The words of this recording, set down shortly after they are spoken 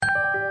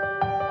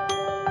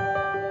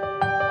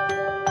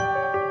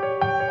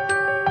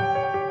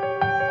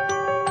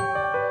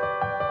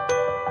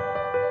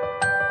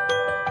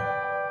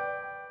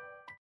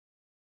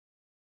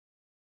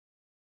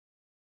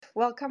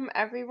welcome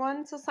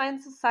everyone to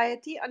Science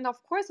Society, and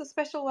of course, a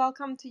special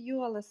welcome to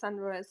you,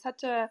 Alessandro. It's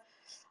such a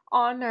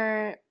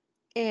honor,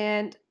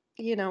 and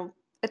you know,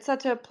 it's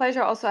such a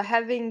pleasure also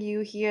having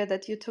you here.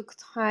 That you took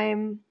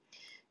time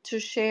to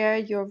share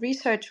your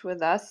research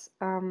with us.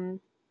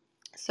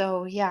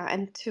 So yeah,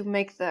 and to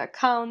make the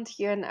account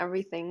here and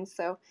everything.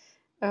 So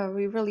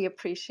we really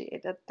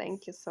appreciate it.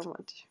 Thank you so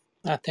much.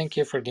 Thank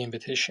you for the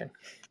invitation.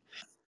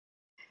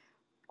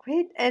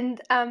 Great.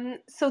 And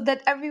so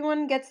that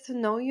everyone gets to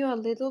know you a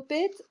little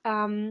bit,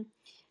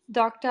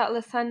 Dr.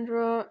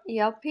 Alessandro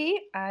Ielpi,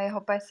 I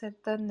hope I said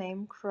the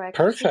name correctly.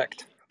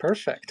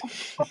 Perfect.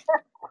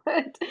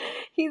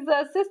 He's an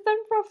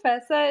assistant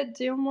professor at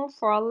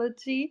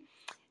geomorphology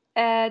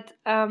at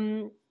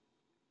the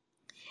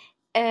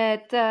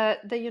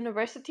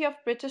University of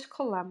British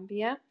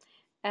Columbia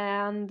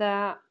and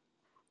the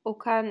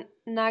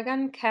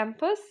Okanagan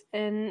campus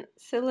in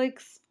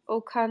Silex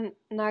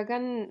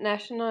Okanagan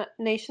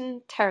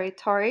Nation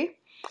Territory.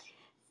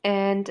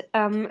 And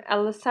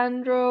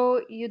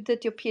Alessandro, you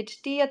did your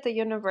PhD at the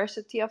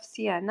University of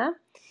Siena.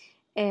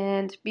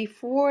 And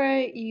before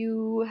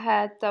you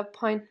had the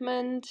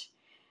appointment,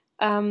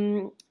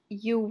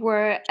 you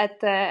were at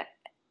the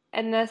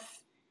NSERC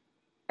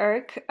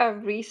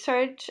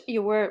research.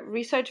 You were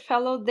research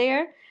fellow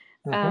there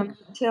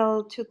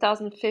till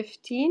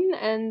 2015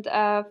 and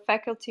a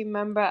faculty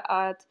member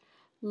at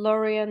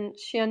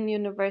Laurentian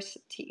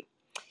University.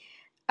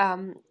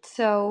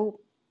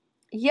 So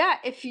yeah,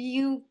 if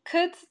you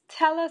could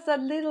tell us a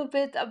little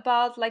bit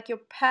about like your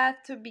path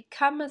to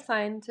become a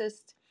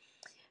scientist,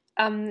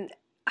 um,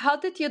 how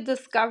did you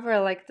discover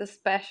like this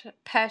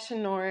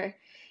passion or,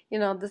 you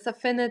know, this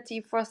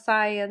affinity for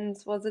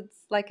science? Was it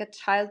like a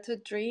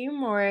childhood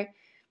dream, or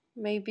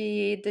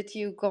maybe did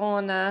you go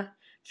on a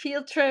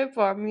field trip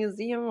or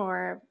museum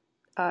or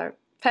a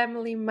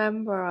family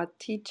member or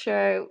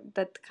teacher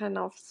that kind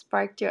of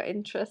sparked your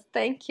interest?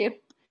 Thank you.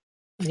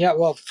 Yeah,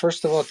 well,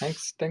 first of all,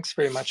 thanks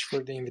very much for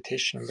the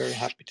invitation. I'm very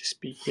happy to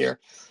speak here.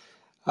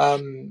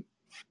 Um,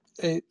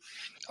 it,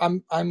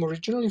 I'm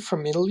originally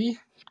from Italy,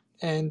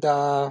 and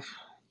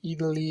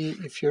Italy,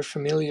 if you're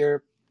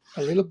familiar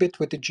a little bit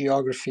with the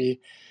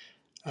geography,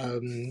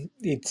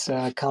 it's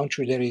a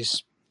country that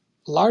is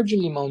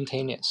largely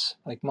mountainous.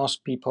 Like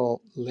most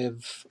people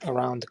live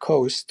around the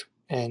coast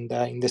and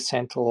in the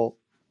central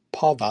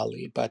Po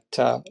Valley, but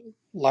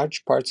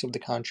large parts of the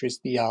country,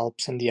 the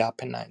Alps and the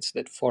Apennines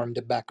that form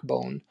the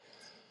backbone,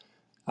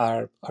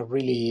 are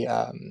really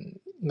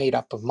made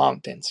up of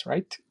mountains,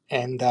 right?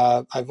 And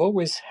I've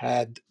always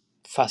had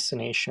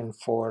fascination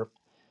for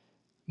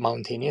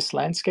mountainous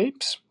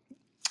landscapes.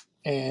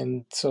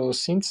 And so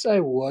since I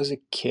was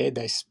a kid,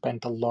 I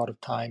spent a lot of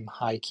time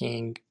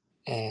hiking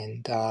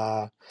and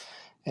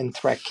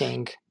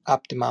trekking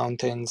up the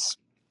mountains.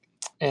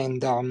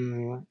 And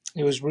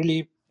it was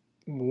really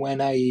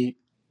when I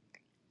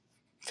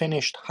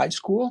finished high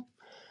school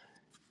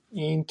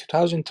in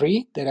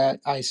 2003 that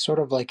I sort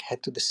of like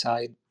had to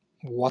decide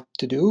what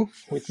to do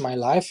with my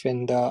life.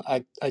 And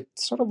I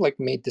sort of like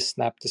made the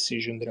snap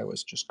decision that I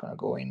was just going to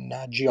go in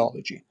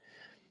geology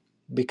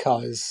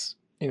because,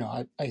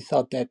 I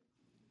thought that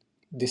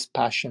this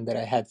passion that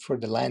I had for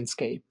the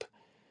landscape,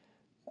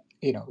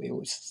 it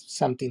was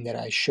something that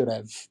I should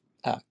have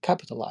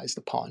capitalized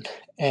upon.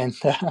 And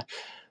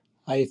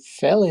I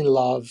fell in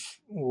love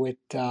with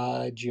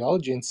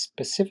geology, and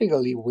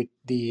specifically with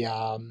the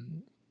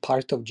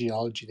part of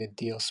geology that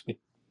deals with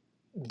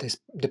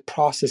the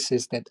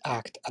processes that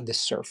act at the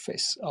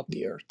surface of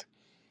the earth.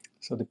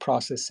 So the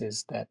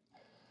processes that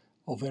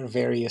over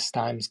various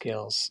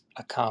timescales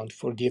account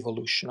for the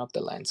evolution of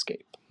the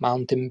landscape,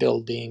 mountain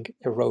building,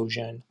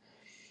 erosion.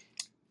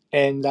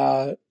 And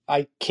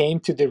I came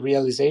to the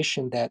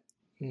realization that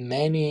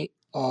many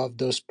of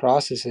those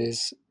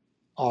processes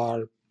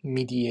are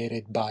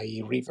mediated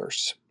by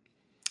rivers.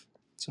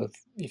 So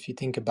if you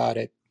think about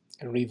it,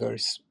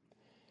 rivers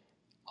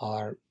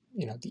are,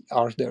 the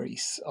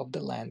arteries of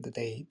the land.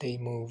 They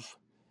move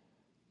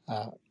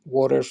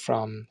water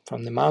from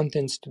the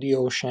mountains to the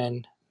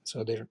ocean.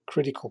 So they're a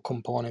critical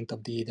component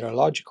of the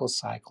hydrological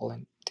cycle.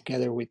 And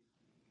together with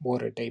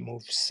water, they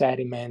move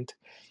sediment,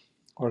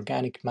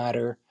 organic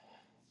matter.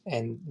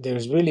 And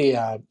there's really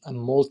a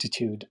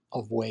multitude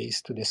of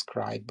ways to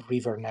describe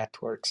river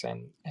networks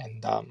and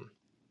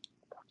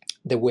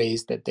the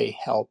ways that they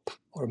help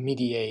or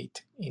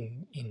mediate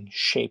in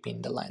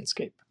shaping the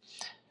landscape.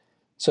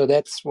 So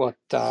that's what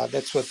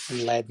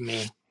led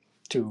me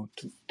to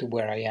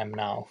where I am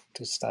now,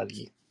 to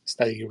study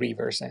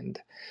rivers and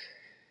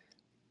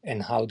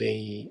how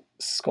they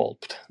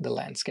sculpt the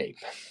landscape.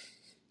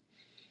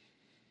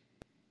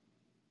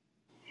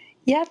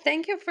 Yeah,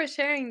 thank you for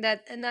sharing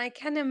that. And I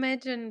can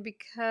imagine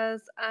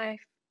because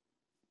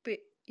we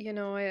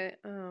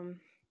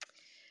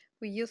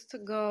used to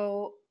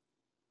go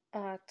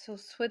to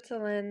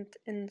Switzerland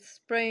in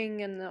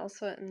spring and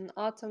also in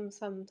autumn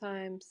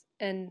sometimes.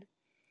 And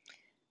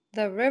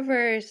the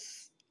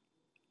rivers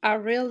are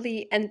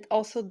really, and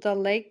also the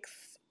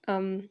lakes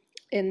in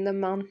the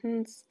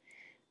mountains,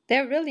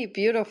 They're really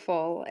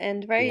beautiful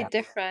and very Yeah,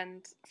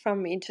 different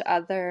from each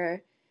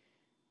other.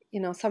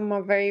 Some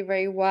are very,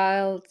 very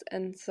wild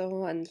and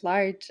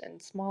large and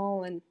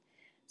small. And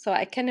so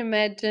I can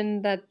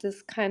imagine that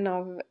this kind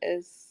of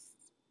is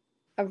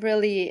a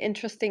really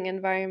interesting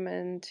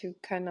environment to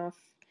kind of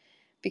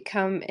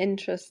become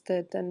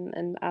interested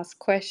and ask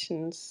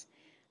questions.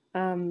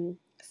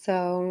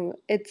 So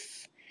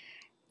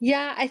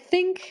yeah, I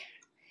think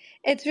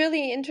it's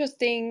really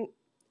interesting,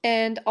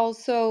 and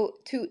also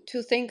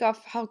to think of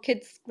how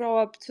kids grow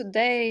up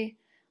today,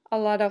 a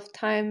lot of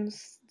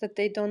times that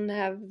they don't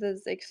have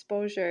this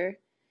exposure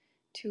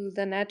to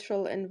the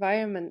natural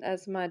environment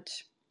as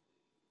much.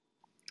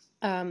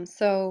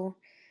 So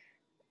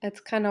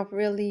it's kind of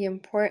really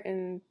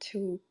important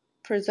to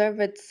preserve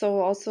it, so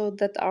also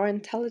that our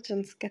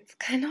intelligence gets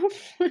kind of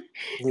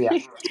yeah,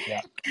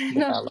 yeah.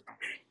 kind of Develop.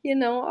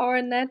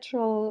 our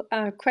natural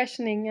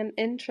questioning and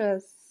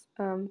interests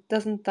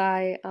doesn't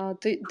die.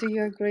 Do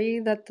you agree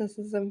that this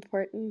is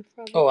important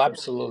for the Oh, kids?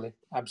 absolutely,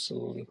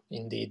 absolutely,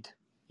 indeed.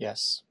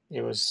 Yes,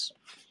 it was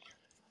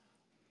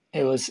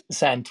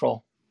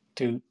central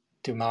to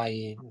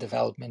my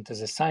development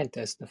as a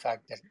scientist. The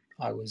fact that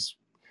I was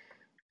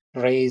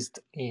raised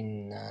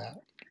in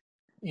a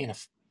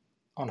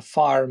on a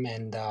farm,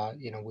 and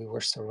we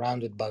were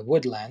surrounded by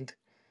woodland.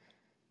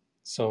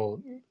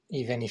 So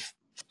even if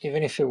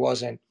it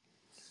wasn't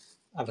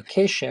a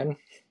vacation,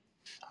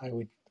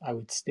 I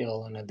would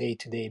still on a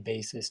day-to-day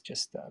basis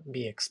just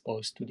be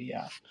exposed to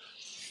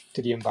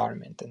the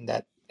environment, and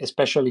that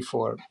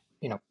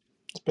you know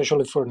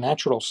especially for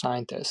natural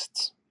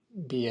scientists,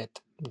 be it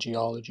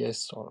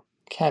geologists or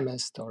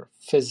chemists or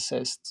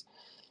physicists,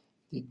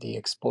 the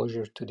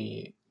exposure to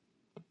the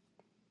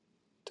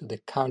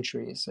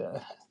country is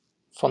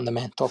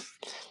fundamental.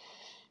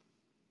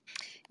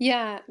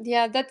 Yeah,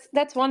 yeah,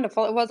 that's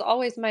wonderful. It was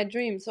always my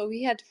dream. So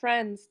we had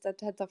friends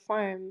that had a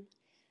farm,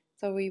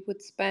 so we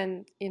would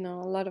spend a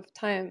lot of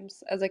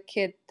times as a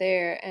kid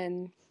there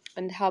and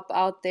help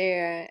out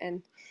there.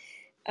 And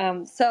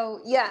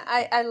so yeah,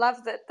 I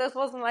love that. This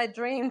was my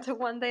dream to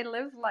one day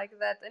live like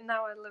that, and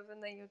now I live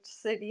in a huge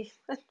city,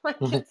 and my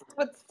kids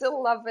would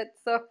still love it.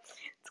 So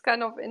it's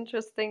kind of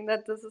interesting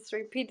that this is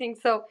repeating.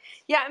 So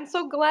yeah, I'm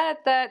so glad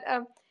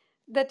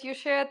that you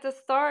shared the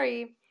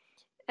story,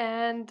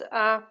 and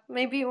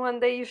maybe one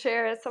day you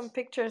share some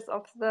pictures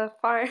of the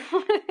farm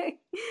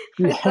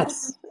with us.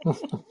 Yes.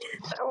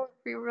 That would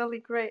be really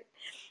great.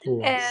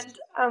 Yes.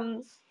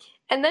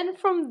 And then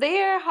from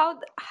there,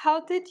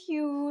 how did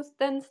you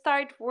then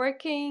start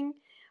working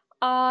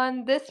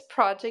on this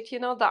project?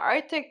 The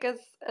Arctic is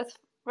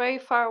very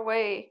far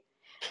away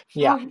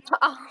Yeah. from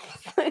us.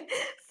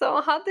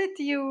 So how did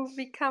you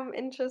become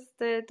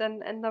interested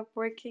and end up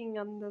working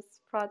on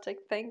this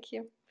project? Thank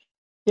you.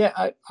 Yeah.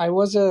 I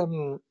was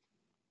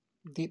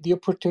the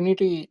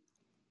opportunity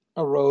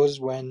arose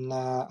when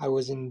I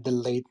was in the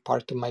late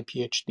part of my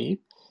PhD.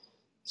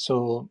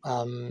 So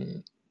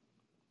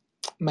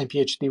my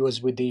PhD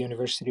was with the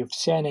University of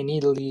Siena in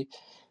Italy,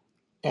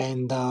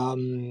 and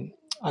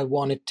I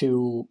wanted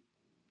to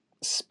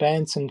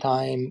spend some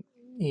time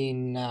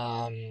in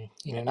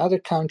another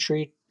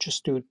country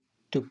just to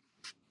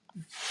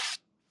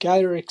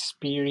gather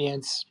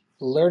experience,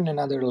 learn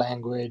another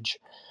language,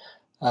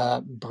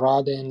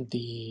 broaden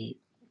the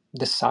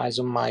size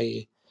of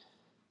my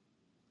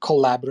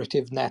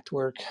collaborative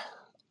network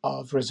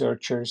of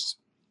researchers,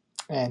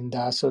 and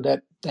so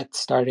that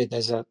started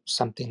as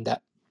something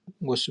that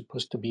was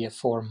supposed to be a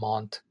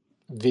 4-month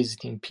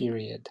visiting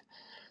period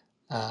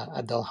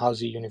at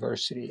Dalhousie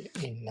University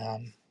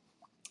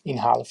in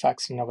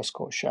Halifax, in Nova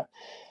Scotia.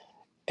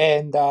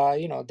 And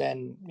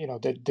then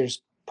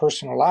there's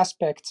personal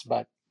aspects,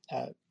 but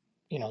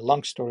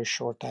long story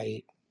short,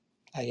 I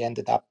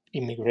ended up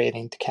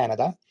immigrating to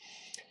Canada.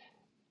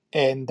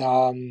 And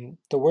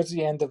towards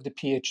the end of the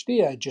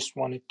PhD, I just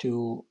wanted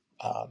to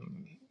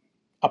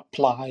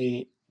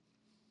apply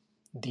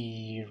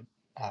the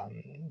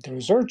the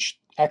research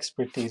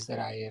expertise that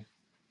I have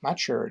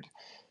matured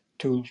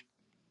to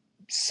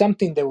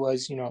something that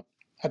was,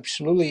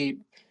 absolutely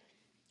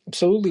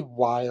absolutely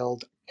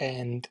wild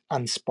and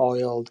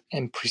unspoiled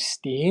and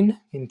pristine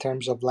in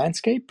terms of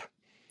landscape.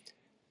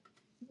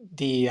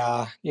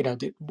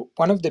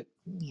 One of the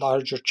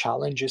larger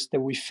challenges that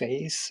we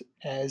face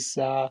as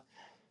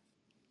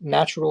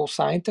natural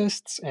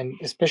scientists, and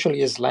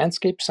especially as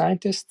landscape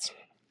scientists,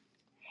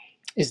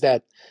 is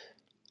that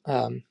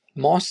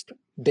most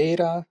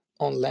data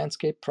on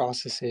landscape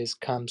processes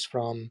comes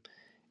from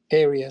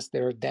areas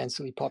that are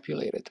densely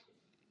populated,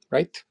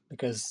 right?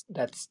 Because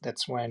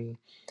that's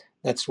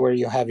where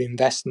you have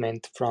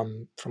investment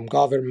from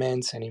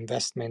governments and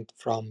investment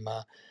from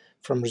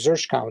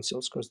research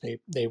councils, because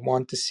they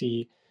want to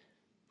see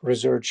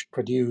research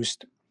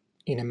produced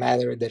in a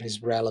manner that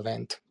is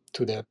relevant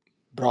to the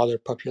broader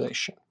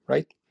population,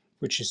 right?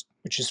 Which is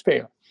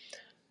fair.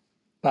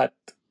 But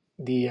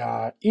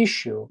the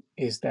issue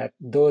is that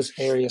those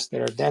areas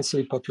that are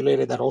densely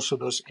populated are also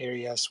those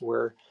areas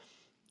where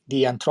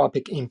the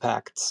anthropic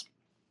impacts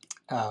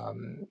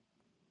um,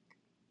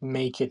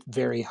 make it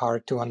very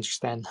hard to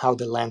understand how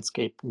the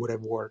landscape would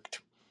have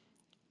worked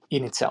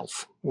in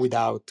itself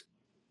without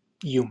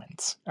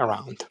humans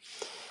around.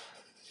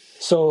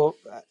 So,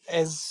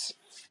 as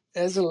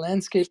a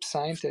landscape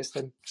scientist,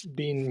 I've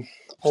been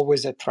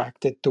always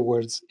attracted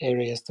towards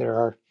areas that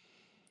are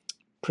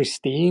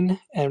pristine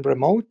and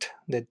remote,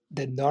 that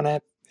don't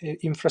have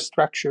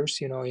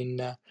infrastructures.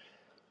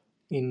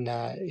 In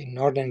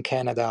northern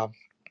Canada,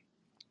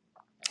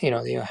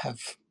 you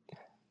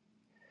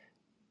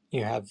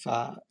have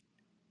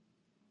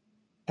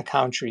a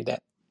country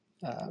that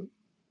uh,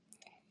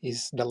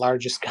 is the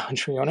largest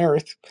country on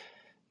earth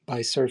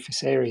by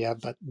surface area,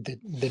 but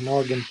the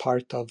northern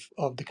part of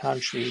the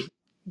country,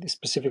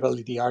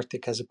 specifically the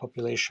Arctic, has a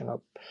population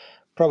of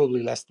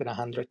probably less than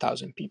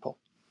 100,000 people,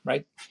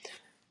 right?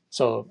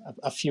 So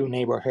a few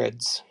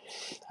neighborhoods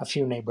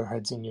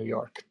in New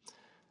York,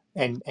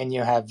 and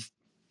you have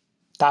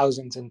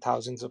thousands and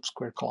thousands of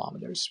square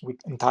kilometers with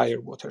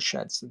entire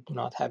watersheds that do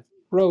not have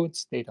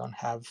roads, they don't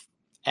have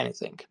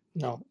anything,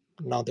 no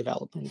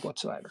development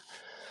whatsoever.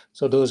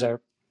 So those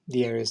are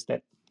the areas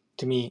that,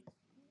 to me,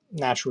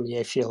 naturally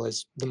I feel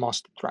is the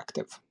most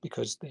attractive,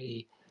 because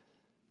they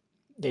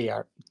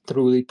are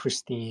truly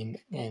pristine,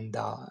 and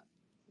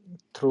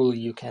truly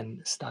you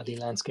can study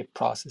landscape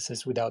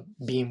processes without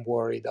being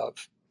worried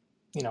of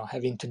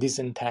having to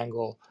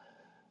disentangle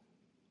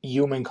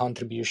human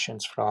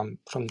contributions from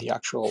the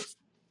actual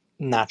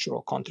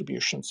natural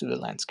contributions to the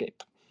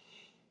landscape.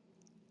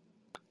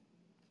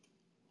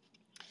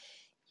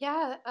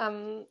 Yeah,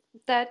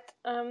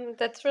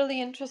 that's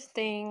really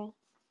interesting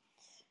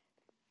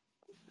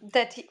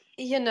that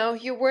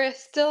you were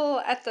still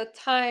at the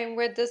time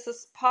where this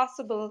is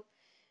possible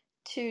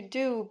to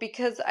do,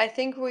 because I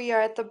think we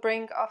are at the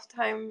brink of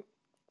time.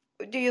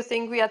 Do you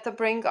think we are at the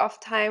brink of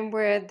time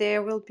where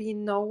there will be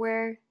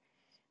nowhere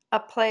a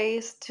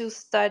place to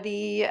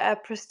study a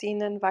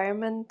pristine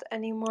environment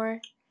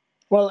anymore?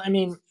 Well, I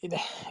mean,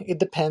 it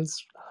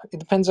depends. It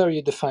depends how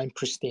you define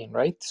pristine,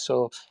 right?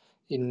 So,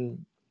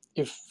 in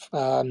if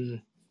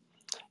an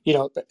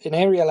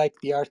area like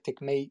the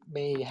Arctic may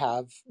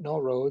have no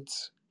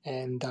roads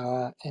and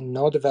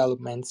no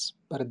developments,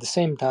 but at the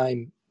same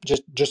time,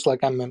 just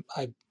like I'm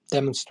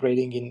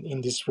demonstrating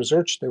in this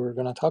research that we're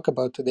going to talk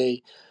about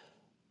today,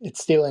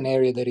 it's still an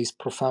area that is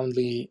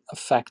profoundly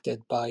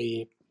affected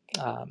by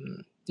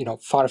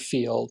far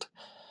field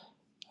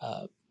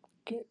uh,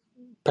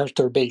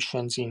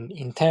 perturbations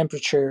in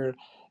temperature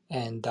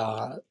and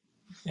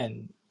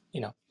and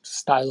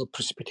style of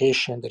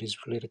precipitation that is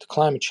related to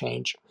climate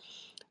change.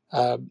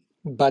 Uh,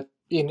 but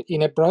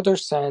in a broader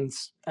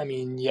sense, I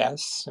mean,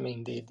 yes, I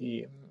mean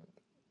the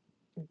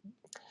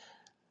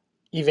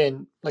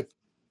even like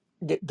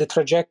the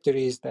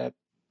trajectory is that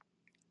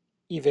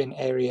even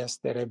areas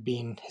that have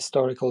been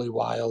historically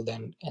wild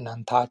and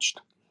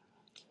untouched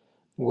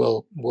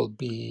will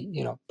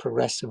be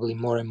progressively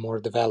more and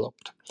more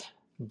developed.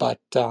 But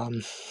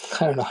I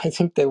don't know. I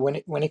think that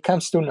when it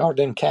comes to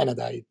northern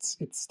Canada, it's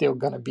still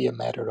going to be a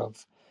matter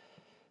of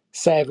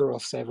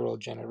several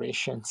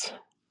generations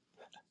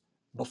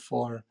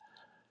before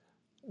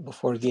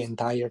the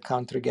entire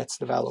country gets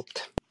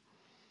developed.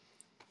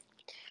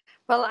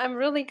 Well, I'm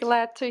really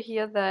glad to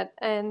hear that,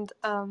 and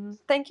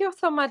thank you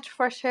so much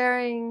for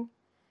sharing,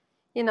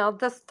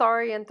 the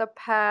story and the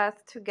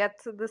path to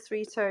get to this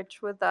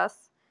research with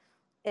us.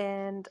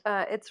 And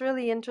it's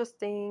really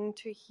interesting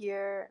to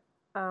hear,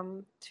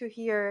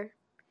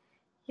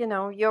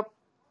 your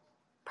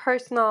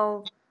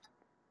personal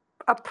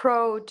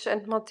approach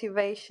and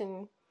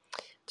motivation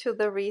to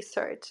the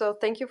research. So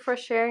thank you for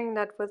sharing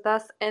that with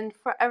us. And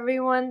for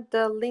everyone,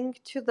 the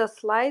link to the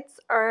slides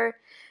are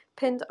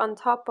pinned on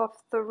top of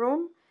the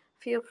room.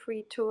 Feel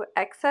free to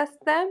access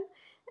them.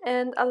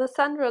 And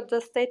Alessandro,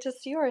 the stage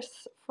is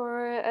yours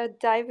for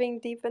diving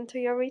deep into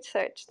your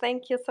research.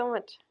 Thank you so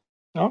much.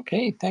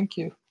 Okay, thank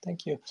you.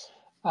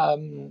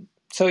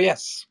 So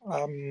yes,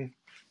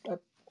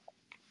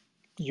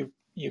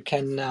 you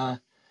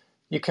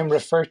can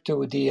refer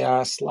to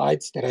the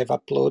slides that I've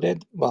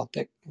uploaded. Well,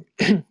 that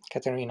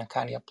Katerina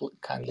kindly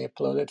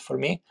uploaded for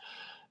me,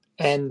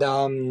 and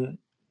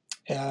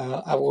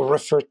I will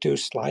refer to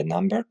slide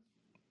number.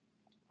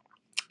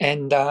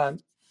 And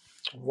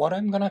what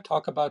I'm going to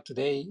talk about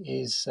today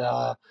is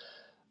a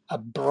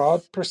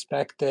broad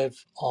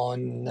perspective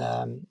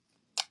on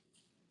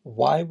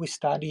why we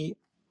study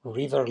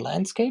river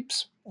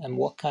landscapes and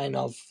what kind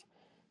of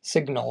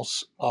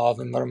signals of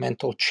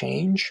environmental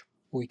change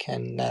we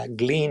can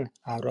glean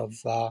out of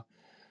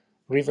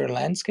river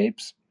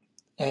landscapes,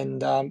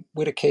 and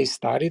with a case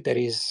study that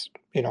is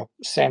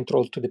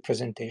central to the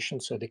presentation.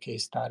 So the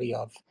case study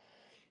of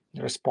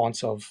the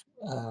response of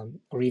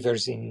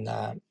rivers in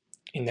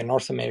the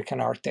North American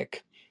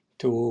Arctic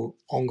to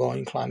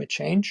ongoing climate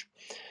change.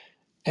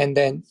 And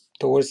then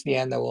towards the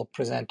end, I will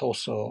present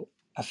also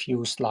a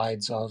few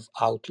slides of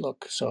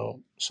outlook.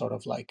 So sort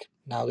of like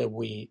now that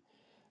we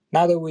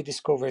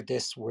discovered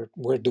this,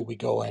 where do we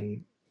go,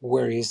 and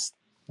where is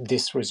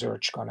this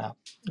research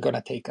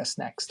gonna take us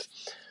next?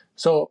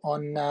 So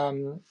on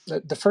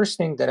the first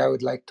thing that I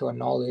would like to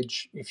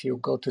acknowledge, if you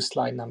go to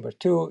slide number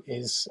 2,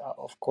 is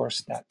of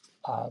course that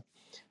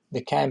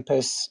the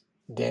campus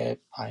that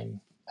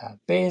I'm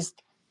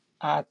based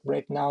at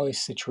right now is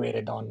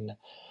situated on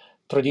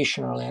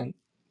traditional and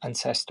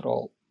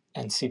ancestral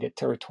and ceded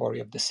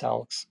territory of the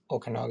Selk's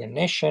Okanagan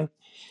Nation,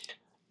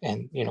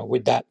 and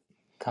with that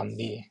comes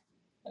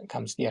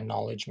the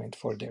acknowledgement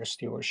for their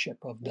stewardship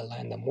of the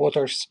land and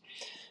waters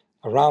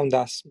around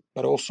us.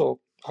 But also,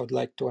 I would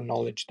like to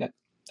acknowledge that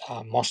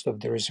most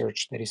of the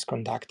research that is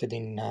conducted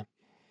in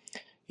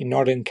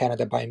northern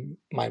Canada by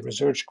my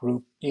research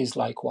group is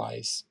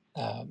likewise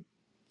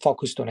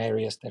focused on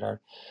areas that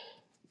are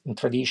in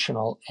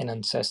traditional and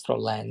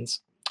ancestral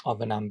lands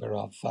of a number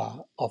of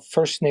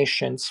First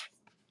Nations.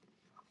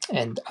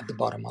 And at the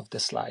bottom of the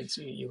slides,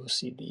 you will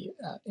see the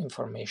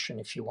information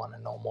if you want to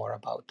know more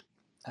about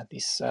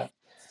these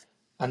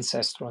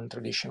ancestral and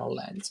traditional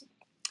lands.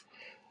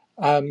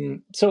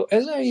 So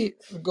as I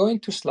go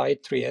into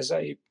slide 3, as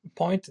I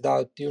pointed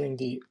out during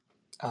the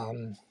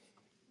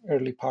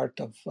early part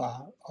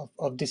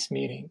of this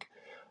meeting,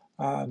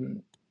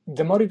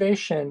 the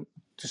motivation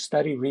to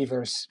study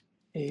rivers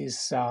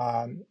is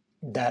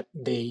that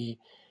they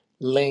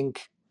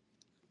link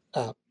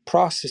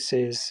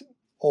processes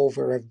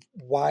over a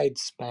wide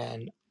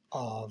span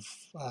of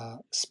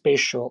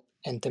spatial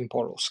and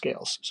temporal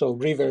scales. So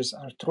rivers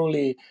are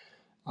truly,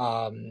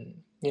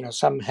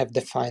 some have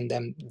defined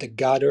them the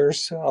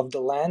gutters of the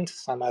land.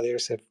 Some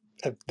others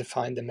have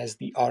defined them as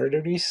the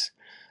arteries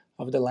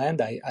of the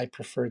land. I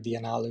prefer the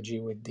analogy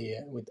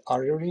with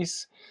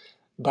arteries,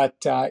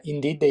 but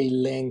indeed they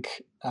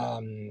link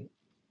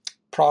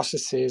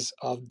processes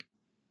of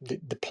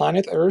the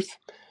planet Earth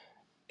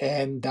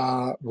and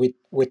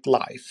with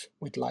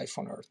life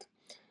on Earth.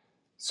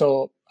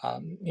 So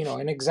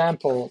an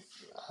example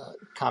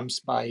comes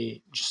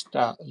by just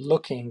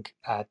looking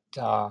at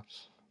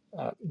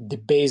the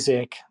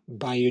basic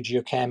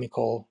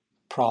biogeochemical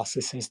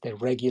processes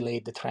that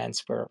regulate the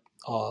transfer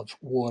of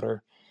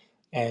water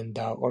and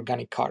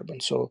organic carbon.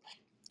 So,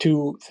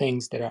 two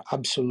things that are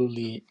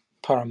absolutely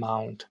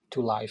paramount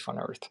to life on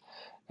Earth.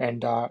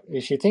 And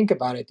if you think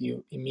about it,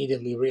 you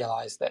immediately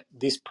realize that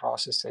these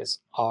processes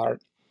are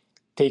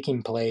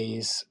taking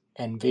place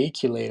and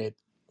vehiculated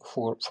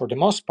for the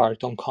most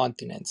part on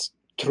continents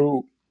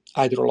through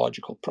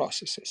hydrological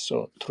processes.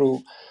 So,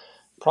 through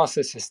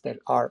processes that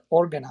are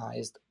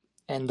organized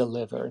and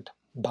delivered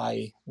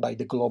by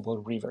the global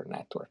river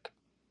network.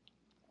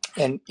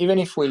 And even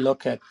if we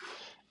look at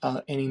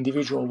an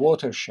individual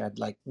watershed,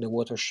 like the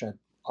watershed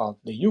of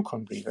the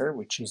Yukon River,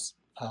 which is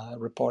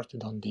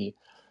reported on the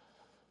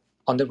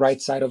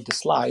right side of the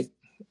slide,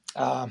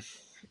 uh,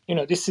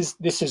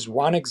 this is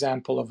one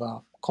example of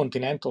a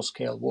continental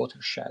scale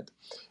watershed.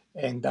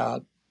 And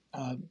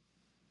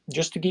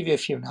just to give you a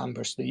few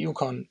numbers, the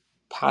Yukon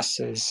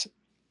passes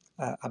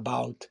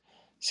about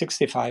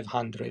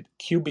 6,500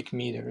 cubic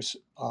meters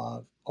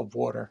of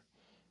water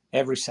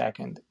every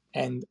second.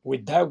 And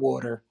with that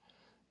water,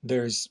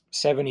 there's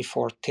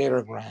 74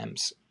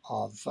 teragrams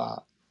of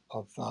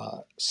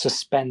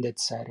suspended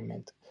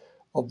sediment,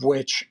 of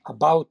which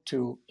about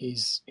 2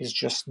 is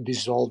just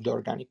dissolved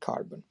organic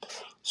carbon.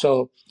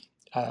 So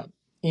uh,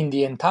 in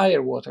the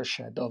entire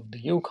watershed of the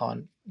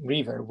Yukon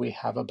River, we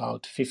have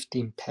about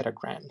 15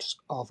 petagrams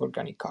of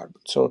organic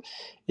carbon. So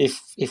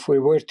if we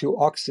were to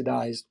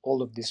oxidize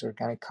all of this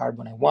organic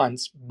carbon at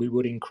once, we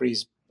would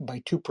increase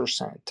by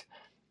 2%,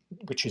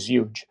 which is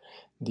huge,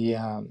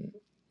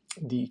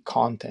 the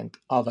content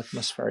of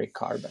atmospheric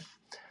carbon.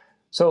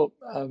 So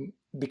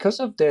because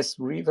of this,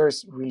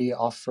 rivers really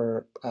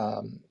offer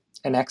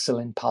an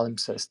excellent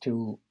palimpsest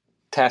to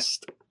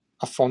test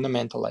a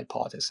fundamental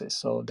hypothesis,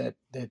 so that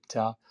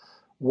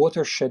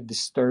watershed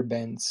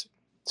disturbance,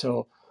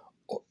 so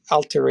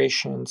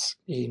alterations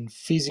in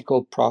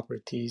physical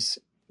properties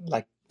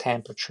like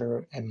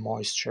temperature and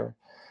moisture,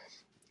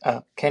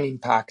 can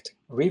impact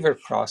river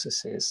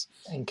processes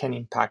and can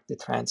impact the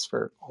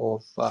transfer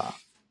of uh,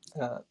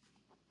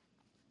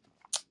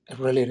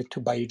 related to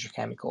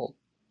biogeochemical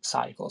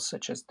cycles,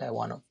 such as that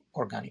one of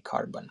organic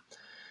carbon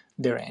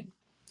therein.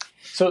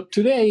 So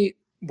today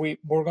we're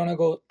going to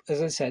go,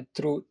 as I said,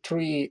 through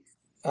 3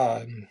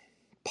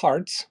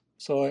 parts.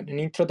 So an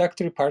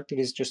introductory part that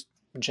is just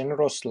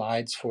general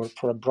slides for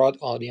a broad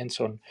audience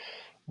on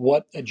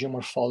what a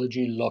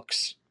geomorphology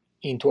looks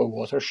into a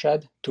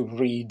watershed to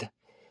read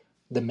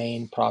the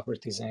main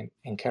properties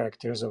and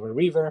characters of a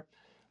river.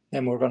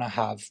 Then we're going to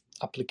have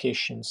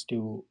applications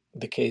to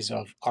the case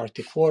of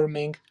Arctic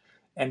warming,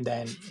 and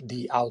then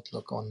the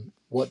outlook on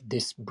what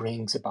this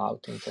brings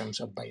about in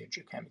terms of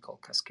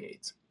biogeochemical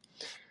cascades.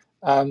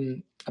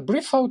 A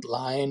brief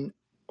outline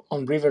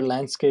on river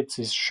landscapes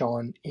is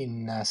shown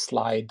in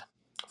slide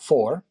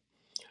 4.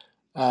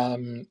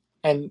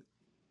 And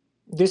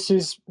this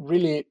is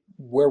really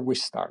where we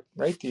start,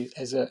 right?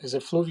 As a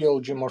fluvial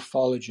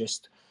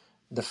geomorphologist,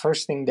 the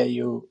first thing that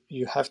you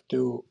have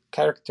to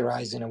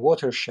characterize in a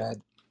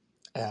watershed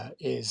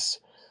is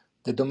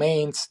the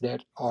domains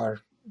that are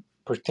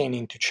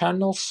pertaining to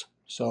channels.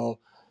 So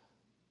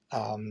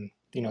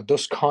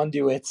those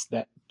conduits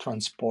that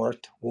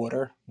transport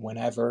water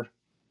whenever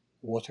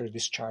water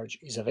discharge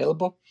is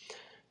available,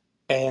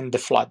 and the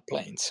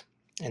floodplains.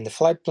 And the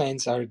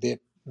floodplains are the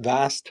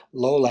vast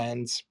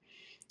lowlands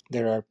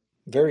that are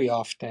very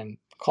often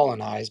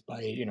colonized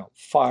by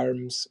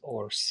farms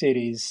or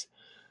cities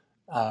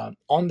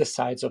on the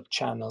sides of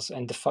channels,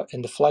 and the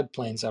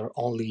floodplains are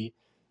only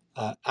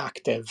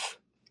active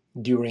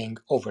during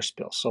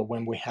overspill, so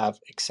when we have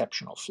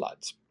exceptional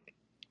floods.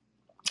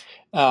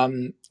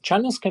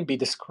 Channels can be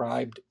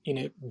described in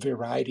a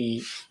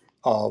variety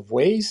of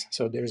ways.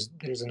 So there's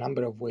a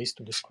number of ways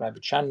to describe a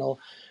channel.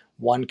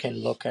 One can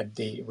look at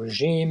the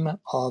regime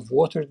of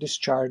water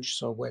discharge,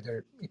 so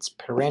whether it's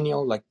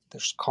perennial, like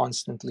there's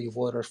constantly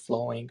water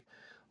flowing,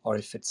 or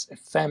if it's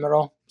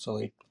ephemeral, so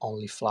it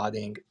only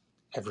flooding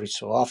every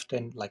so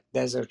often, like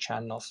desert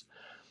channels.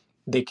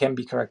 They can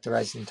be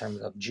characterized in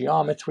terms of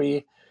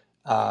geometry,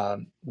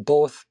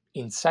 both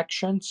in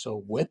section,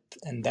 so width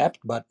and depth,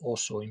 but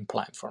also in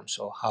plan form,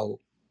 so how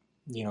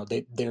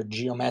their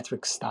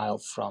geometric style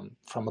from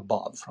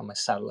above, from a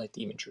satellite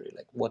imagery,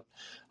 like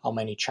how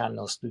many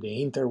channels do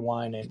they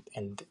intertwine,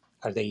 and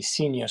are they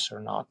sinuous or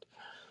not.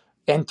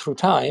 And through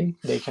time,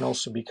 they can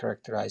also be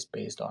characterized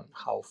based on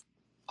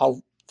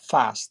how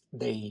fast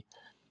they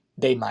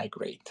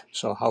migrate,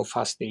 so how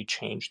fast they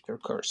change their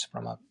course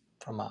from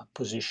a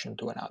position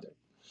to another.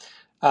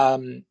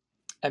 Um,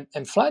 and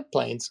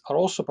floodplains are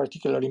also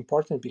particularly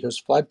important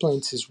because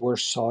floodplains is where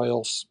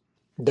soils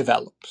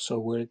develop. So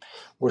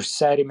where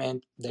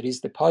sediment that is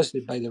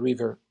deposited by the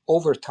river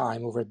over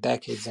time, over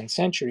decades and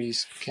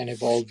centuries, can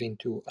evolve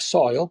into a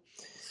soil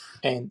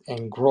and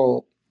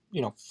grow,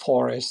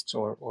 forests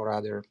or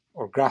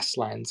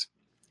grasslands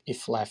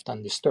if left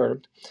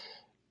undisturbed.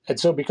 And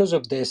so because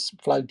of this,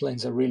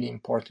 floodplains are really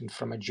important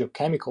from a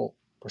geochemical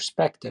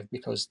perspective,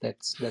 because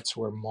that's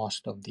where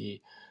most of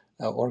the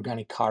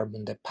organic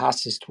carbon that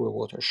passes through a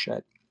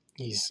watershed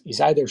is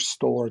either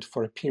stored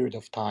for a period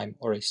of time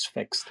or is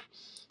fixed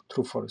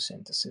through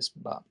photosynthesis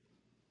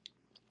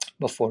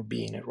before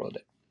being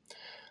eroded.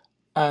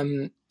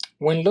 Um,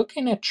 when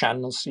looking at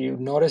channels, you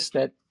notice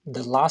that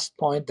the last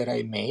point that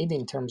I made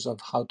in terms of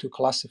how to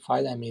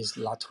classify them is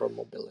lateral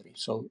mobility,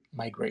 so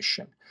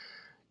migration.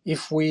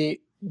 If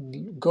we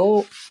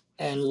go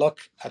and look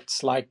at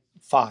slide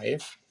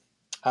 5,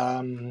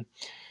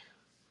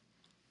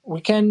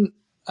 we can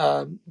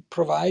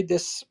provide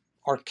this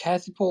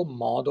archetypal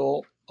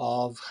model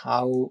of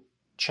how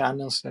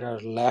channels that are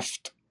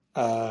left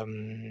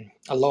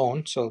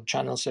alone, so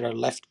channels that are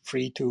left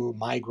free to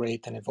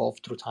migrate and evolve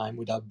through time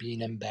without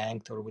being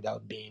embanked or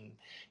without being,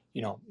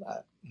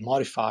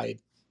 modified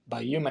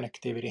by human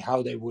activity,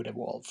 how they would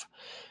evolve.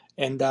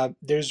 And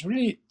there's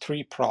really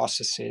three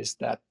processes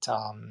that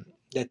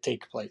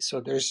take place.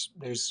 So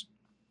there's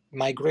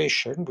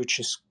migration, which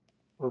is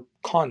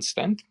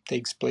constant,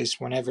 takes place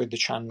whenever the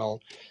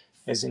channel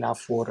has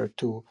enough water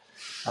to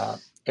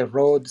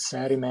erode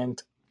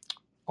sediment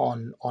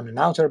on an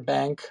outer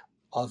bank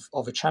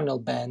of a channel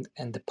band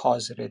and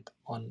deposit it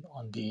on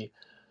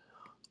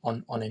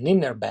an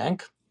inner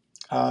bank.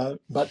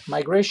 But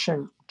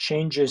migration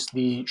changes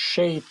the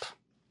shape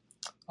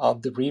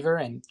of the river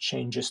and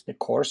changes the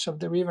course of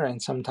the river,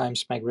 and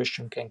sometimes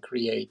migration can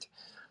create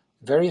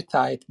very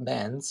tight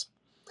bands,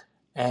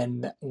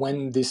 and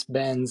when these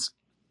bands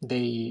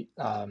they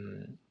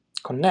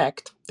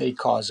connect, they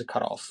cause a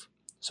cutoff.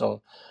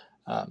 So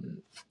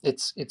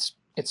it's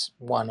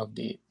one of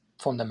the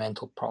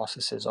fundamental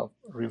processes of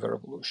river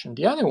evolution.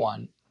 The other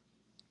one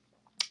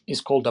is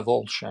called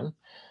avulsion,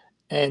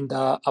 and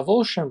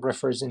avulsion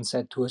refers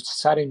instead to a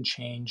sudden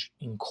change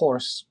in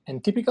course,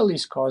 and typically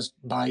is caused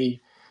by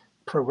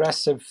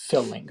progressive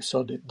filling.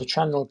 So the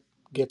channel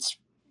gets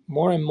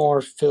more and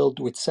more filled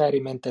with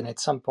sediment, and at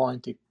some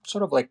point it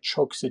sort of like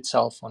chokes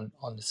itself on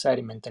the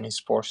sediment and is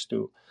forced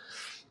to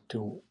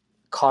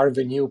carve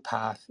a new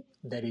path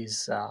that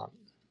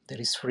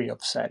is free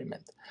of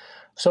sediment.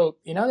 So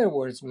in other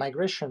words,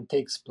 migration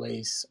takes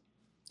place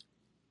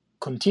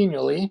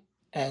continually,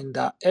 and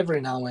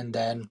every now and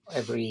then,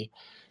 every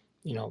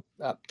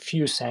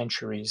few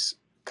centuries,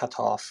 cut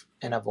off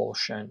and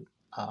avulsion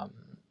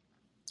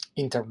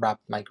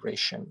interrupt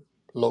migration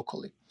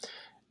locally.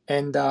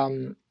 And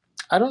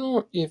I don't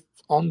know if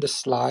on the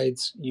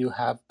slides you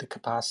have the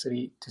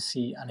capacity to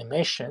see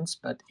animations,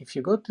 but if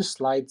you go to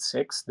slide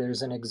 6,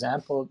 there's an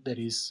example that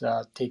is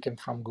taken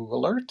from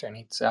Google Earth, and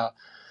it's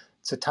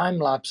a time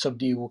lapse of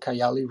the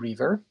Ucayali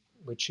River,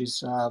 which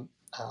is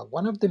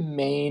one of the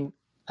main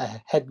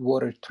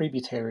headwater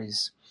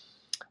tributaries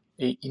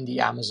in the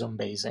Amazon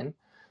basin.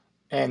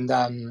 And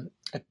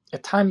a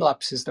time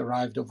lapse is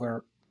derived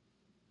over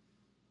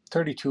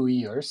 32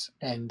 years,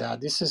 and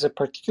this is a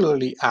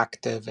particularly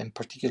active and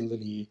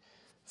particularly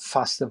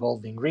fast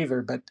evolving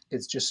river, but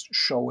it's just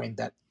showing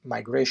that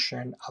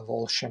migration,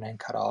 avulsion, and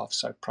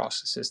cutoffs are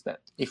processes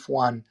that, if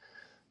one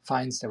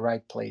finds the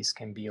right place,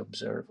 can be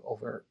observed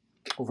over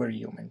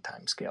human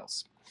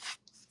timescales.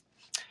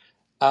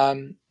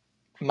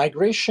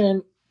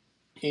 Migration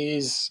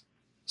is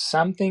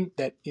something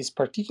that is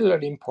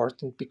particularly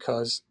important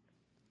because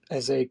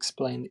as I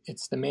explained,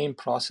 it's the main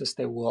process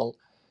that will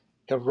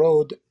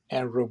erode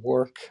and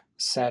rework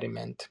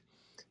sediment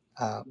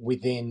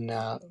within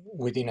a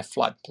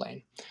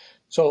floodplain.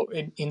 So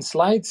in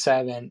slide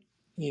 7,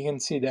 you can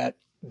see that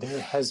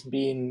there has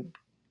been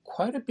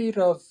quite a bit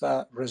of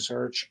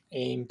research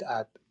aimed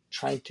at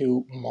trying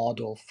to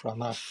model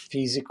from a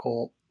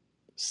physical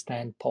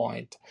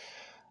standpoint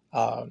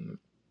um,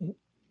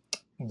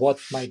 what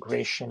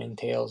migration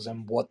entails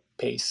and what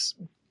pace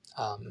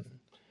um,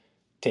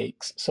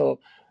 takes. So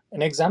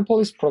an example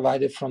is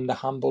provided from the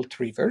Humboldt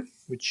River,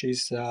 which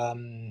is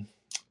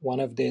one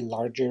of the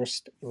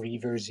largest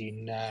rivers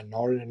in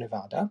northern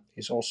Nevada.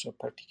 It's also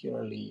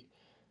particularly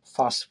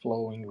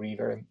fast-flowing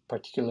river and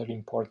particularly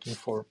important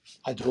for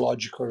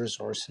hydrological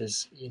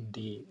resources in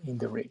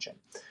the region.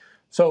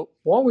 So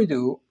what we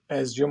do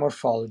as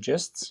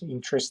geomorphologists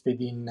interested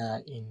in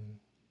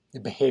the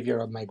behavior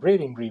of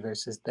migrating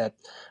rivers is that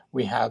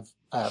we have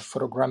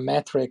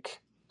photogrammetric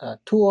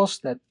tools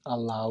that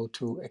allow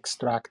to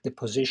extract the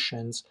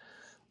positions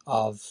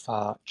of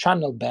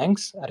channel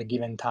banks at a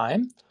given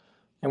time.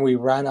 And we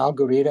run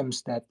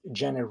algorithms that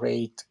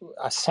generate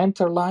a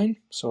center line,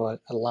 so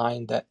a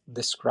line that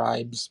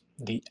describes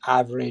the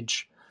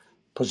average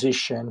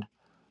position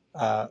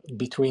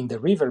between the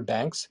river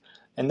banks.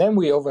 And then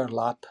we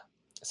overlap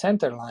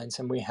center lines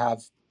and we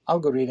have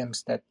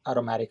algorithms that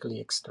automatically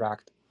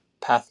extract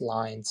path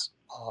lines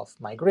of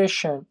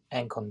migration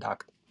and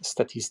conduct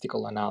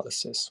statistical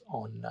analysis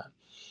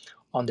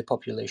on the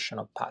population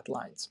of path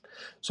lines.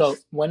 So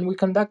when we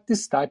conduct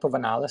this type of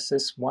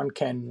analysis, one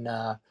can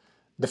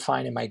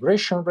define a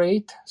migration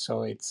rate.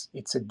 So it's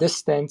a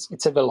distance,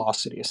 it's a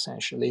velocity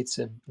essentially. It's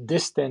a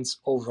distance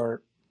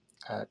over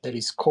that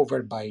is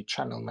covered by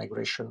channel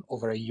migration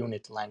over a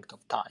unit length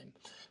of time.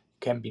 It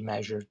can be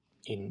measured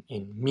in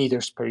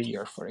meters per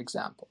year, for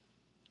example,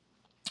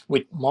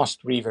 with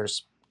most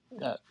rivers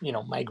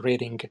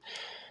migrating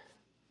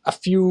a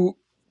few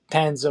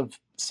tens of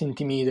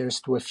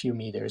centimeters to a few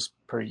meters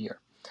per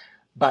year.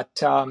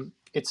 But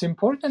it's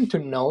important to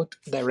note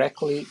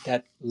directly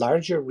that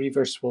larger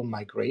rivers will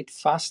migrate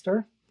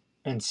faster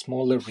and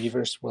smaller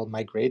rivers will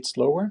migrate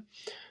slower.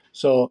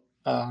 So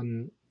a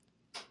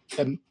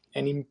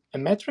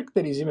metric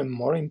that is even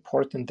more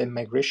important than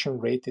migration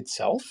rate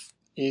itself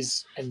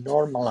is a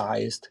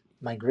normalized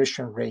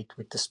migration rate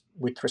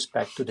with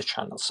respect to the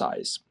channel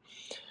size.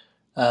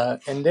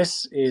 And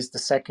this is the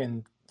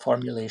second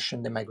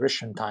formulation, the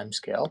migration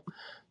timescale.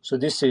 So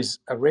this is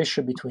a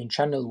ratio between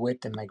channel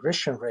width and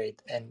migration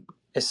rate, and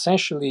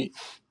essentially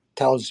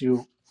tells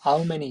you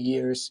how many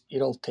years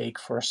it'll take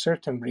for a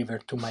certain river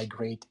to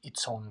migrate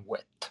its own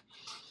width.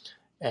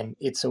 And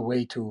it's a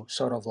way to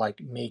sort of like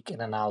make an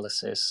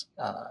analysis,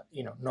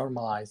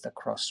 normalized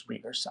across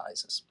river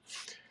sizes.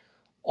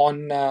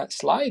 On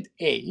slide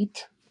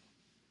 8,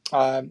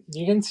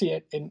 you can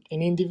see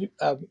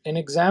an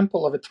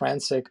example of a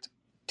transect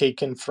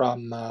taken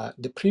from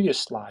the previous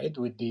slide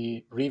with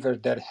the river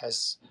that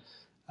has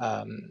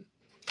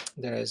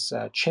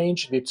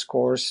changed its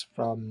course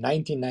from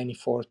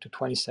 1994 to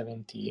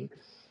 2017.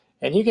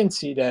 And you can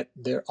see that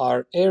there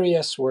are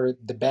areas where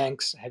the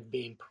banks have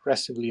been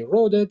progressively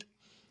eroded,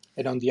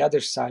 and on the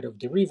other side of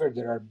the river,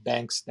 there are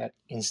banks that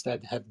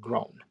instead have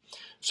grown.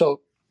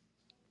 So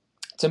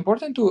it's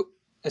important to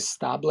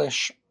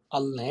establish a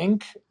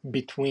link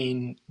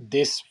between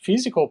this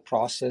physical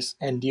process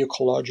and the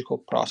ecological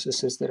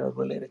processes that are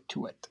related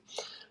to it.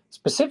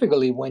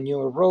 Specifically, when you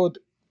erode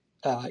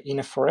in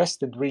a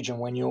forested region,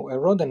 when you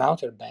erode an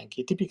outer bank,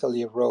 you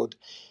typically erode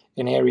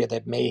an area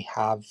that may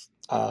have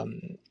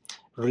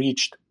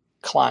reached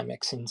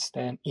climax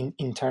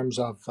in terms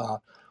of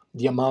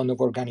the amount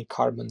of organic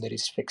carbon that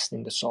is fixed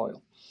in the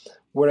soil.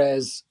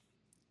 Whereas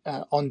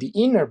on the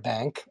inner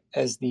bank,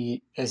 as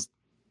the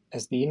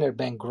inner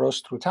bank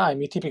grows through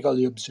time, you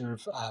typically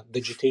observe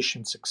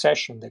vegetation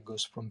succession that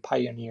goes from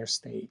pioneer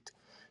state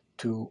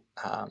to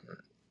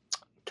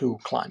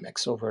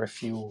climax over a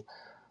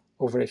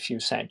few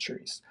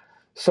centuries.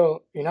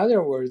 So, in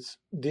other words,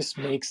 this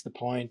makes the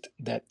point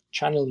that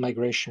channel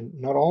migration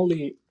not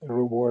only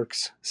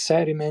reworks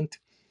sediment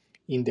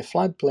in the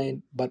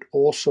floodplain, but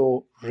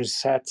also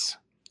resets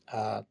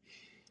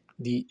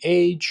the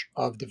age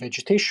of the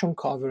vegetation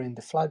cover in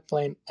the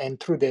floodplain, and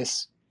through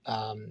this,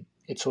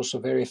 it's also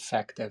very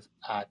effective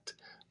at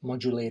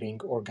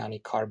modulating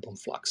organic carbon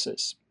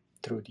fluxes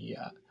through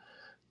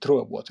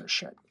a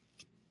watershed.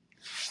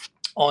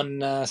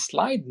 On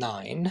slide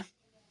 9,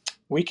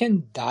 we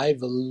can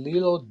dive a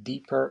little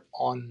deeper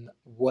on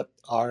what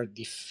are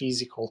the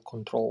physical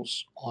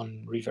controls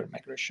on river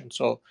migration.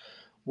 So,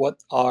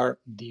 what are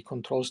the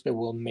controls that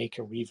will make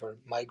a river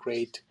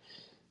migrate,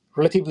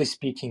 relatively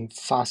speaking,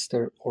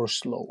 faster or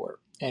slower?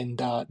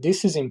 And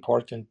this is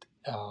important,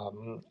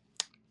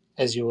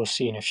 as you will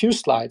see in a few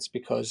slides,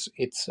 because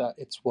it's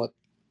what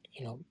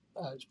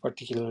is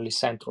particularly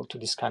central to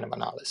this kind of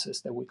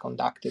analysis that we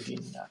conducted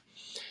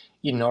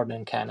in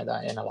northern Canada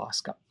and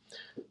Alaska.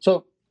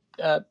 So,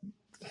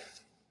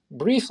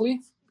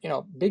 briefly,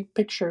 big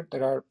picture,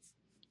 there are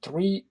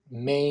three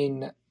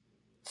main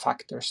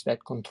factors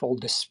that control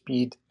the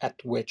speed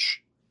at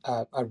which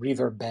a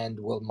river bed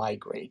will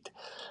migrate.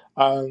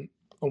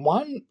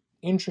 One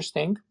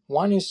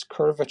one is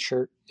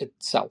curvature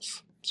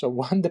itself. So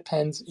one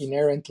depends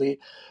inherently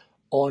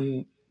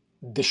on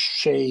the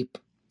shape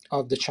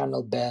of the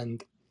channel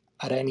bend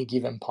at any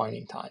given point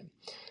in time,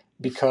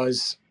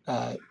 because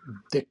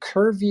the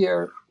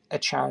curvier a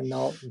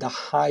channel, the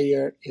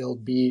higher it'll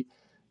be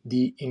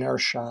the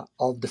inertia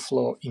of the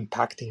flow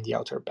impacting the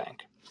outer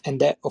bank. And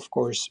that, of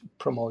course,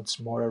 promotes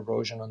more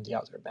erosion on the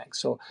outer bank.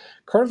 So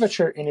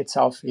curvature in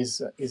itself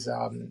is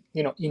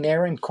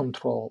inherent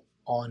control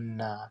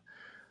on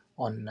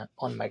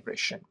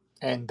migration.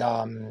 And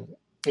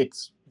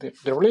it's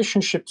the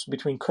relationships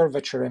between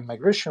curvature and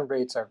migration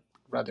rates are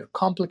rather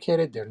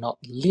complicated. They're not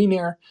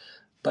linear,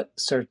 but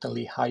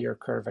certainly higher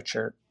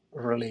curvature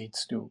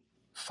relates to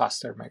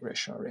faster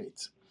migration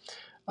rates.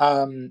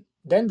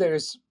 Then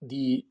there's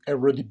the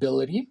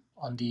erodibility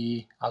on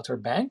the outer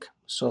bank.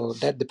 So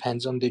that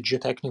depends on the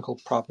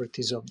geotechnical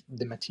properties of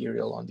the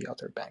material on the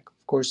outer bank.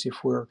 Of course,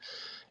 if we're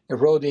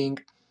eroding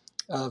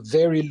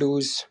very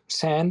loose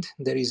sand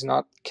that is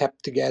not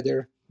kept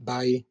together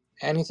by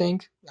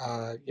anything,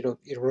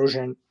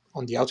 erosion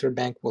on the outer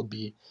bank will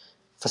be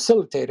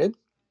facilitated.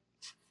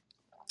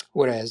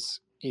 Whereas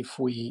if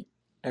we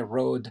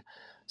erode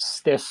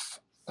stiff,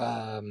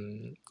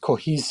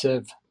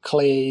 cohesive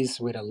clays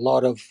with a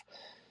lot of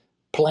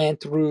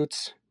plant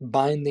roots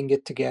binding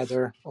it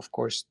together, of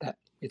course, that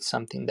it's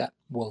something that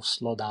will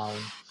slow down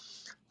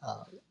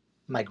uh,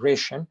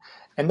 migration.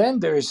 And then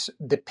there's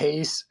the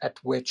pace at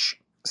which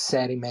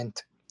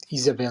sediment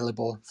is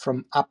available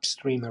from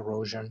upstream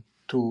erosion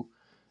to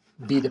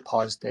be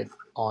deposited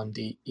on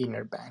the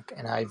inner bank.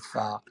 And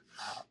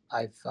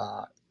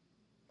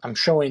I'm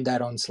showing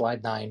that on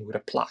slide 9 with a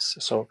plus.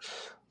 So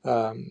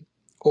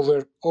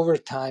over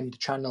time, the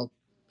channel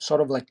sort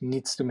of like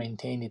needs to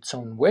maintain its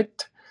own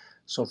width.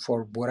 So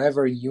for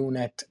whatever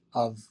unit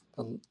of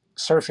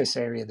surface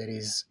area that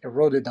is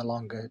eroded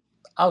along the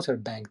outer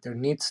bank, there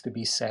needs to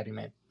be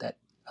sediment that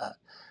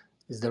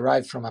is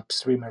derived from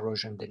upstream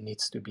erosion that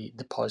needs to be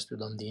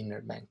deposited on the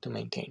inner bank to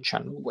maintain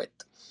channel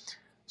width.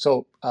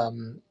 So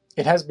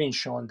it has been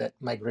shown that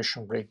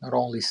migration rate not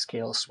only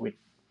scales with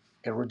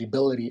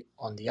erodibility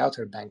on the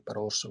outer bank, but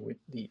also with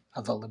the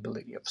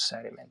availability of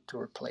sediment to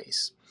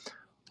replace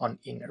on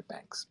inner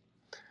banks.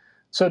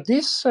 So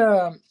this,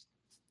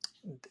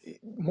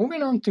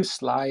 moving on to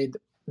slide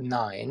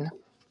 9,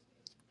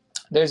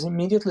 there's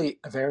immediately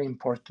a very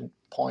important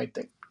point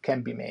that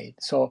can be made.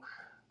 So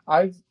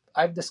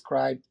I've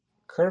described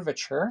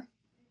curvature,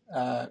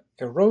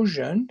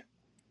 erosion,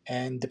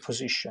 and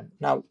deposition.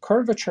 Now,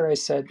 curvature, I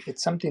said,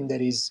 it's something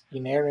that is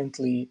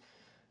inherently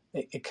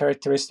a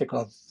characteristic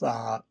of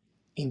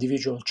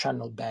individual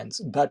channel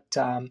bends, but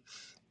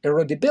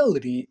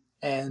erodibility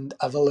and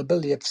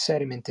availability of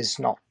sediment is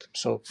not.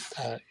 So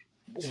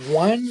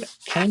one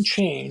can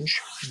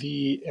change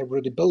the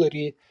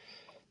erodibility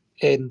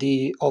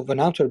of an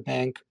outer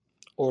bank,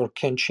 or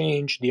can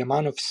change the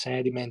amount of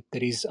sediment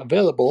that is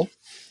available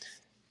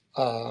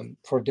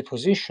for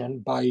deposition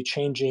by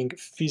changing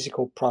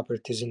physical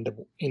properties in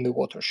the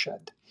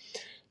watershed.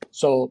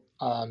 So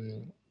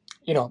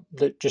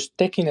just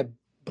taking a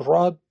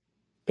broad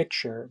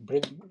picture,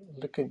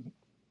 looking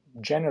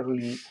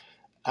generally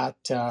at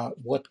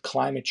what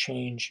climate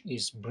change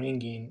is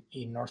bringing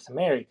in North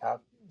America,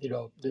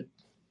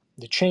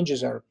 the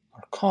changes are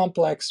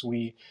complex.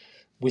 We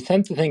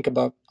tend to think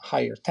about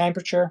higher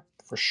temperature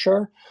for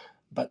sure,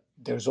 but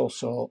there's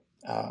also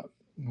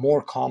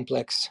more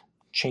complex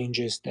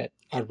changes that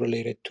are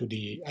related to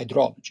the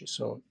hydrology.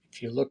 So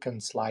if you look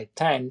on slide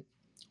 10,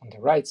 on the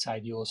right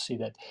side, you will see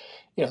that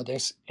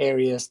there's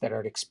areas that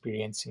are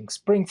experiencing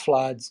spring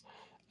floods,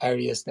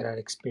 areas that are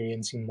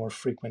experiencing more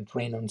frequent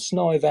rain and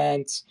snow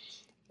events,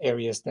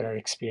 areas that are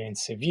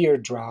experiencing severe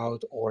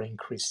drought or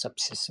increased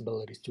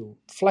susceptibility to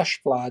flash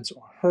floods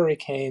or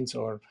hurricanes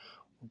or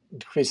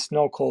decreased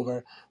snow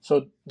cover.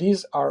 So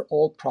these are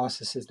all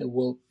processes that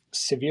will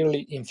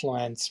severely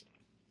influence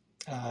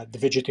the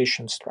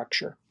vegetation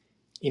structure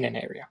in an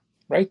area,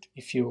 right?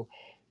 If you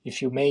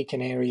make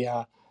an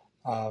area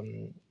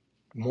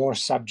more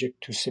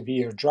subject to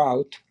severe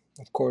drought,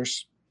 of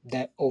course,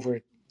 that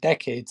over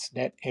decades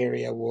that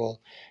area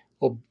will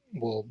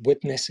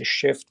witness a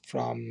shift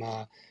from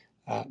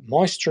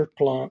moisture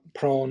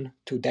prone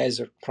to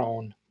desert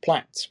prone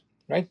plants,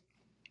 right?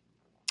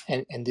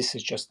 And this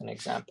is just an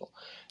example.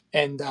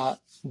 And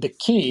the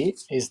key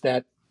is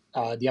that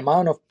the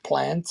amount of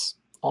plants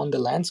on the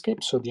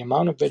landscape, so the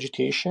amount of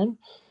vegetation,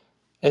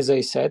 as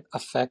I said,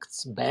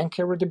 affects bank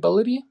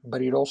erodibility,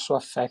 but it also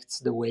affects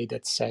the way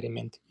that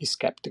sediment is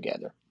kept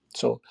together.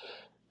 So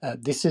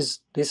this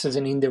is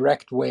an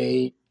indirect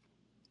way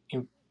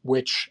in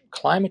which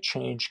climate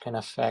change can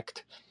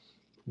affect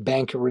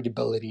bank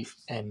erodibility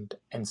and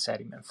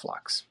sediment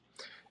flux.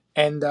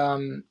 And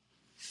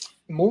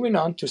moving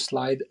on to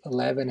slide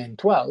 11 and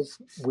 12,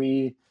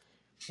 we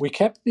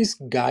kept these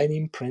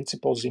guiding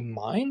principles in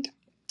mind,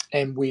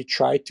 and we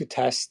tried to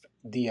test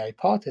the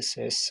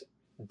hypothesis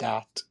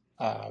that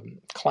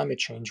climate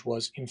change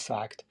was in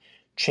fact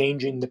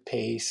changing the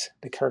pace,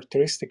 the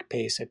characteristic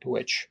pace at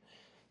which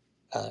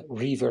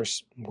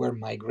rivers were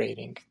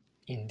migrating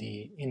in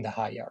the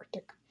high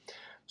Arctic.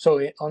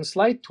 So on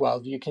slide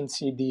 12, you can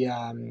see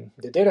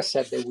the data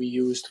set that we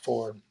used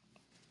for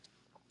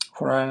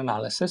our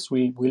analysis.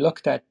 We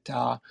looked at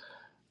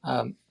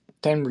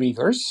 10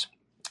 rivers,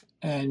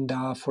 and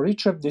for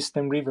each of these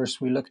 10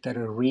 rivers, we looked at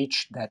a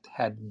reach that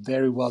had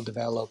very well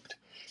developed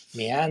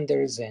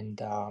meanders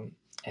and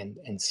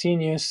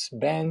sinuous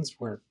bands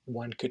where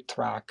one could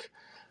track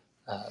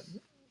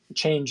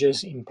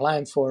changes in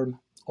plant form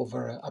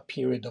over a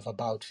period of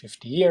about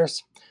 50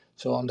 years.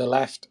 So on the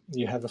left,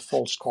 you have a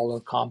false color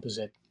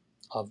composite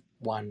of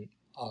one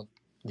of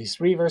these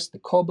rivers, the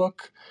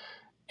Kobuk,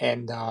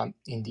 and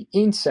in the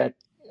inset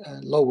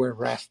lower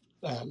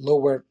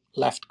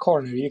left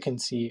corner, you can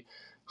see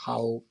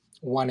how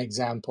one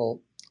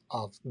example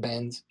of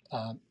bands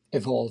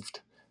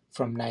evolved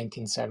from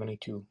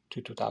 1972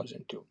 to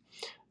 2002.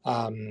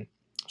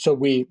 So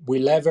we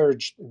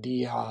leveraged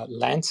the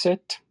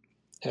Lancet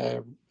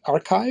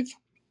archive,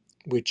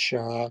 which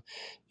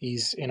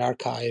is an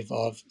archive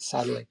of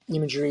satellite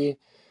imagery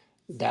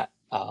that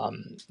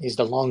is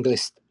the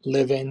longest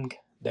living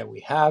that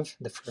we have.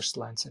 The first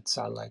Lancet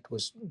satellite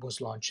was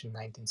launched in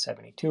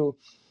 1972,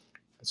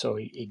 so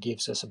it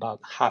gives us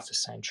about half a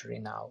century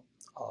now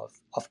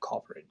of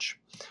coverage.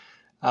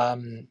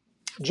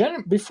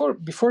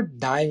 Before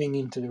diving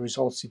into the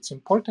results, it's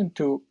important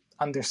to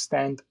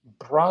understand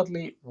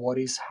broadly what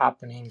is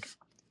happening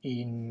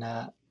in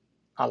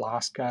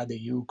Alaska, the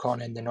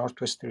Yukon, and the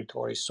Northwest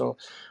Territories. So,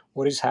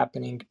 what is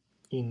happening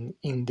in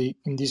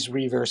these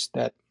rivers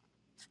that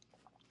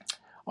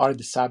are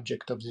the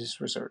subject of this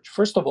research?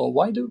 First of all,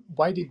 why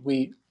did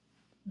we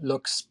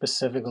look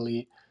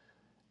specifically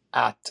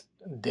at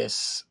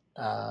this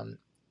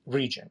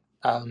region?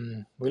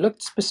 We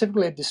looked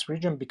specifically at this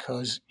region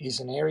because it's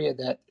an area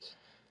that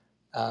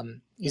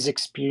is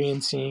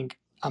experiencing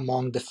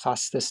among the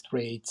fastest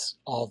rates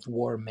of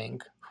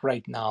warming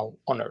right now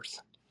on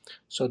Earth.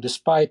 So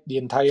despite the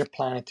entire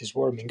planet is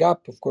warming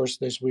up, of course,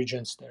 there's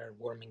regions that are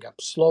warming up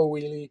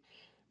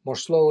more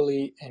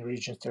slowly, and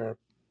regions that are,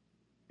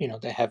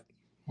 they have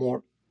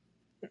more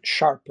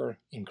sharper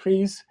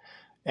increase.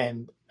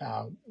 And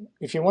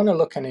if you want to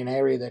look at an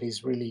area that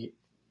is really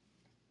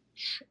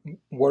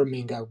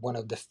warming at one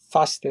of the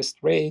fastest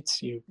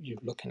rates,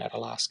 you're looking at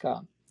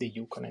Alaska, the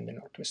Yukon, and the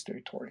Northwest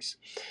Territories.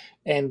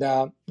 And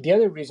the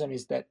other reason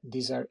is that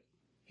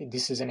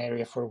this is an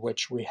area for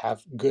which we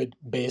have good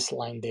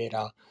baseline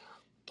data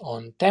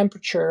on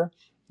temperature,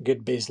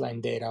 good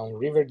baseline data on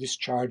river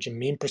discharge and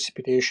mean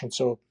precipitation.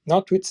 So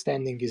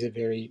notwithstanding is a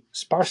very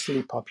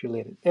sparsely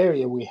populated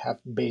area, we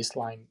have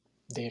baseline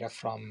data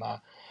from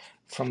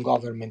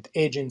government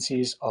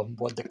agencies of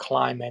what the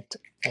climate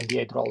and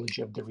the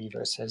hydrology of the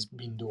rivers has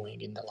been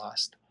doing in the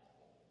last,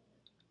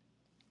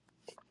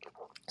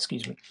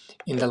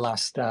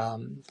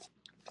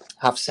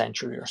 half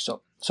century or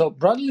so. So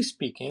broadly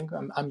speaking,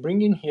 I'm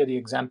bringing here the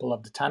example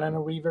of the Tanana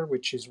River,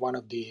 which is one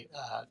of the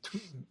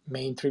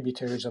main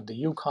tributaries of the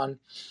Yukon.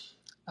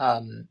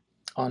 On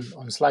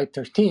slide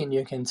 13,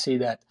 you can see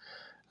that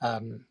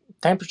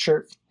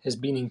temperature has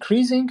been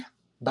increasing,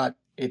 but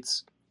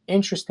it's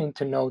interesting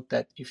to note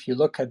that if you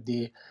look at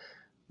the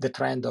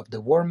trend of the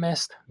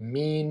warmest,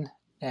 mean,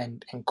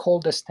 and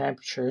coldest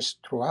temperatures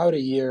throughout a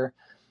year,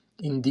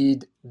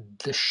 indeed,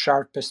 the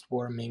sharpest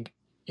warming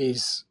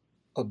is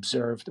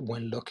observed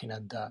when looking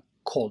at the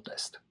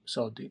coldest.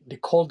 So the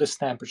coldest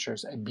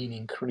temperatures have been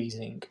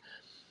increasing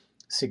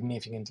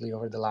significantly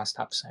over the last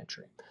half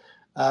century.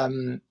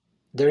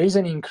 There is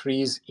an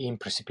increase in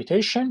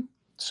precipitation.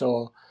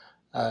 So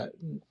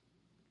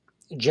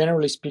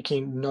generally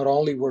speaking, not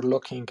only we're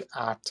looking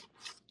at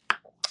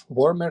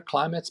warmer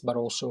climates, but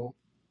also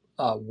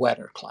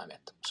wetter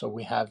climate. So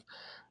we have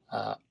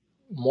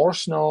more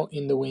snow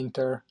in the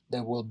winter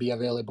that will be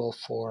available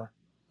for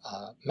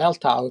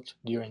melt out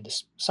during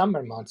the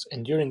summer months,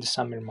 and during the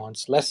summer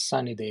months, less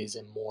sunny days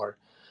and more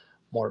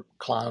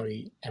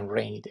cloudy and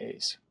rainy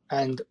days.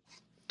 And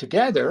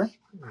together,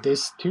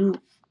 these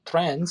two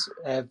trends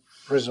have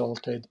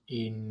resulted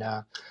in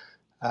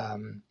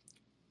an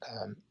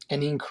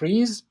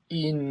increase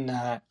in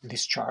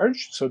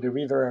discharge. So the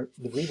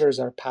rivers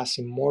are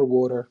passing more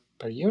water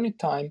per unit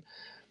time,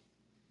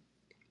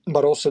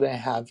 but also they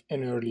have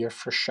an earlier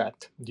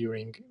freshet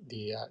during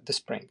the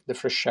spring. The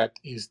freshet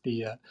is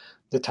the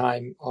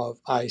time of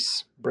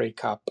ice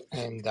breakup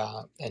and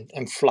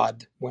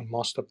flood, when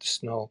most of the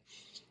snow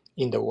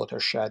in the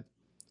watershed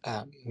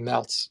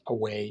melts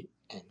away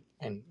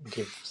and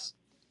gives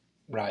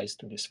rise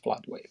to this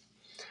flood wave.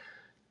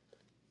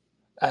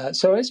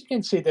 So as you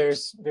can see,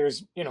 there's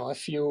a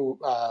few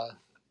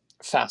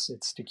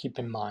facets to keep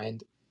in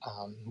mind.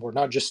 We're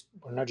not just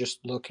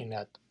looking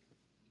at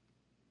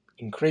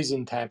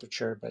increasing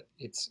temperature, but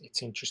it's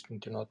interesting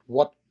to note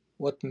what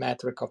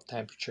metric of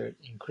temperature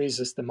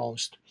increases the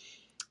most,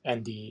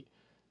 and the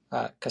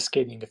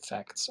cascading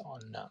effects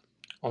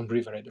on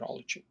river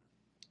hydrology.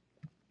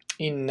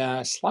 In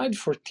slide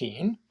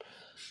 14,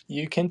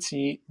 you can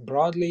see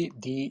broadly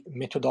the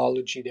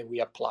methodology that we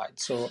applied.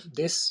 So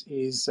this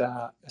is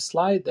a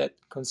slide that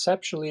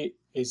conceptually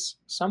is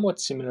somewhat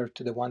similar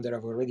to the one that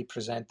I've already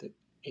presented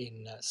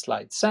in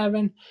slide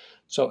 7.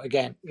 So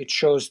again, it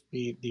shows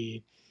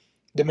the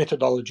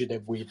methodology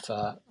that we've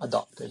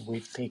adopted.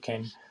 We've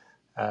taken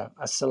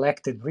a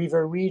selected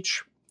river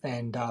reach,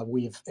 and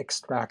we've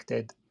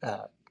extracted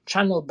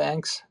channel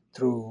banks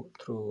through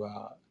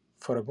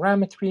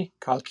photogrammetry,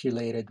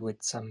 calculated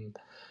with some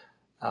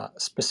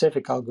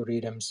specific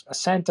algorithms a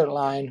center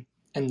line,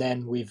 and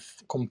then we've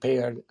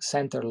compared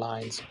center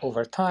lines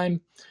over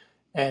time.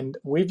 And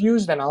we've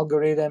used an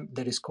algorithm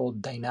that is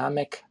called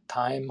dynamic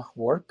time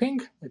warping.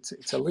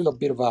 It's a little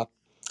bit of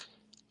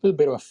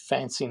a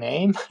fancy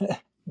name,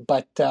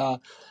 but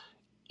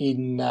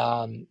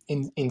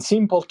in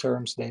simple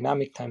terms,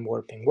 dynamic time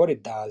warping, what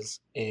it does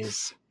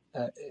is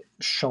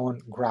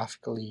shown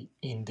graphically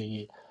in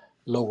the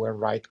lower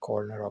right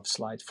corner of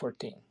slide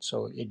 14.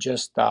 So it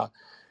just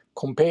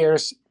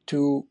compares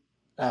two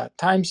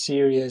time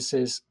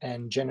series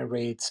and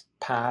generates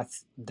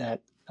paths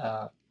that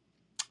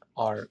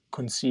are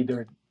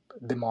considered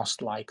the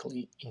most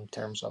likely in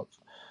terms of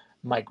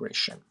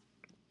migration.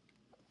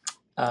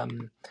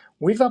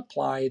 We've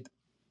applied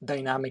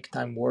dynamic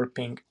time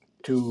warping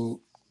to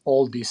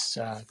all these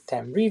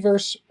 10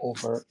 rivers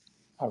over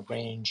a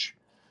range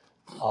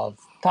of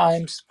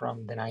times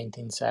from the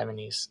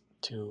 1970s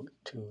to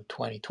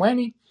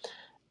 2020.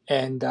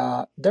 And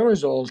the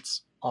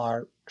results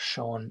are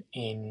shown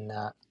in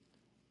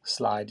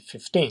slide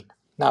 15.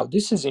 Now,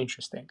 this is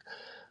interesting.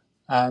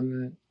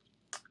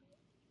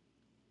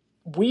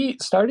 We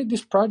started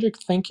this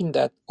project thinking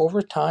that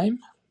over time,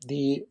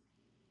 the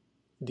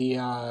the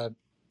uh,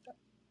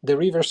 the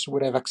rivers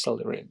would have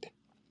accelerated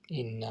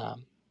in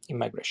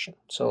migration.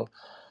 So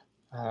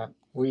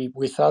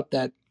we thought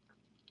that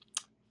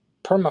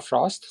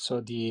permafrost,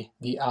 so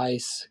the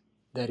ice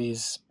that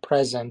is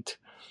present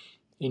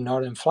in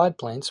northern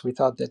floodplains, we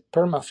thought that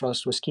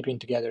permafrost was keeping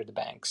together the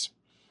banks.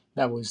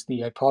 That was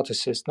the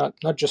hypothesis,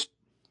 not just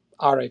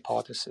our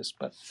hypothesis,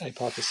 but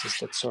hypothesis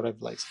that's sort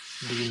of like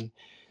being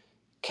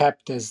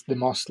kept as the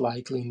most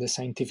likely in the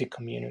scientific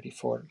community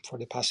for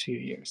the past few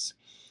years.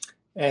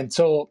 And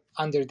so,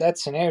 under that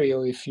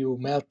scenario, if you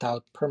melt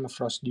out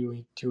permafrost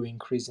due to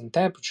increase in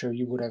temperature,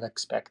 you would have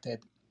expected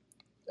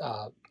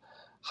uh,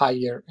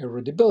 higher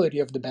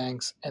erodibility of the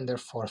banks and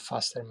therefore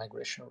faster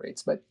migration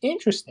rates. But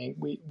interesting,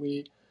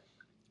 we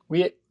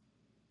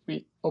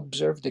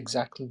observed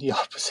exactly the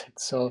opposite.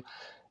 So,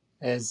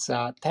 as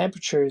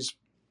temperatures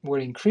were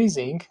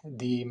increasing,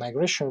 the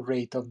migration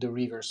rate of the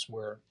rivers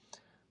were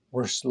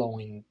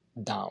slowing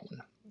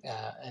down,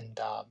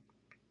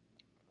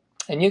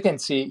 and you can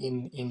see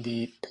in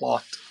the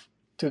plot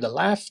to the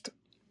left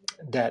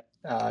that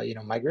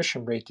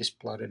migration rate is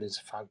plotted as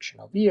a function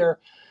of year.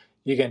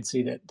 You can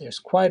see that there's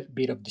quite a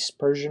bit of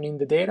dispersion in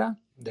the data.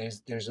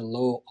 There's a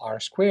low R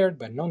squared,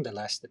 but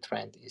nonetheless the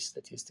trend is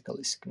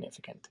statistically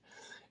significant.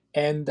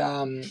 And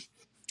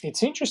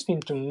it's interesting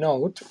to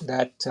note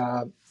that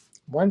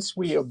once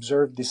we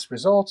observed these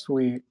results,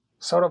 we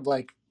sort of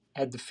like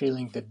had the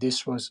feeling that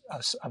this was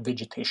a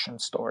vegetation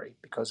story,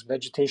 because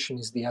vegetation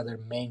is the other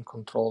main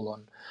control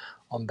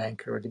on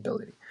bank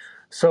erodibility.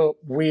 So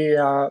we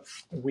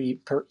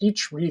per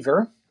each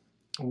river,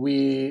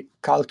 we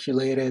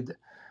calculated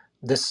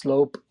the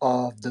slope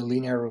of the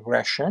linear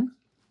regression,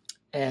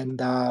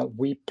 and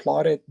we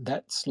plotted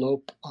that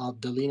slope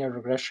of the linear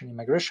regression in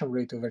migration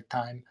rate over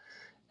time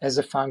as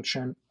a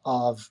function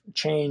of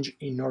change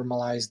in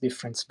normalized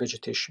difference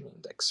vegetation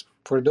index.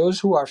 For those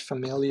who are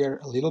familiar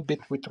a little bit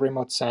with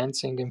remote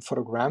sensing and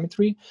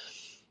photogrammetry,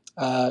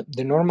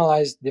 the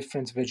normalized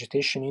difference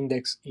vegetation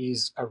index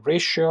is a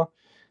ratio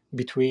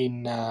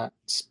between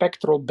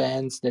spectral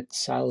bands that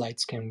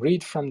satellites can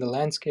read from the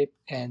landscape,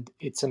 and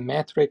it's a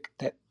metric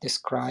that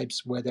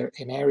describes whether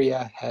an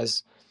area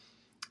has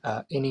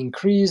an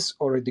increase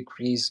or a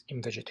decrease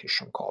in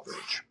vegetation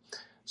coverage.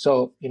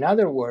 So, in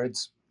other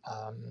words,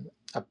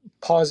 a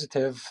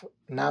positive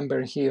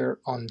number here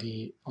on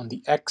the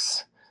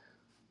X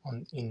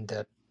in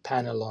the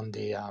panel on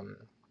the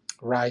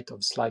right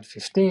of slide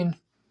 15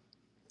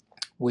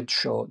 would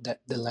show that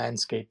the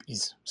landscape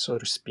is, so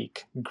to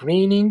speak,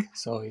 greening,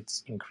 so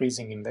it's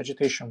increasing in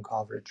vegetation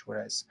coverage,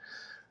 whereas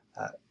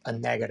a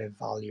negative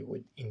value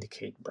would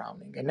indicate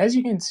browning. And as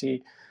you can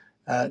see,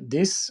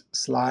 this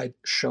slide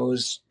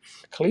shows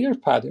a clear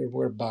pattern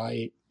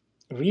whereby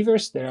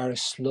rivers that are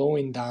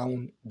slowing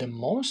down the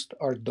most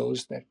are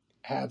those that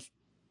have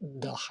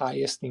the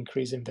highest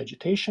increase in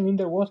vegetation in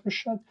their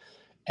watershed,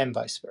 and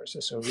vice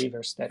versa. So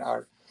rivers that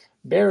are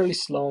barely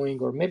slowing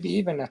or maybe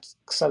even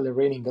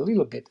accelerating a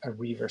little bit are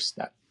rivers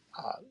that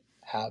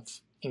have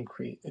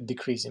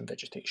decrease in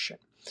vegetation.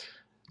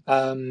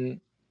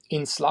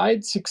 In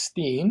slide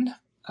 16,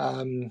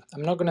 I'm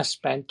not going to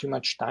spend too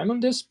much time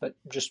on this, but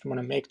just want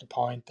to make the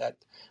point that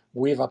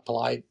we've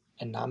applied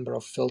a number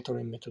of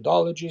filtering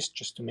methodologies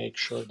just to make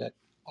sure that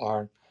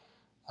our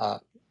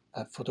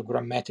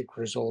photogrammetric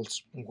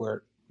results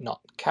were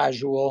not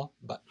casual,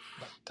 but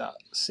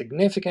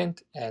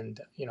significant.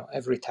 And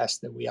every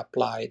test that we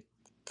applied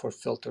for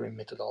filtering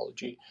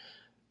methodology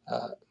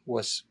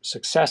was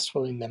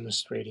successful in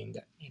demonstrating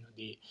that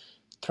the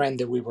trend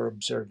that we were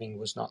observing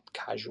was not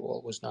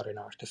casual, was not an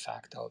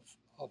artifact of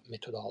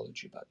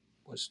methodology, but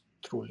was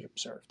truly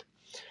observed.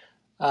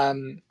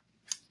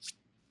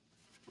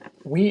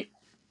 We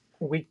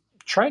we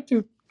tried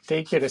to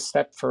take it a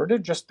step further,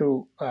 just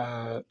to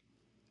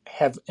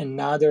have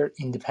another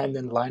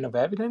independent line of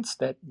evidence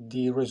that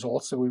the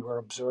results that we were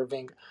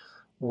observing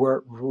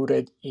were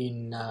rooted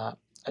in a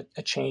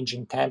change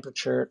in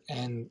temperature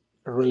and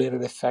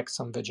related effects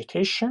on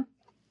vegetation.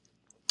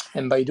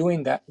 And by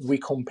doing that, we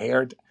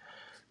compared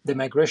the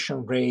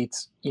migration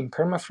rates in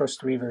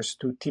permafrost rivers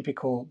to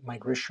typical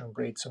migration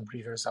rates of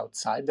rivers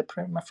outside the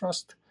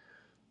permafrost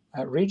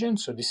region.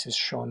 So this is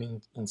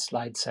shown in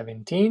slide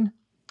 17,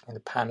 in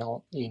the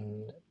panel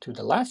to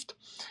the left.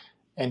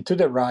 And to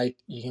the right,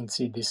 you can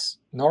see this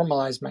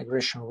normalized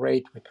migration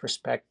rate with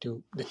respect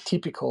to the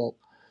typical,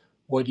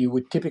 what you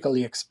would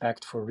typically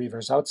expect for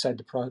rivers outside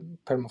the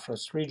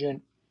permafrost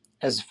region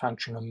as a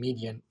function of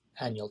median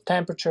annual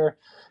temperature.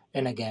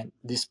 And again,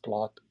 this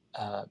plot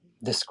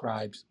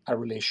describes a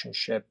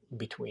relationship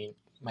between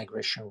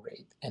migration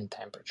rate and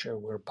temperature,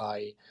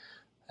 whereby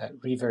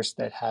rivers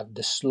that have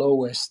the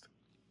slowest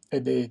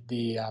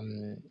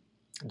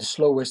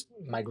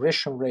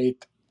migration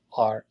rate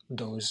are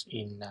those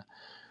in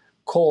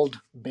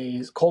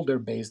colder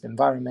based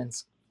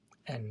environments,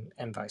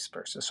 and vice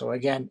versa. So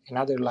again,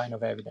 another line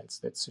of evidence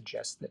that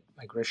suggests that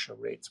migration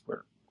rates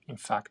were in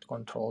fact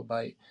controlled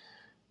by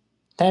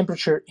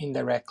temperature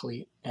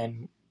indirectly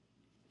and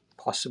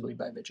possibly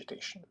by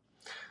vegetation.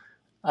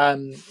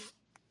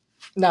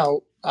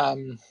 Now,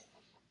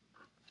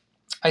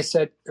 I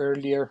said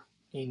earlier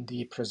in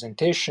the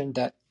presentation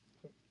that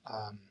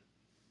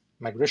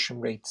migration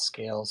rate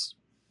scales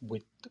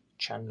with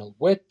channel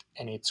width,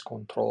 and it's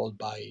controlled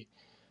by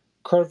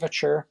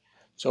curvature.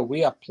 So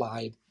we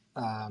applied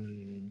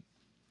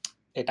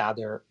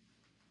another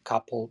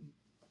couple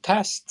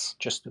tests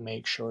just to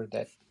make sure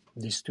that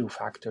these two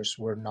factors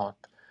were not,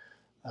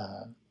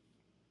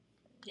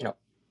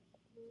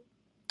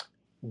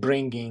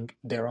 bringing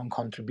their own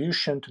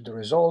contribution to the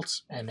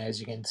results. And as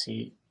you can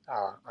see,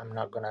 I'm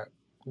not going to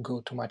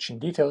go too much in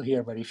detail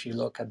here, but if you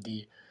look at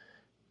the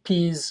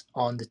P's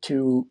on the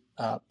two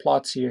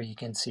plots here, you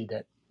can see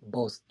that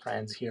both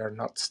trends here are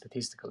not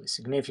statistically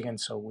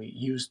significant. So we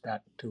used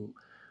that to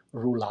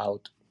rule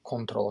out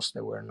controls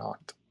that were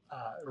not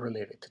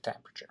related to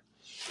temperature.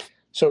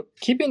 So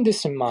keeping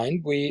this in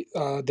mind, we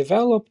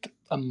developed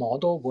a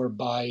model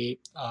whereby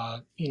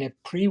in a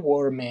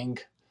pre-warming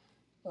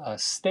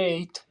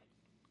state,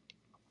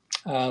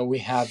 we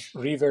have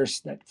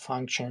rivers that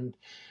function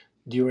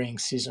during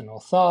seasonal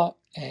thaw,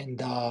 and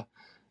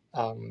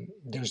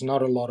there's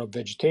not a lot of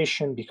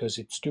vegetation because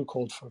it's too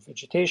cold for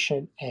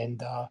vegetation,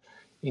 and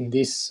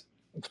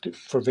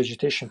for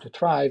vegetation to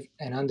thrive.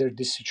 And under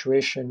this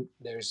situation,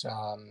 there's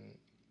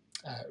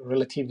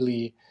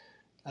relatively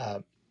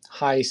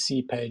high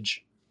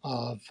seepage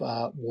of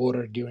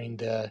water during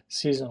the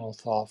seasonal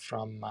thaw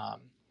from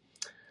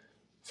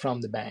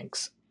the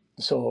banks.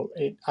 So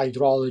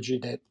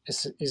hydrology that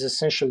is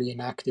essentially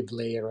an active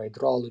layer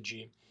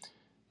hydrology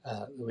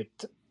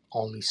with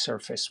only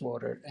surface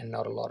water and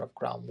not a lot of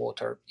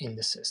groundwater in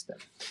the system.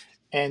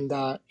 And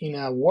in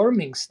a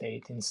warming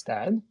state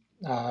instead,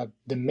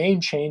 the main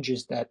change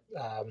is that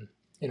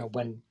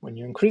when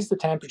you increase the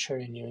temperature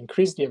and you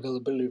increase the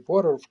availability of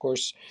water, of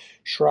course,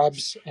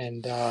 shrubs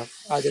and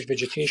other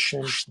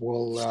vegetation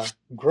will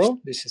grow.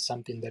 This is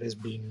something that has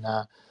been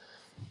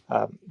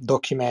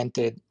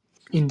documented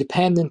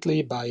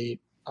independently by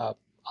a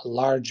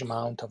large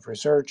amount of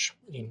research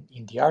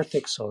in the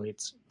Arctic, so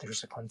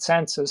there's a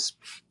consensus.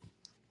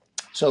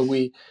 So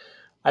we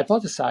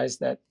hypothesized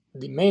that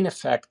the main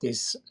effect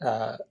is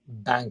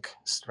bank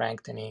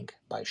strengthening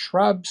by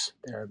shrubs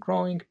that are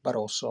growing, but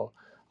also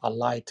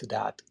allied to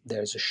that,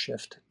 there's a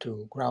shift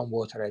to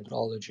groundwater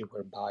hydrology,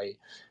 whereby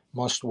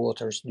most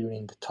waters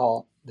during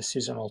the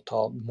seasonal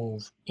thaw,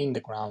 move in the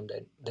ground,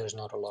 and there's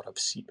not a lot of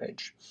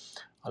seepage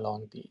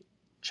along the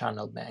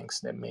channel banks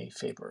that may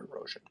favor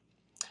erosion.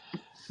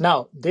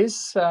 Now,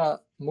 this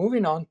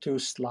moving on to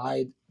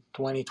slide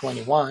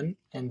 2021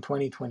 and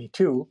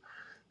 2022,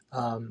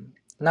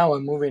 now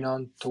I'm moving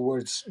on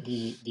towards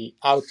the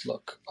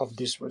outlook of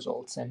these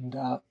results. And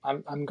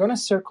I'm going to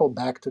circle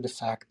back to the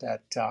fact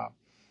that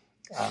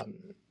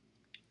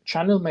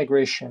channel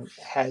migration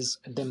has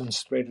a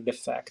demonstrated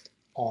effect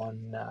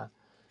on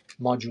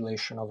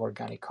modulation of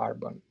organic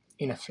carbon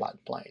in a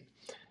floodplain.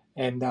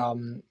 And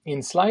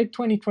in slide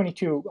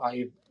 2022,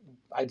 I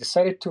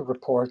decided to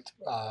report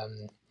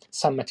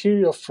some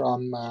material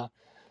from a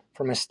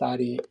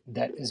study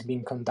that has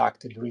been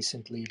conducted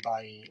recently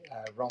by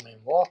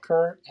Roman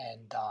Walker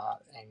and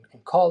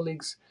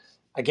colleagues,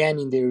 again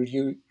in the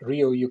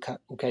Rio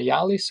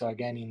Ucayali, so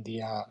again in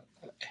the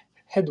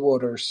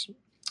headwaters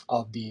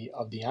of the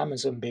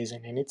Amazon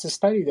basin. And it's a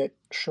study that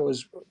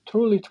shows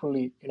truly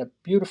in a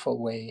beautiful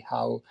way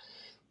how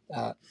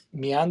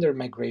meander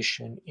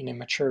migration in a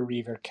mature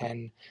river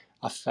can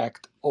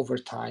affect over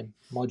time,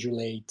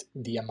 modulate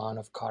the amount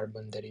of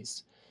carbon that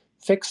is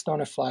fixed on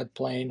a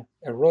floodplain,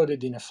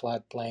 eroded in a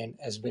floodplain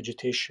as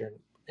vegetation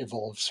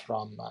evolves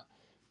from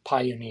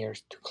pioneer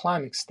to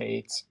climate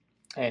states,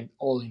 and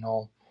all in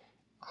all,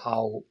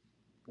 how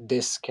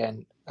this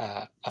can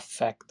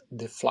affect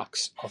the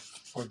flux of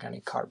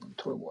organic carbon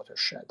through a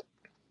watershed.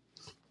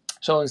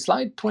 So in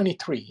slide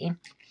 23,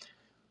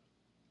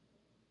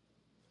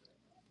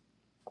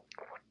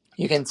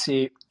 you can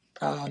see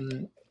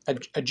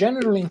a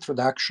general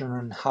introduction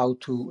on how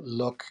to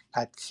look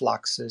at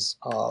fluxes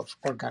of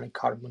organic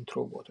carbon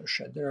through a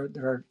watershed. There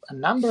are a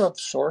number of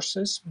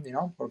sources.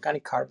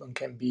 Organic carbon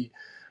can be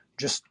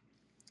just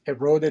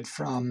eroded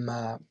from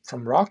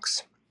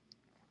rocks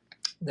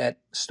that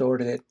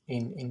stored it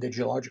in the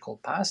geological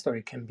past, or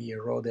it can be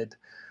eroded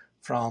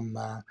from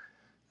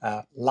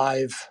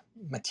live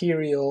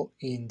material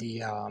in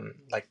the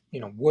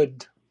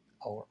wood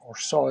or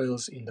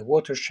soils in the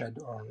watershed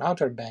or on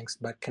outer banks,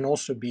 but can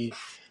also be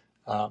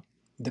uh,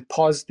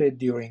 deposited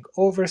during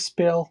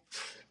overspill.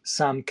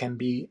 Some can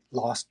be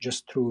lost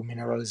just through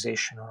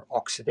mineralization or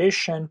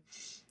oxidation.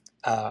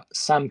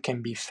 Some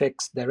can be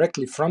fixed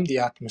directly from the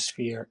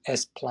atmosphere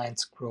as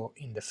plants grow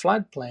in the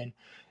floodplain,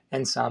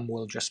 and some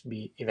will just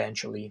be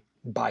eventually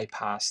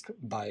bypassed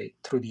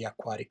through the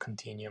aquatic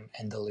continuum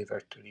and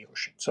delivered to the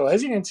ocean. So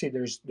as you can see,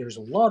 there's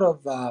a lot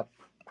of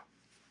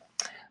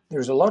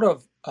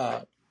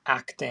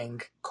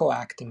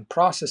co-acting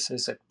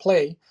processes at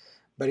play,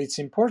 but it's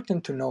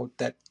important to note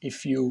that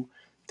if you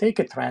take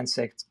a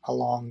transect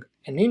along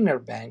an inner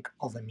bank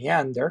of a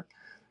meander,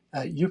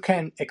 you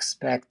can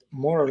expect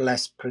more or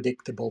less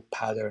predictable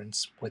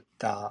patterns with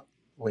the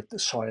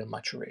soil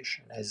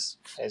maturation, as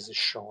is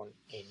shown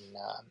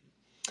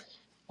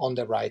on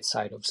the right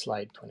side of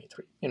slide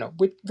 23.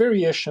 With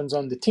variations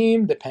on the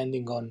theme,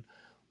 depending on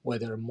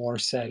whether more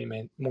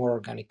sediment, more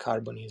organic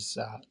carbon is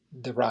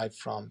derived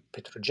from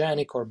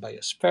petrogenic or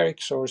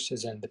biospheric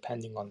sources, and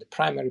depending on the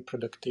primary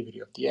productivity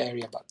of the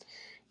area. But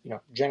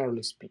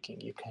generally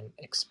speaking, you can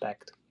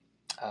expect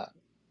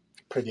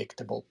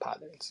predictable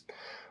patterns.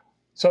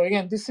 So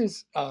again, this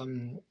is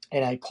an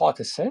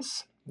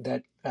hypothesis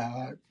that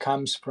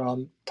comes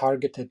from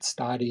targeted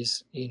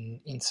studies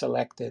in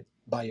selected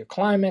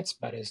bioclimates,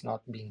 but is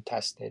not being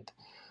tested,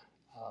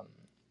 um,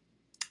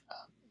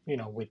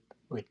 with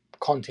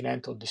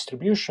continental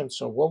distribution.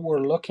 So what we're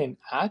looking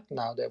at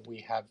now that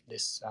we have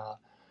this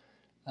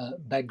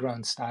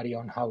background study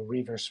on how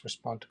rivers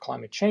respond to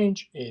climate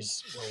change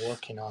is we're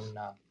working on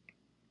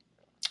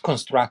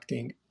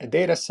constructing a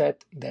data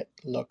set that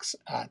looks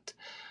at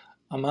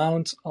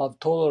amounts of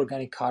total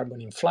organic carbon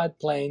in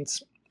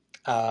floodplains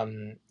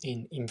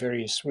in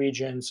various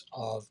regions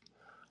of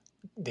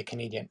the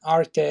Canadian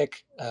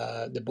Arctic,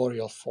 the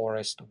boreal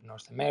forest of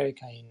North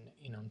America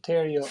in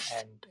Ontario,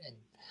 and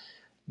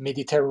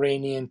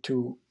Mediterranean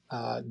to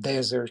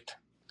desert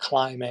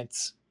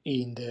climates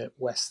in the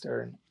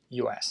western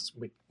US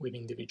with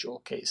individual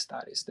case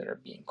studies that are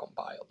being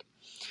compiled.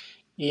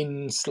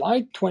 In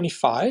slide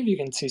 25, you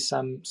can see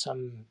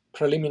some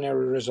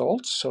preliminary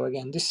results. So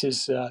again, this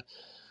is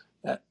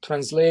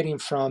translating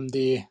from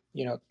the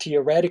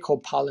theoretical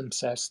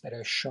palimpsests that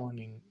are shown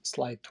in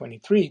slide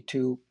 23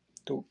 to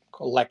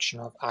collection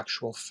of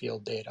actual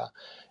field data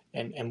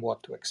and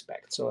what to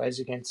expect. So as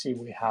you can see,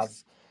 we have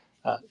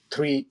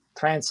 3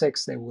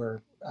 transects that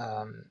were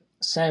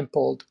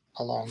sampled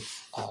along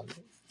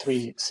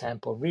 3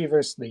 sample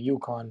rivers. The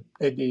Yukon,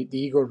 the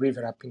Eagle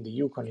River up in the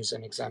Yukon is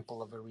an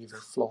example of a river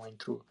flowing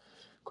through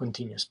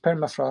continuous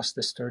permafrost.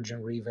 The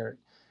Sturgeon River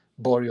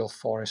boreal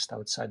forest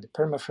outside the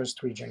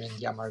permafrost region, and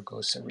the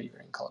Amargosa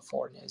River in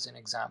California is an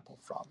example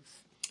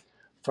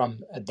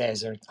from a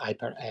desert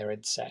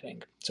hyper-arid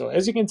setting. So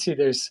as you can see,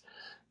 there's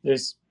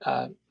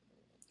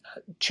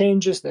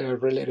changes that are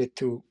related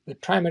to the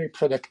primary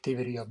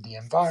productivity of the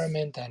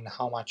environment and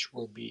how much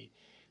will be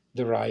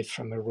derived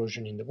from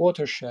erosion in the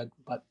watershed.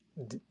 But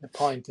the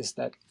point is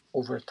that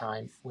over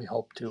time, we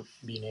hope to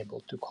be able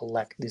to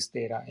collect this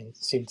data and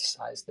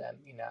synthesize them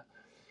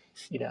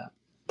in a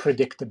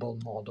predictable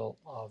model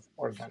of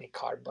organic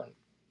carbon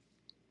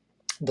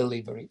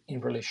delivery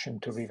in relation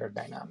to river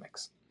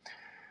dynamics.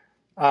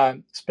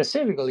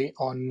 Specifically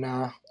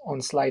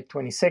on slide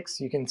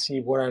 26, you can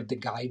see what are the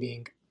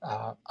guiding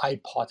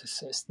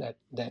hypotheses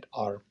that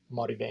are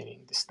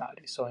motivating the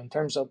study. So in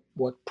terms of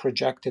what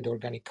projected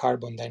organic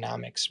carbon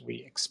dynamics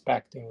we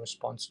expect in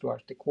response to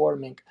Arctic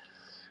warming,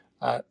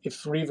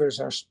 if rivers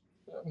are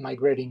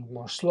migrating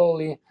more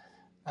slowly,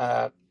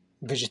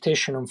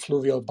 vegetation on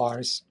fluvial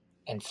bars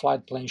and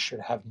floodplains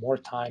should have more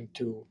time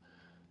to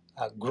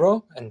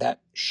grow, and that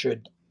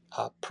should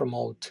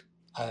promote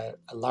a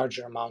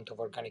larger amount of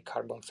organic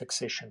carbon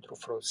fixation through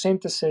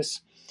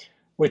photosynthesis,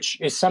 which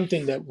is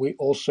something that we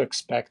also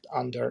expect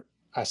under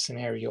a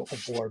scenario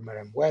of warmer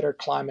and wetter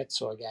climate.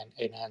 So again,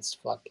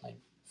 enhanced floodplain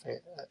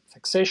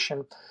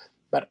fixation.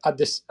 But at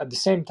the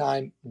same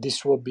time,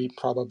 this will be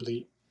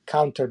probably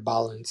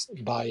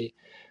counterbalanced by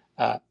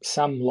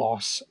some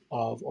loss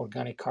of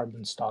organic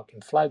carbon stock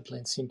in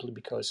floodplains, simply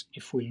because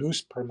if we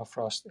lose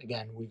permafrost,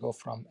 again, we go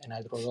from an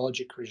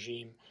hydrologic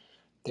regime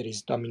that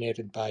is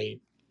dominated by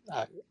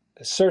uh,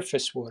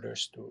 surface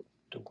waters to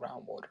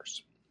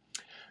groundwaters.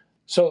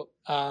 So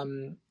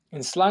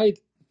in slide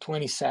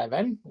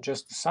 27,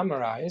 just to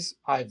summarize,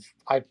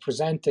 I've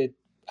presented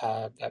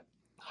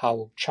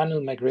how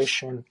channel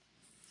migration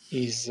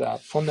is a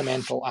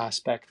fundamental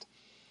aspect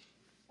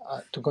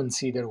to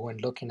consider when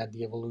looking at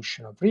the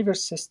evolution of river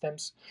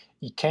systems.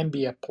 It can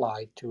be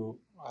applied to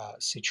a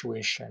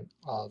situation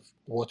of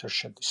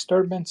watershed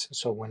disturbance.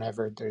 So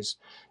whenever there's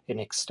an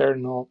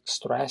external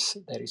stress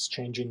that is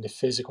changing the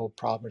physical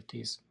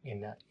properties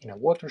in a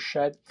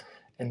watershed,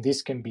 and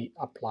this can be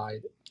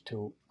applied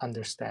to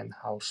understand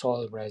how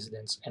soil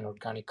residence and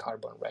organic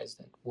carbon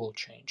residence will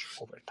change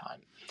over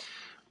time,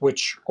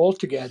 which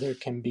altogether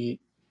can be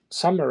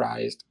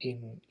summarized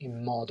in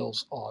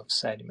models of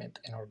sediment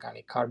and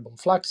organic carbon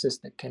fluxes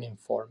that can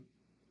inform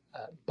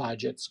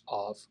budgets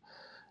of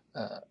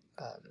uh,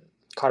 um,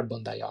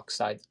 carbon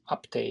dioxide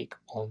uptake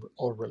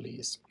or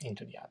release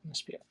into the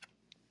atmosphere.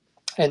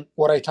 And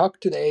what I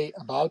talked today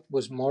about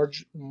was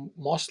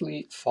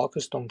mostly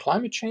focused on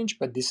climate change,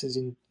 but this is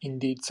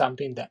indeed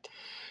something that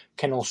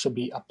can also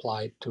be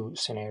applied to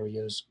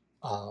scenarios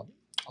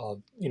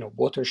of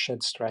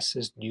watershed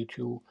stresses due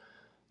to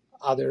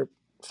other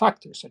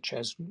factors such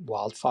as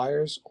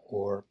wildfires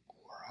or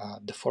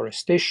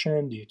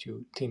deforestation due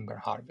to timber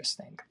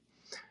harvesting.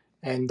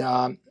 And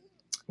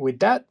with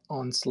that,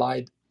 on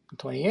slide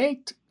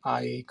 28,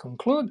 I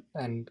conclude.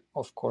 And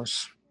of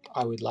course,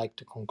 I would like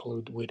to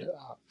conclude with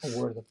a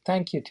word of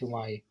thank you to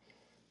my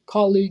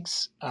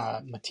colleagues,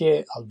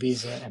 Mathieu,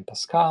 Alvise, and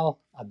Pascal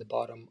at the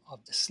bottom of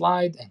the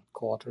slide, and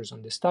co-authors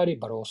on the study,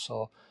 but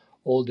also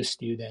all the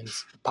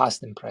students,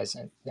 past and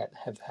present, that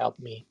have helped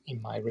me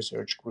in my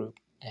research group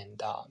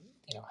and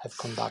have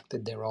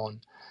conducted their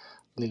own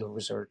little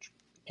research,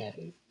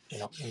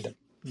 in the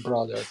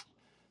broader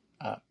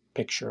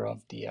picture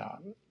of the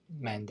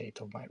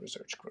mandate of my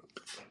research group.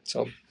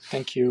 So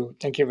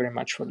thank you very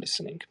much for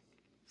listening.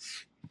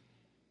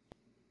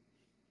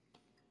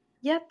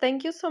 Yeah,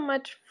 thank you so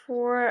much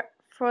for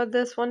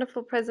this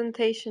wonderful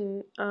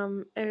presentation.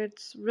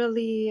 It's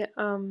really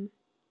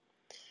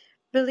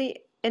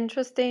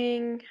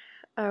interesting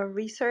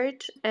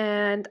research,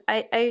 and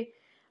I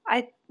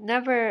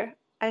never,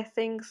 I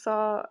think,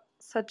 saw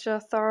such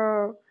a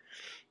thorough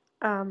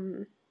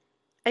um,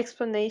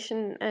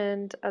 explanation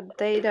and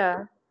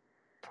data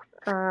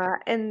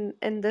in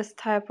this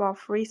type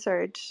of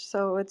research.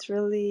 So it's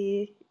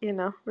really,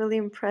 really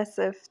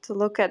impressive to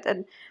look at,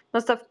 and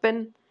must have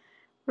been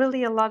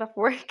really a lot of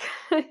work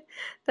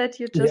that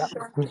you Yeah. just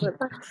shared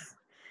with us.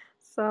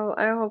 So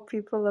I hope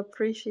people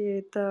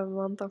appreciate the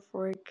amount of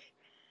work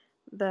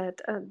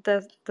that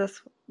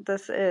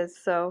this is.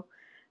 So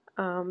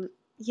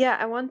yeah,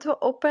 I want to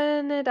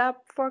open it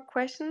up for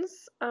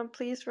questions.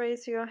 Please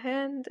raise your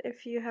hand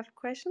if you have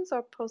questions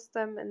or post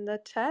them in the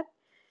chat.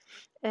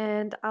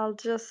 And I'll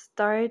just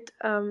start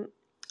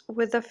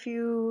with a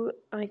few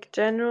like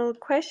general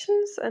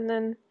questions, and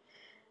then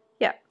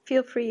yeah,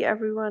 feel free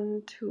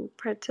everyone to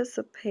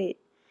participate.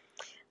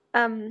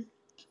 Um,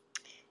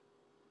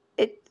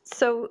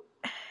 so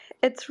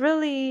it's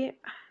really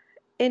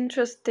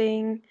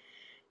interesting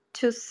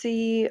to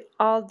see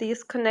all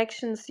these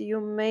connections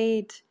you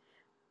made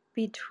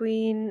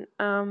between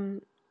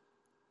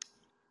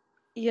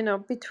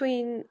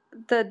between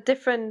the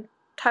different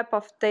type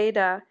of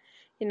data,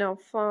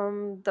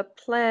 from the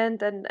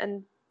plant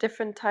and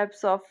different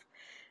types of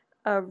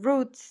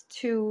roots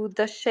to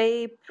the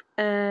shape,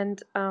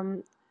 and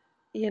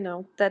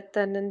that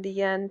then in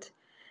the end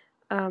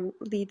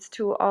leads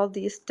to all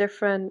these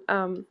different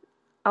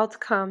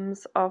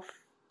outcomes of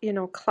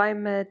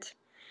climate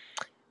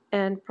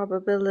and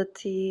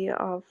probability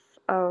of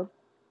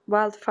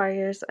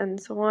wildfires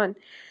and so on.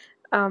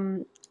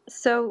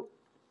 So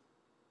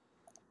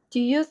do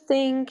you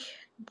think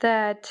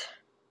that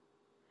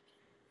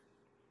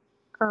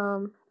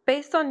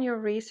based on your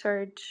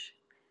research,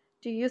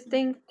 do you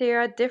think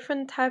there are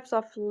different types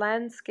of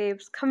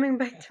landscapes? Coming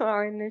back to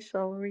our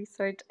initial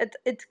research,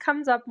 it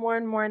comes up more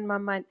and more in my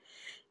mind.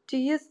 Do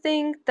you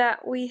think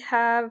that we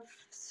have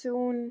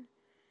soon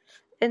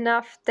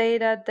enough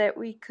data that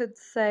we could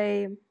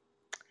say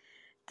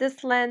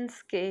this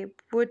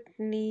landscape would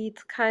need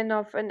kind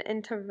of an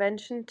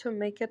intervention to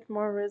make it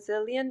more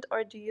resilient,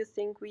 or do you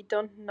think we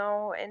don't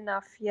know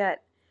enough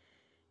yet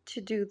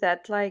to do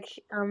that,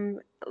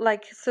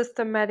 like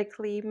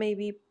systematically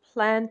maybe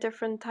plant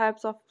different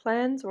types of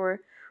plants,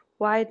 or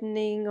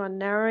widening or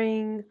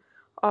narrowing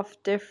of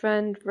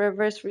different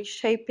rivers,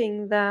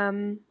 reshaping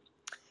them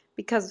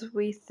because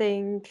we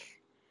think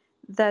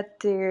that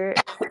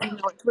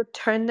it would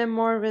turn them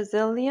more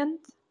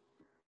resilient?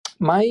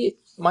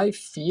 My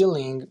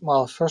feeling,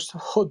 well, first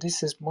of all,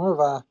 this is more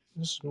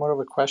of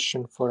a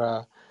question for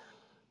a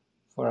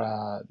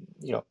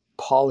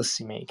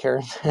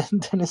policymaker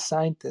than a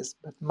scientist.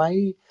 But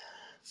my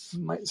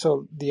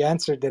so the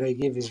answer that I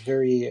give is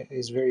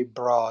very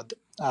broad.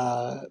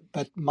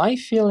 But my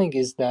feeling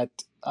is that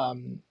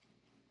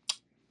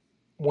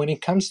when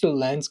it comes to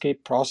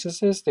landscape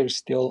processes, there's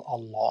still a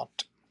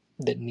lot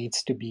that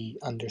needs to be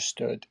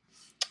understood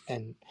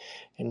and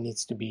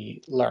needs to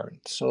be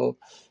learned. So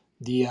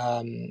the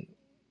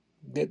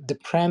the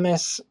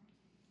premise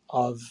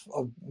of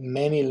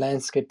many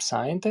landscape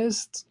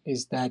scientists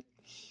is that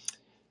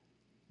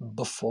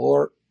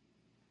before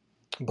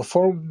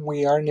before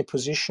we are in a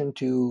position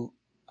to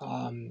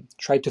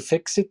try to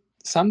fix it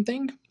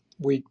something,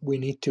 we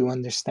need to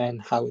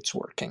understand how it's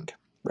working,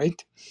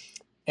 right?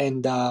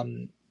 And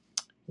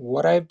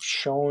what I've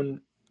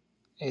shown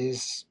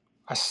is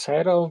a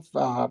set of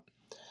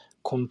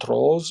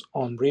controls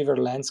on river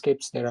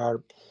landscapes that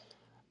are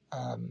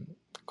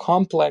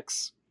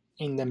complex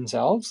in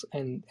themselves,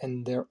 and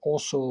they're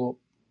also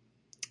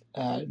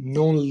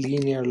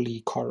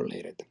non-linearly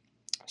correlated.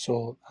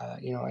 So,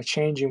 a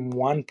change in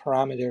one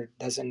parameter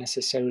doesn't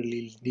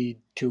necessarily lead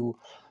to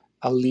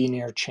a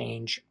linear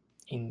change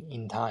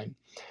in time.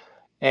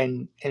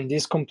 And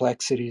these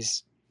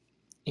complexities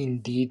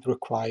indeed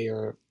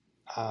require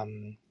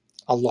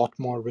a lot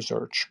more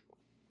research.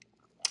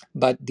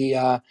 But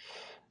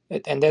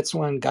and that's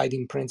one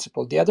guiding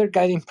principle. The other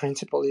guiding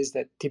principle is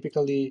that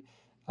typically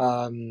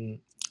um,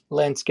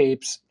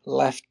 landscapes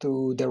left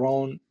to their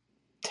own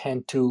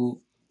tend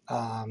to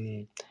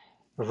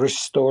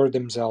restore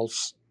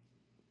themselves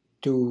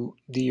to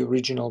the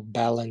original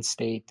balance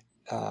state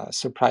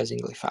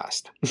surprisingly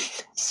fast.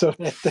 So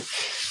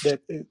that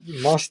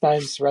most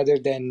times, rather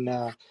than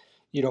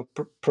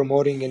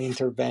promoting an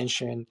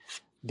intervention,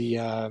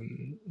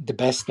 the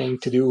best thing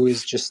to do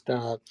is just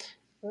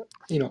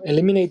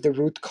eliminate the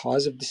root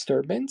cause of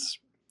disturbance,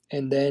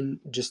 and then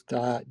just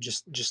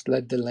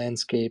let the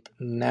landscape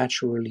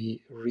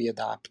naturally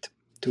readapt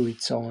to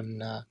its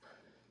own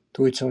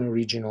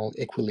regional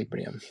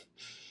equilibrium.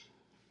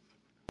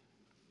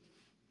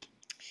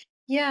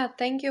 Yeah,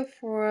 thank you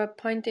for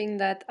pointing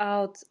that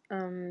out.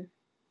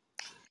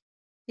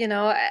 You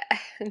know,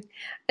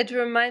 it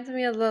reminds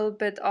me a little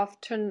bit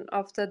often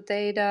of the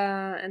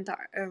data and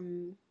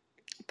the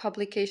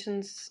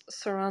publications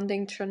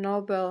surrounding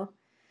Chernobyl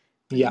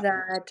Yeah,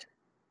 that,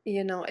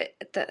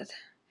 that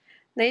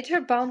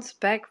nature bounced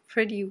back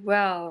pretty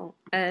well.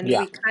 And yeah,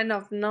 we kind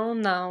of know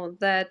now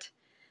that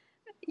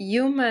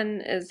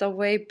human is a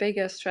way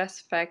bigger stress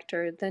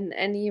factor than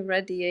any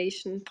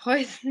radiation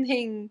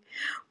poisoning,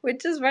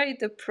 which is very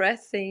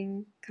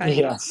depressing,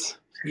 kind of. yes,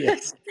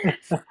 yes,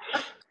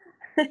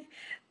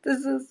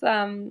 This is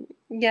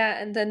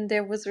yeah, and then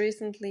there was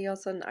recently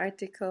also an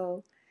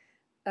article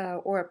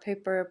or a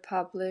paper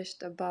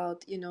published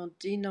about,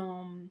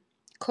 genome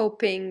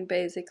coping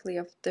basically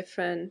of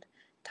different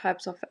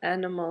types of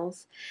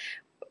animals.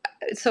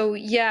 So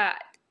yeah,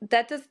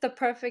 that is the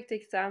perfect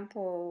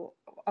example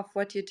of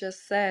what you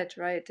just said,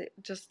 right?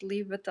 Just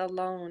leave it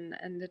alone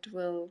and it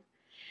will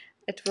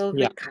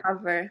yeah.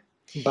 recover.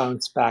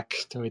 Bounce back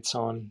to its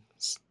own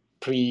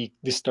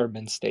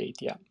pre-disturbance state.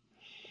 Yeah,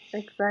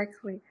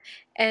 Exactly.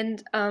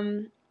 And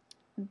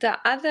the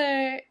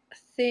other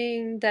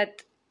thing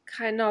that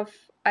kind of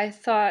I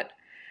thought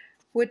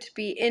would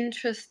be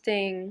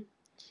interesting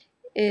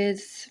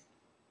is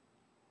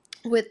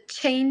with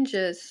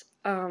changes.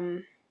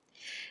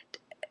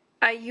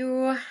 Are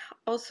you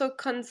also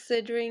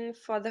considering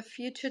for the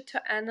future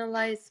to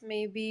analyze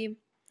maybe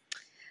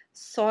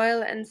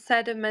soil and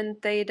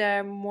sediment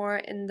data more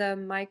in the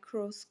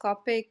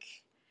microscopic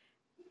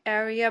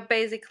area?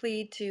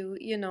 Basically,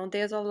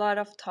 there's a lot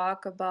of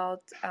talk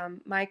about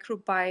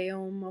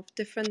microbiome of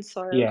different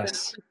soils and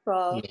yes,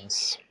 people.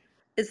 yes.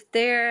 Is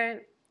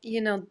there,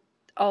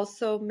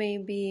 also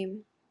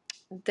maybe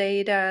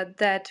data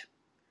that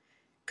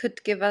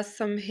could give us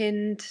some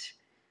hint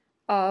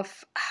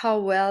of how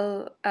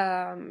well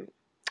an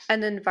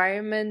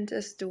environment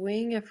is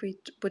doing if we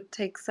would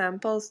take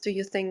samples? Do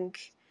you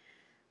think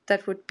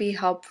that would be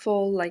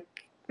helpful?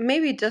 Like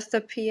maybe just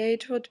a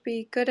pH would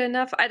be good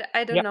enough.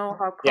 I don't Yeah, know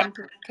how yeah.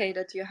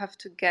 complicated you have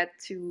to get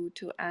to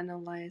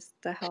analyze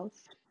the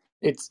health.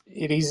 It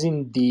is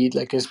indeed,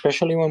 like,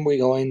 especially when we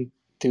go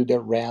into the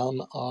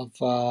realm of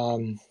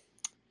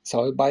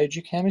soil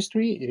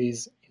biogeochemistry, it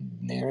is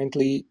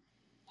inherently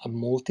a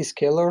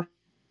multiscalar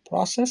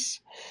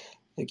process.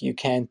 Like, you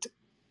can't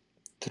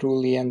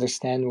truly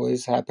understand what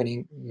is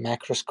happening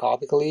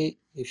macroscopically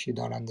if you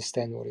don't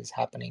understand what is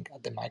happening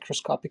at the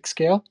microscopic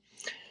scale.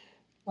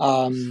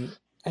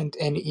 And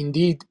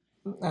indeed,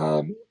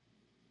 um,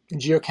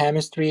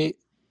 geochemistry,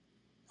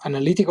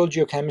 analytical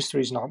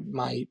geochemistry is not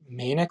my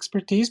main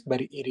expertise,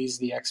 but it is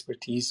the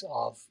expertise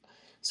of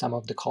some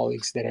of the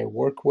colleagues that I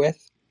work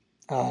with,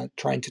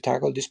 trying to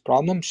tackle this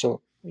problem.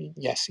 So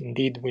yes,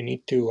 indeed, we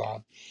need to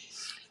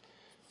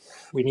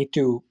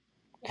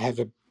have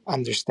an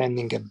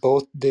understanding of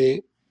both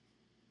the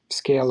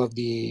scale of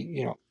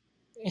the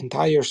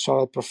entire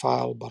soil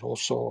profile, but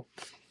also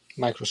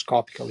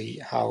microscopically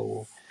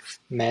how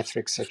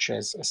metrics such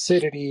as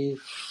acidity,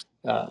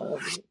 uh,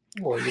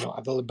 or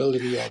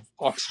availability of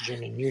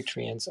oxygen and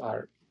nutrients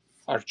are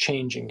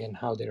changing and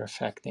how they're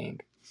affecting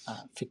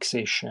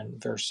fixation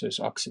versus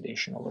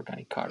oxidation of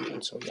organic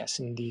carbon. So yes,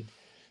 indeed,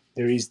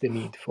 there is the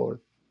need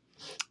for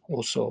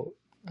also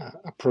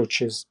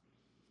approaches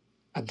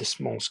at the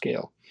small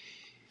scale.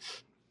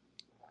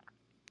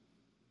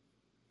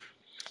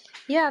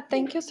 Yeah,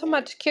 thank you so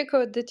much.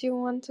 Kirko, did you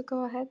want to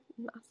go ahead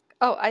and ask?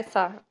 Oh, I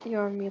saw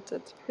you're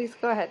muted. Please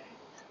go ahead.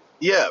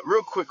 Yeah,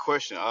 real quick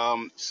question.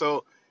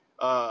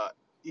 Uh,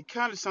 it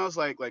kind of sounds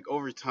like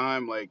over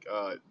time,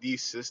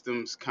 these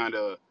systems kind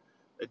of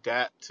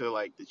adapt to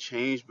like the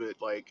change, but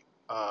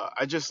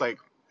I just like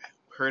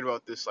heard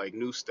about this like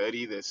new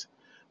study that's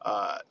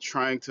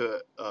trying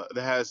to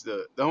that has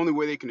the only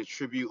way they can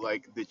attribute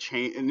like the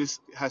change, and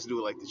this has to do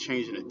with like the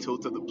change in the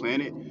tilt of the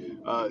planet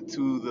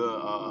to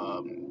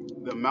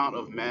the amount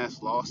of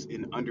mass lost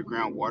in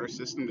underground water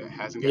system that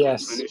hasn't got Yes,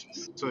 replenished.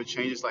 So it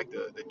changes like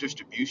the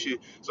distribution.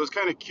 So it's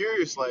kind of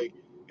curious, like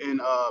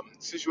in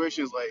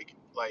situations like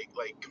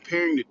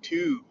comparing the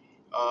two,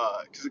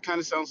 because it kind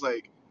of sounds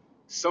like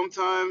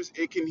sometimes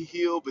it can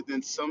heal, but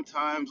then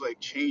sometimes like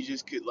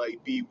changes could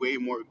like be way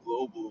more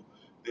global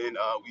than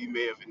we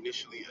may have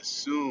initially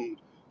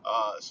assumed.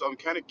 So I'm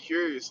kind of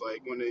curious,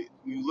 like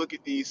you look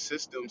at these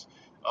systems,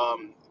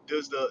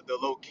 does the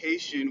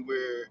location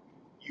where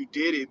you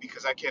did it,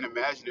 because I can't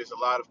imagine there's a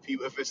lot of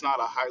people, if it's not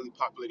a highly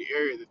populated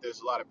area, that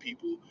there's a lot of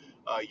people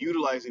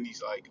utilizing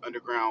these like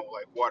underground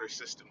like water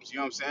systems. You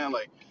know what I'm saying?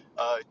 Like,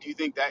 do you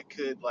think that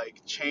could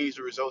like change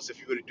the results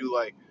if you were to do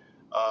like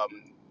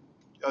um,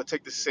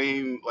 take the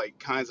same like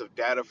kinds of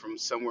data from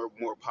somewhere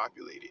more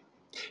populated?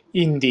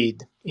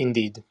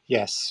 indeed,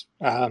 yes.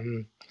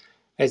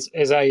 As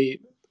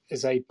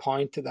I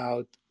pointed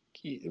out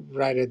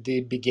right at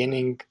the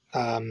beginning,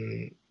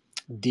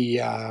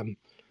 the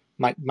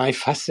my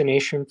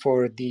fascination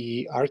for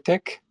the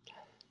Arctic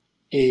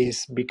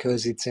is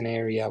because it's an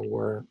area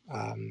where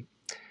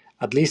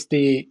at least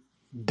the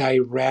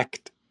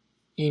direct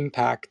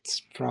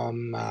impacts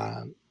from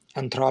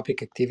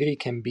anthropic activity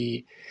can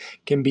be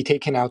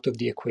taken out of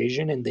the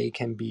equation, and they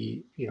can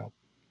be,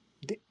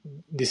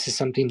 this is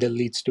something that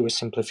leads to a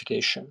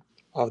simplification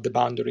of the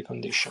boundary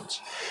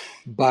conditions.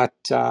 But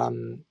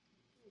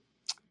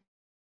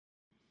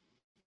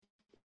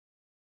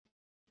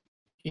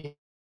in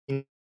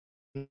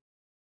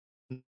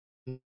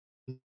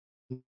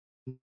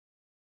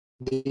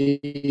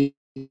the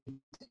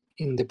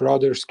in the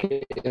broader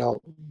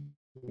scale,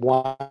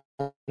 once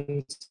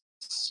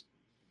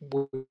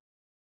we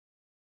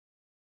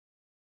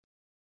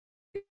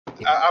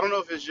I don't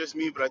know if it's just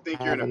me, but I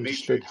think you're in have a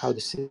understood how matrix.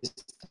 the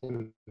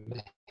system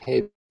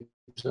behaves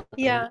on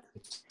Yeah,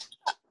 its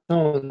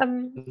own,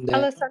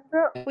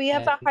 Alessandro, we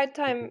have a then hard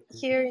time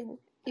hearing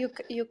you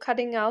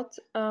cutting out.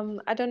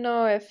 I don't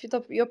know if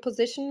your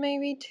position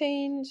maybe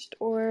changed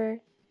or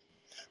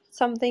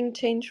something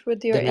changed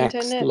with your the next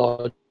internet.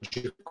 logical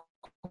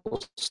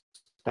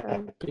step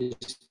Um,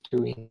 is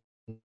to introduce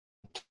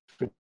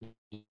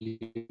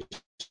the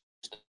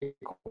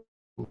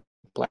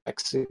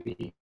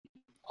complexity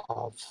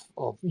of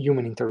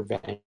human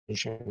intervention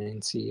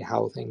and see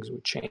how things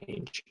would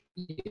change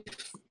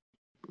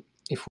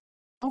if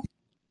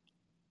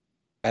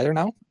better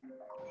now.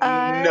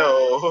 uh,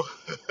 No.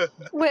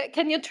 wait,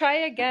 can you try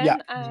Yeah,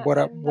 again? I'm what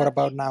not.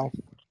 about now?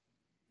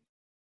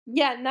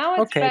 Yeah, now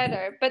it's Okay.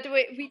 better, but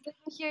we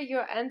didn't hear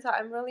your answer.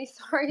 I'm really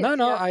sorry No, if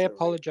you no, have I to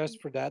apologize repeat.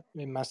 for that.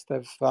 It must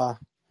have I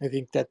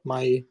think that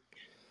my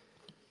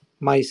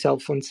cell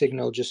phone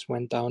signal just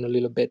went down a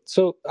little bit.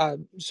 So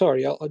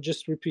sorry, I'll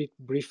just repeat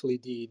briefly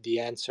the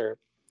answer.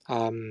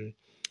 um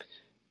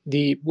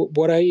the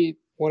what I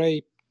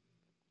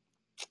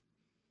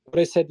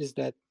said is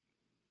that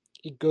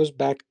it goes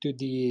back to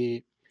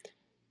the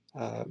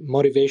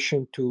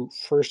motivation to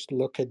first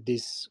look at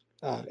these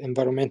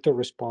environmental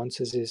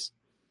responses is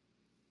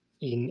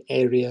in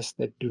areas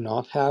that do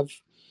not have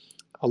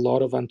a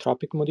lot of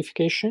anthropic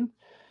modification,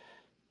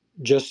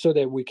 just so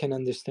that we can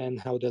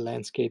understand how the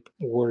landscape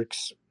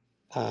works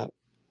uh,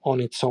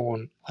 on its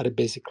own at a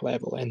basic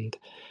level. And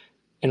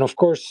of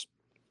course,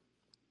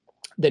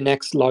 the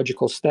next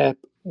logical step,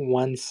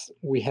 once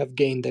we have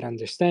gained that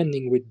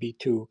understanding, would be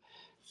to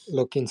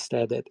look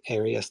instead at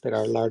areas that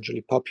are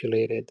largely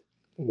populated,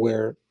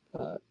 where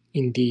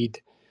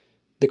indeed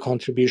the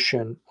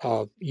contribution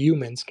of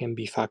humans can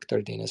be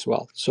factored in as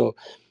well. So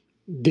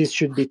this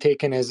should be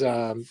taken as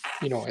a,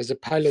 as a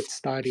pilot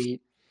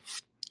study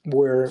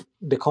where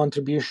the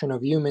contribution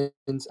of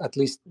humans, at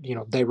least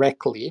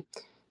directly,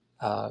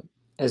 uh,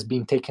 has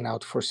been taken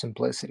out for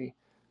simplicity,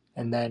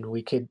 and then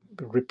we could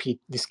repeat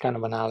this kind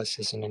of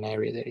analysis in an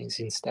area that is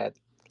instead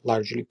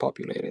largely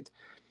populated.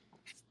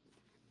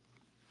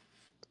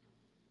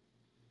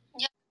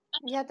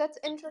 Yeah, that's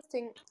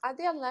interesting. Are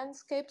there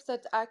landscapes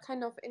that are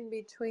kind of in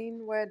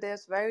between where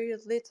there's very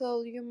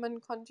little human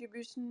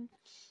contribution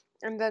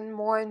and then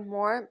more and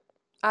more?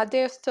 Are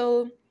there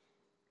still,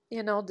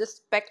 the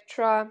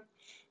spectra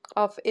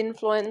of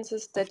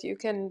influences that you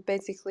can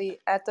basically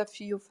add a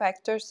few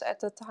factors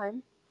at a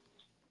time?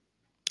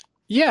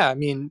 Yeah, I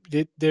mean,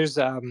 there's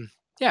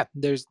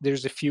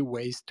a few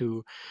ways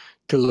to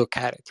look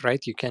at it,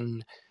 right? You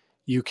can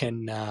you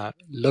can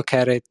look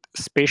at it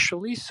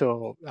spatially.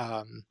 So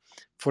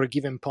for a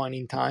given point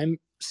in time,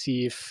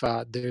 see if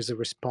there's a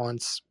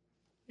response.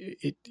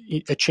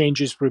 It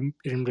changes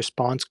in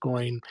response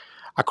going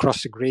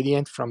across a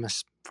gradient from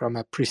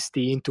a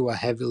pristine to a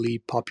heavily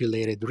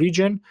populated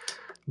region.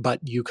 But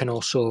you can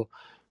also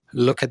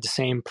look at the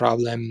same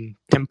problem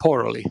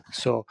temporally.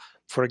 So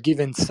for a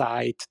given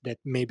site that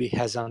maybe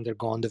has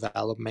undergone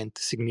development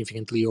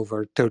significantly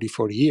over 30,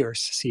 40 years,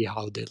 see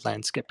how the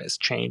landscape has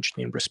changed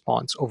in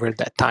response over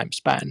that time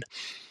span.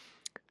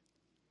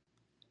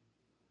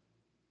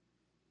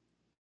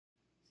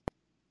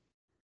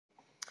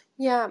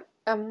 Yeah,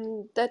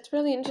 that's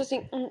really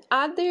interesting.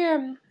 Are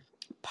there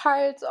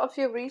parts of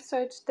your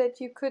research that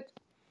you could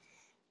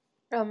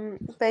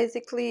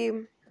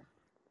basically,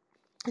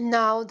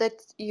 now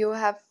that you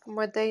have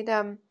more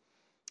data,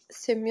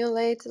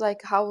 simulate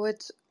like how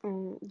it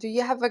do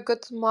you have a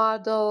good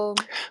model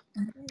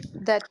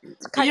that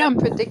kind Yeah, of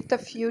predict the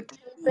future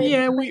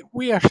yeah, basically?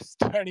 we are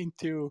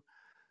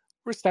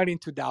we're starting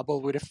to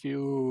dabble with a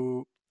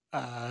few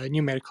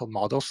numerical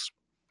models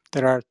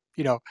that are,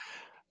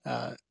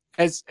 uh,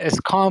 as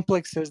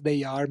complex as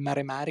they are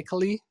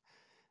mathematically,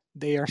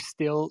 they are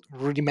still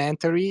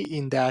rudimentary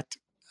in that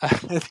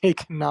they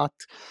cannot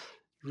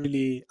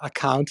really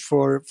account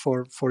for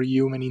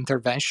human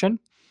intervention,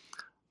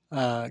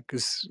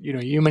 because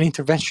human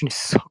intervention is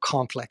so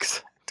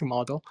complex to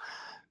model.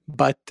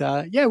 But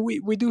yeah,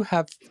 we do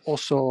have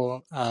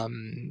also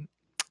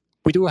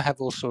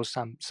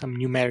some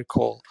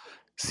numerical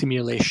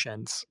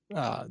simulations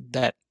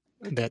that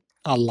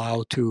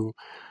allow to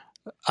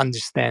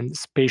understand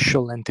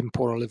spatial and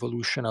temporal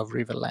evolution of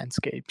river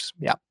landscapes.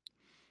 Yeah.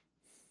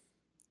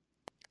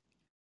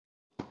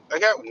 I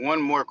got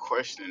one more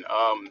question.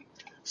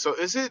 So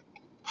is it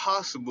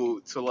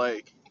possible to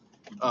like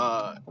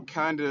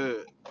kind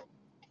of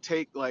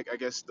take like I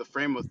guess the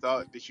frame of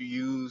thought that you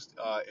used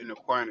in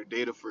acquiring the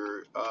data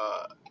for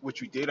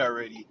what you did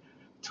already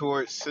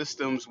towards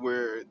systems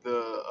where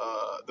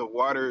the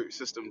water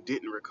system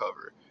didn't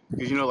recover?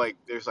 Because like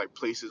there's like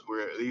places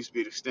where it used to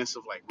be an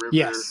extensive like river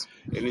Yes.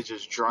 and it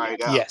just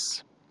dried out.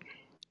 Yes.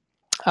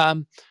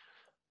 Um,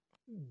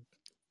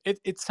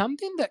 it's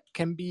something that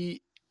can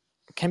be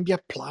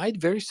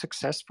applied very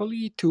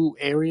successfully to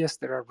areas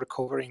that are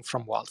recovering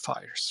from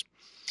wildfires.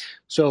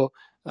 So,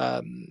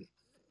 um,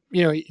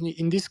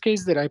 in this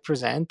case that I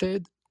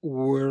presented,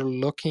 we're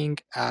looking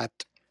at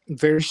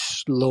very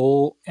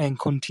slow and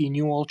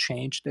continual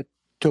change that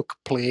took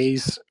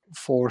place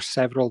for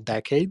several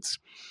decades.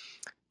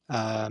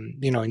 In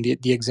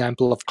the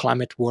example of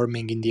climate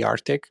warming in the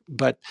Arctic,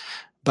 but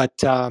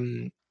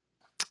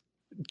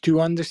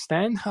to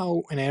understand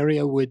how an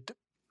area would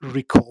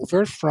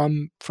recover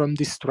from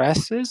these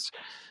stresses,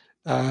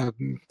 a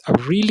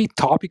really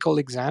topical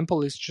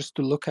example is just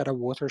to look at a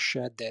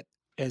watershed that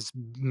has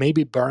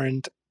maybe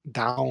burned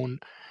down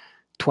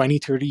 20,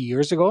 30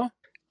 years ago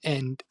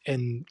and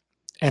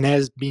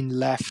has been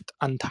left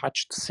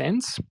untouched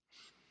since,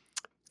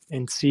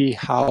 and see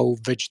how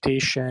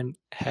vegetation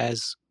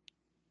has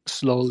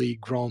slowly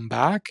grown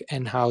back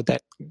and how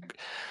that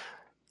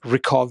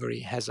recovery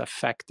has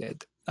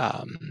affected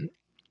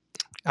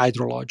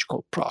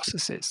hydrological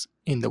processes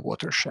in the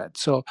watershed.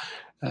 So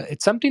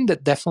it's something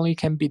that definitely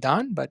can be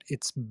done, but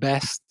it's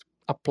best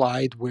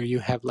applied where you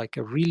have like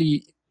a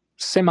really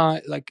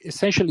like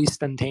essentially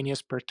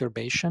instantaneous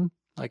perturbation.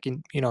 Like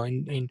in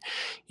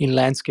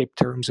landscape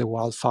terms, a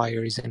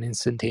wildfire is an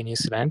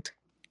instantaneous event,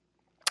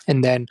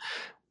 and then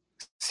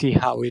see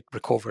how it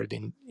recovered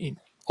in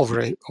over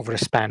a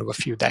span of a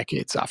few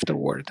decades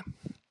afterward.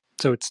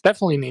 So it's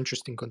definitely an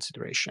interesting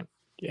consideration,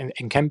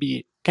 and can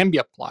be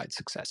applied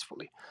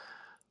successfully.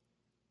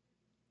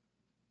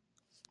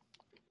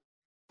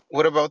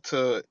 What about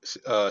to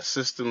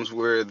systems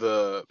where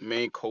the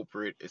main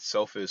culprit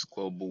itself is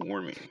global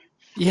warming?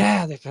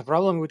 Yeah, the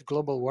problem with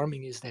global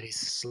warming is that it's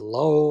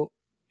slow,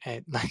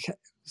 and like,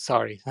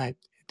 sorry, I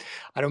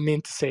don't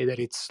mean to say that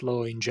it's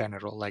slow in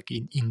general. Like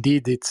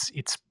indeed,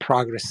 it's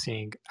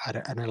progressing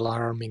at an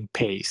alarming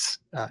pace,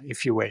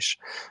 if you wish.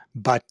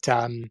 But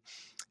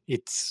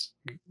it's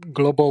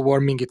global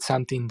warming. It's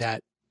something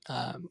that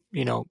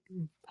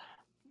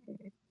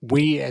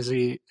we as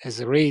a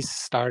race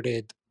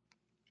started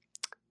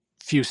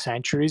a few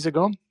centuries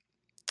ago,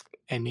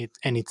 and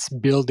it's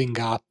building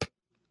up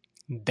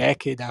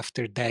decade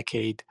after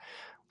decade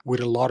with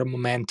a lot of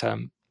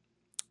momentum,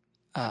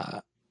 uh,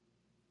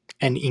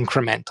 and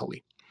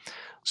incrementally.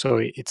 So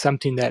it's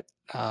something that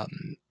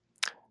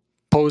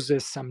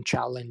poses some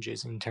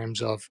challenges in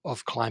terms of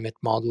climate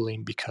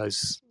modeling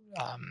because,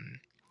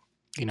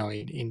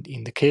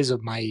 in the case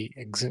of my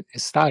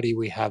study,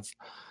 we have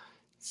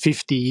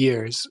 50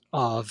 years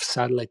of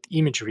satellite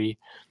imagery,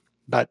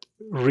 but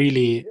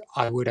really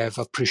I would have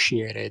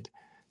appreciated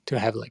to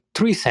have like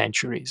 3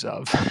 centuries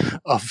of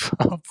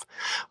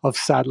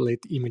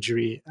satellite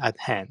imagery at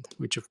hand,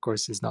 which of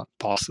course is not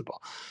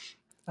possible.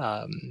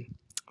 Um,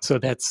 so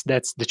that's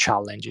the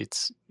challenge.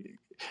 It's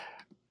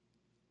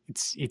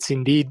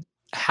indeed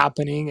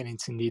happening and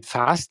it's indeed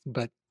fast,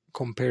 but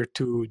compared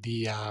to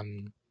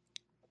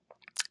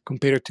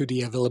compared to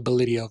the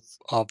availability of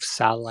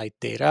satellite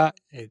data,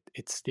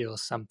 it's still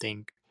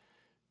something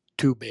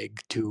too big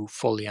to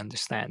fully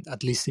understand,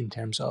 at least in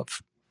terms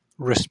of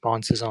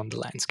responses on the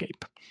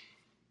landscape.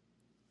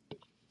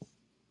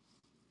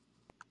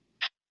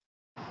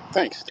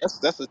 Thanks.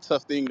 That's a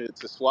tough thing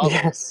to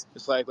swallow. Yes.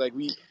 It's like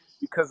we,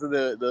 because of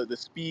the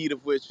speed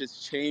of which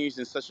it's changed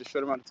in such a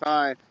short amount of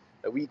time,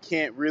 that we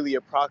can't really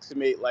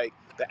approximate like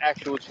the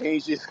actual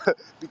changes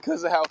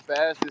because of how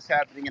fast it's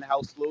happening and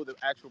how slow the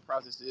actual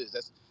process is.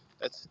 That's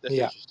Yeah.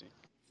 interesting.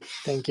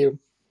 Thank you.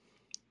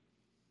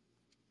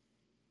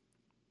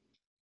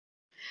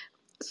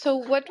 So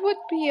what would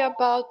be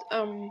about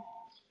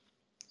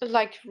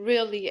like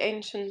really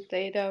ancient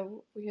data,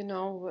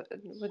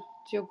 with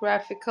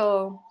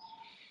geographical,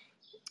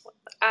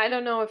 I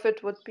don't know if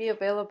it would be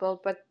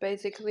available, but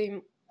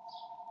basically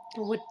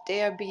would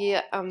there be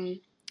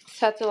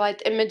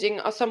satellite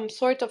imaging or some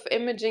sort of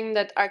imaging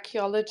that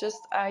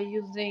archaeologists are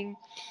using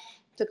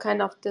to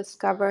kind of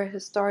discover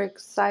historic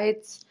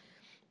sites,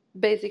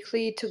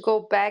 basically to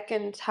go back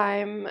in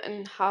time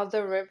and how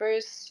the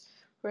rivers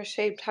were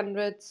shaped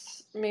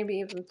hundreds, maybe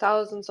even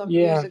thousands of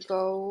years Yeah.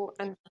 ago,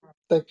 and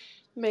Like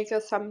make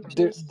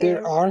there assumptions there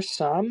there? are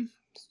some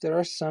there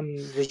are some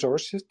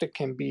resources that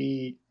can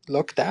be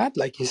looked at,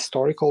 like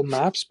historical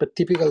maps, but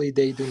typically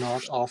they do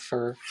not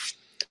offer,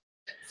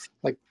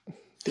 like,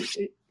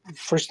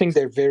 first thing,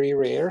 they're very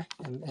rare,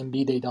 and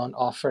b, they don't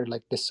offer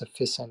like the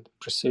sufficient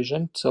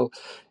precision. So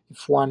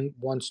if one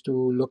wants to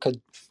look at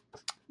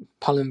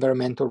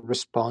polyenvironmental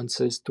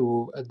responses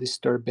to a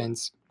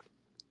disturbance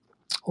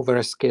over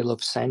a scale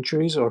of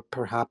centuries or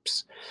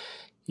perhaps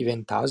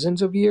even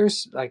thousands of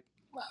years, like,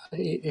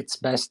 it's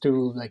best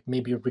to like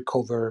maybe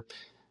recover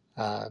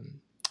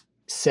um,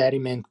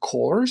 sediment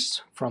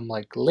cores from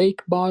like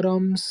lake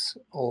bottoms,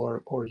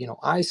 or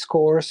ice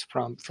cores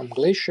from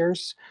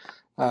glaciers.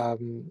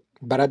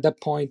 But at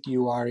that point,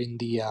 you are in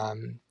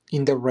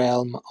the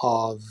realm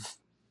of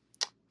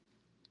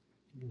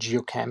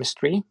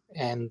geochemistry,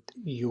 and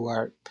you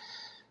are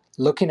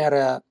looking at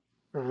a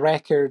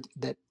record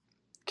that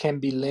can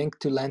be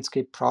linked to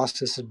landscape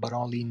processes, but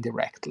only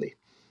indirectly.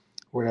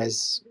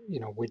 Whereas,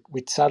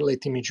 with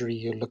satellite imagery,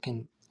 you're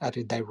looking at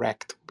a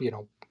direct,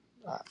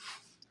 uh,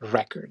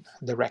 record,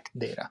 direct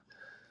data.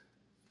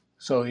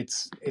 So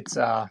it's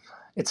a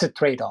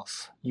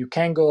trade-off. You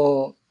can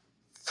go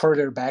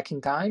further back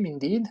in time,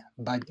 indeed,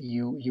 but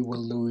you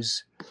will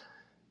lose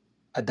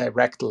a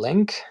direct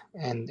link,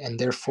 and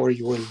therefore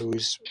you will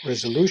lose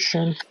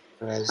resolution.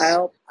 Whereas,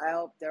 I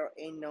hope there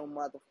ain't no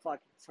motherfucking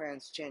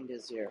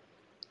transgenders here.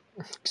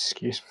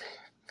 excuse me.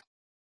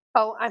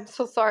 Oh, I'm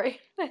so sorry.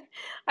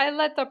 I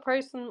let the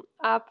person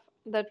up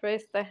that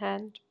raised their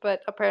hand,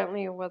 but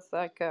apparently it was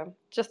like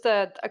just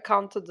a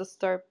account to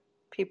disturb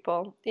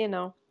people.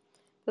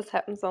 This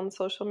happens on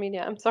social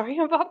media. I'm sorry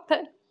about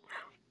that.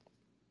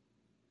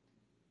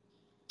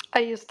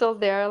 Are you still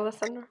there,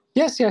 Alessandro?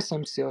 Yes,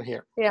 I'm still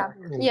here. Yeah.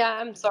 And Yeah,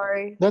 I'm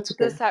sorry. that's okay.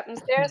 This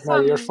happens. There are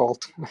Not your some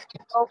fault.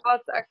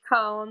 robot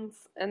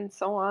accounts and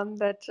so on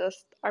that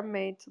just are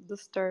made to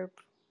disturb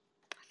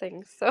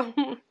things. So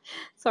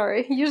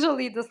sorry.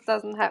 Usually this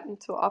doesn't happen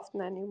too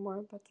often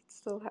anymore, but it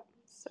still happens.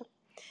 So.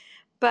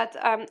 But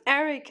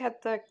Eric had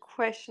the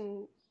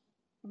question,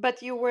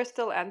 but you were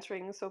still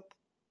answering, so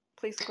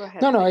please go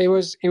ahead, No, Eric.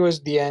 it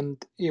was the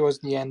end. It was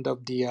the end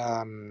of the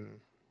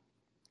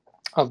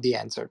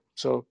answer.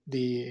 So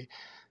the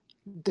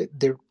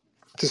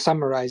to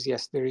summarize,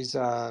 yes, there is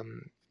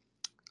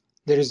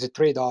a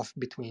trade-off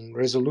between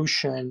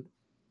resolution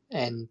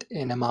and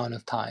an amount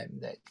of time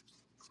that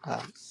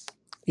um,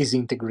 is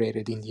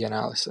integrated in the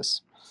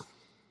analysis.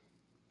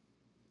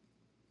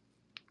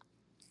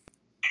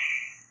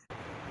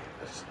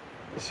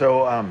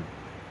 So,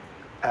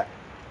 uh,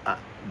 uh,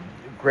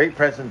 great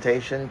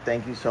presentation.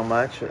 Thank you so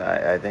much.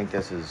 I think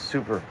this is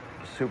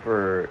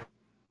super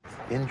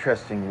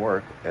interesting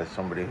work as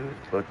somebody who's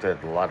looked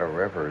at a lot of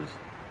rivers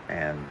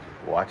and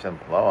watch them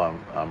flow.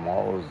 I'm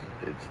always,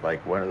 it's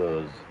like one of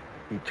those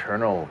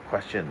eternal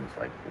questions,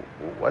 like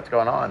what's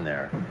going on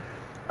there?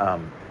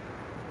 Um,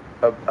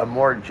 a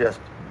more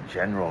just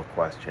general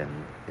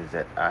question is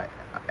that I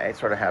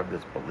sort of have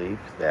this belief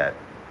that,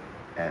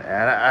 and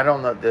I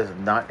don't know, this is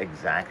not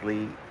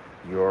exactly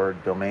your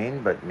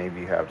domain, but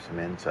maybe you have some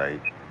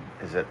insight,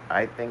 is that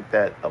I think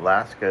that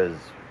Alaska is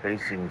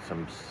facing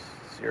some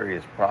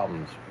serious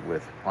problems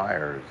with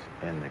fires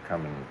in the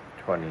coming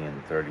 20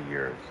 and 30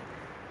 years.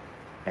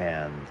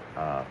 And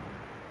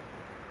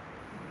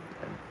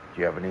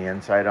do you have any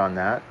insight on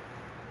that?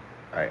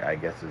 I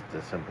guess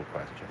it's a simple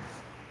question.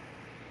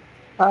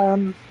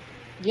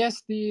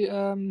 Yes, the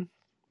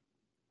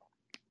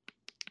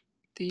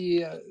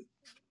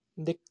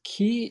the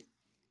key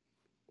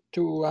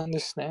to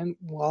understand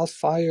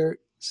wildfire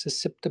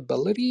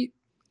susceptibility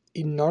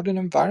in northern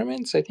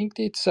environments, I think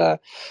it's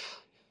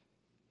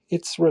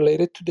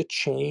related to the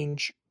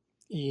change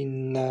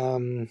in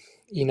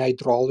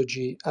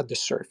hydrology at the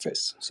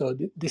surface. So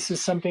this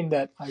is something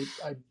that I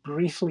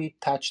briefly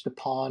touched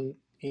upon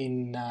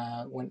in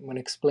when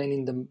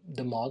explaining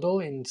the model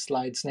in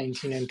slides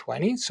 19 and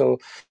 20. So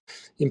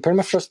in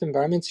permafrost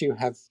environments, you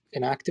have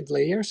an active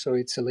layer. So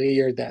it's a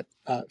layer that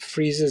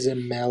freezes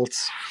and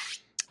melts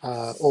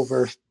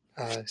over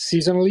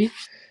seasonally.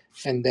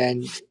 And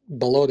then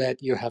below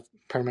that, you have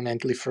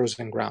permanently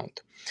frozen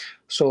ground.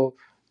 So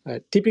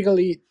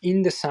typically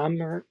in the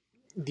summer,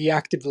 the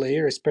active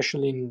layer,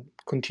 especially in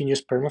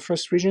continuous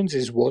permafrost regions,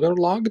 is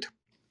waterlogged.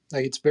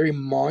 Like it's very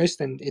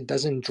moist and it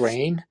doesn't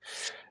drain.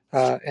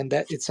 And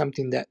that it's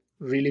something that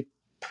really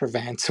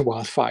prevents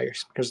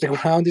wildfires because the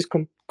ground is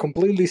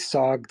completely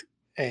sogged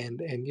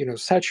and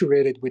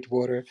saturated with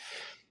water.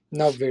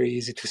 Not very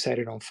easy to set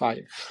it on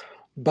fire.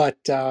 But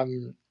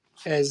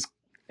as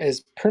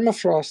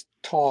permafrost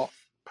thaw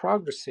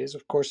progresses,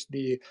 of course,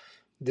 the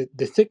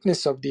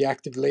thickness of the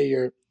active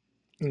layer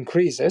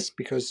increases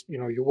because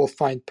you will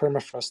find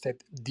permafrost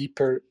at deep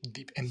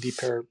and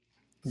deeper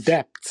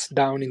depths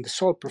down in the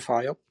soil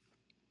profile,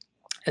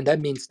 and that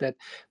means that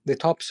the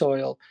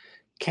topsoil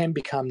can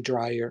become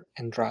drier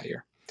and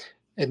drier,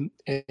 and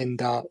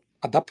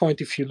at that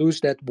point, if you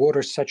lose that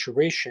water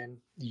saturation,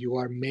 you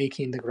are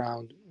making the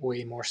ground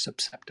way more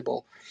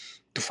susceptible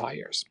to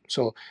fires.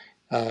 So,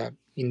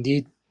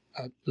 indeed,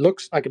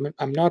 looks like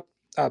I'm not.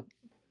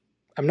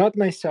 I'm not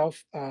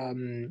myself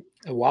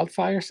a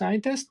wildfire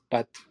scientist,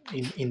 but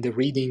in the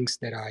readings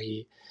that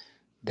I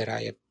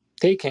have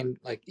taken,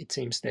 like it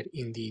seems that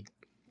indeed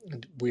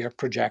we are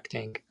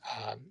projecting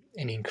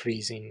an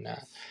increase in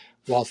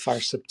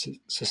wildfire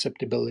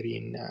susceptibility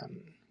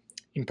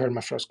in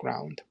permafrost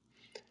ground.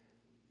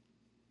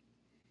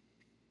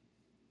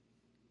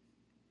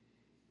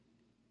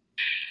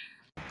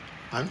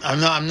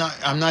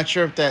 I'm not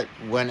sure if that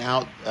went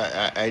out.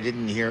 I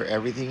didn't hear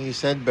everything you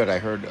said, but I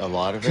heard a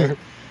lot of it.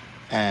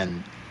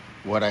 And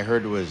what I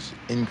heard was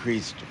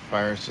increased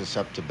fire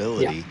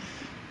Yeah. susceptibility.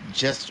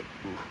 Just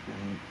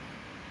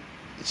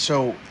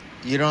so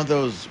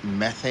those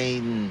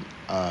methane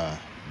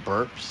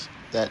burps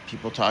that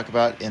people talk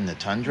about in the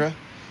tundra.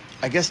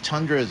 I guess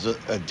tundra is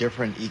a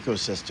different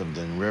ecosystem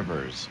than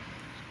rivers.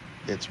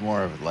 It's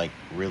more of like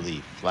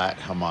really flat,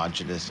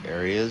 homogeneous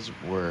areas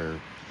where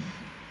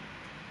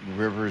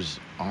rivers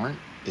aren't.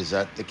 Is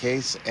that the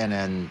case? And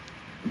then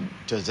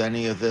does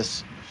any of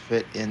this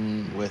fit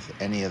in with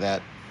any of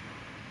that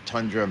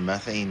tundra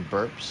methane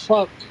burps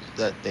Well,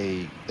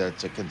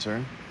 that's a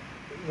concern?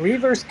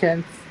 rivers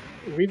can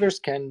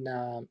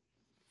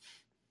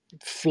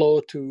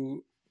flow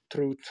through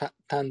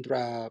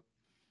tundra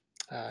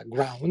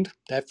ground,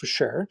 that for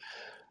sure.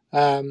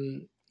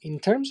 In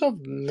terms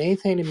of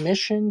methane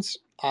emissions,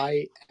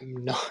 I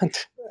am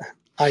not.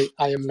 I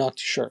am not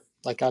sure.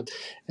 Like,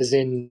 as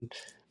in,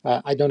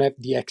 I don't have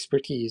the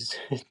expertise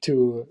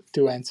to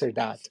answer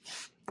that.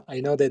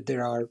 I know that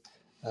there are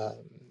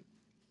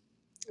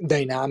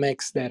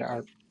dynamics that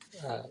are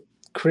uh,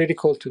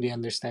 critical to the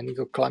understanding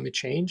of climate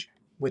change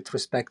with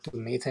respect to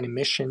methane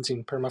emissions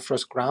in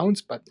permafrost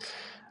grounds, but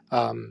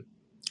um,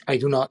 I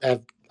do not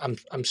have.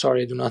 I'm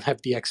sorry, I do not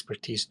have the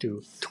expertise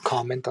to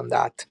comment on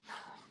that.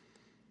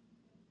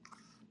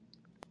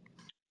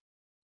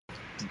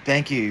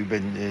 Thank you. You've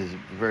been is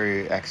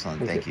very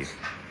excellent. Thank you. Thank you.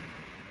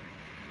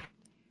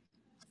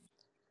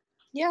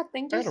 Yeah,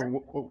 thank I you. had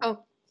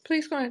Oh,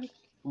 please go ahead.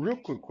 real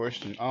quick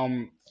question.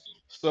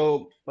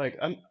 So like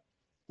I'm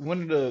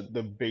one of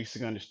the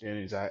basic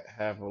understandings I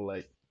have of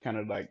like kind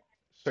of like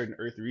certain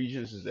Earth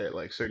regions is that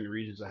like certain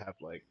regions that have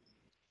like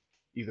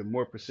either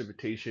more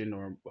precipitation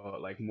or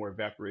like more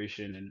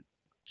evaporation, and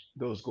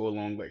those go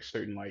along like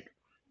certain like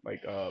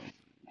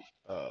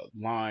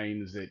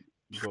lines that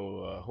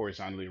go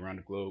horizontally around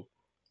the globe.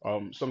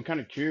 So I'm kind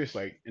of curious,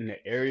 like in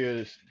the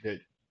areas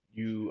that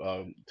you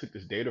took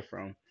this data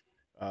from,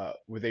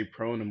 were they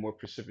prone to more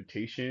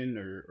precipitation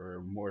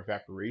or more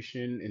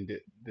evaporation, and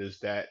does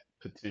that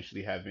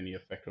potentially have any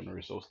effect on the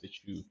results that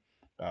you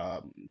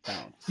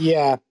found?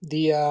 Yeah,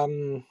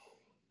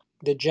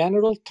 the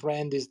general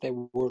trend is that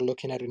we're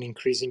looking at an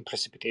increase in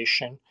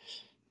precipitation,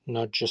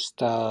 not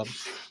just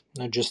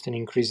an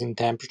increase in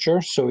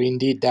temperature. So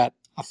indeed, that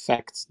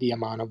affects the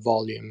amount of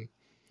volume.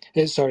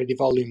 Sorry, the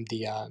volume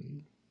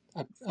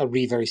a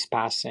river is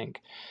passing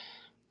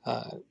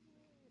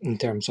in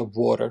terms of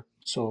water.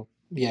 So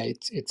yeah,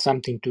 it's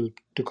something to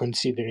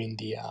consider in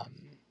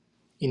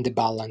the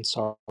balance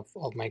of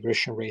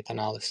migration rate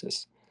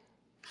analysis.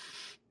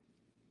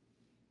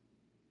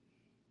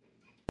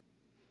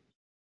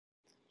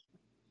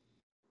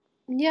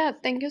 Yeah,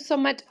 thank you so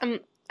much.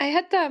 I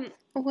had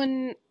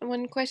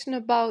one question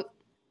about.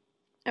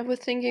 I was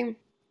thinking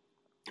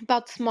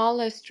about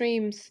smaller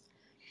streams.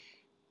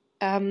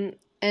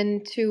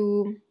 And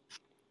to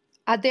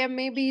are there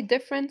maybe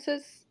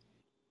differences,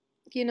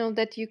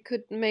 that you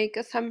could make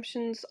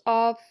assumptions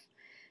of,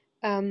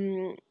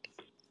 um,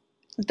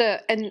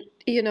 and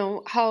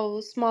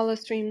how smaller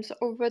streams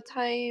over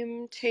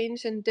time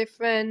change in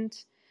different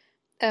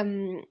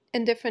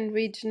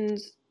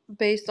regions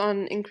based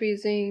on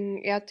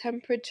increasing air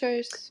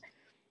temperatures,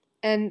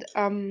 and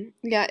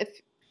yeah,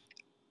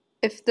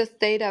 if this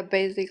data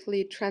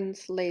basically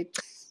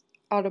translates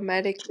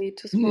automatically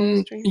to smaller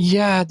streams?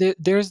 Yeah,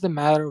 there's the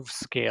matter of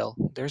scale.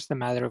 There's the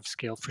matter of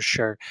scale for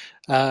sure.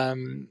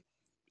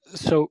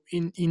 So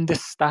in the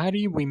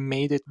study, we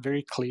made it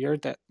very clear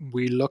that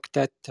we looked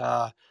at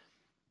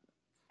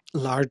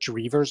large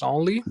rivers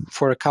only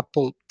for a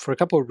couple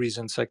of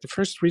reasons. Like the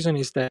first reason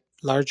is that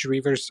large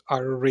rivers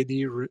are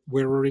already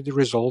were already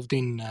resolved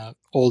in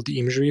old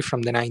imagery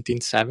from the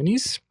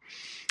 1970s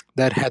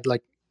that had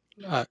like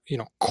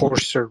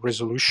coarser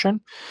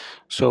resolution.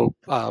 So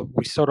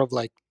we sort of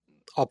like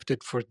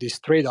opted for this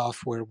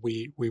trade-off where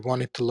we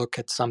wanted to look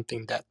at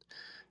something that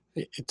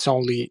it's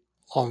only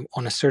on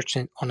a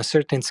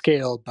certain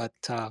scale, but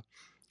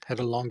had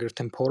a longer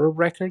temporal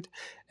record.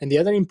 And the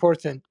other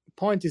important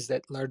point is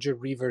that larger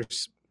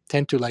rivers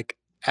tend to like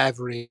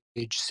average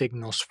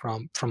signals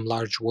from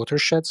large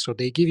watersheds, so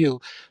they give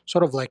you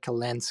sort of like a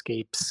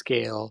landscape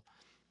scale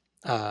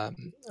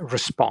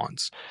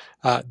response.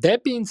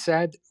 That being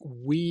said,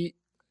 we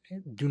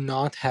do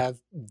not have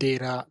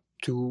data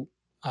to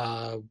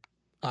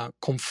uh,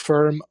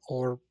 confirm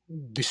or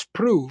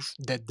disprove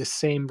that the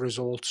same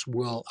results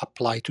will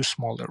apply to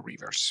smaller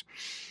rivers.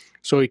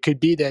 So it could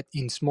be that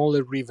in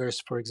smaller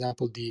rivers, for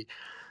example, the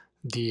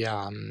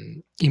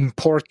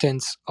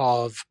importance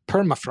of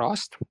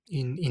permafrost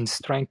in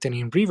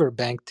strengthening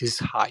riverbank is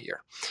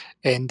higher,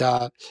 and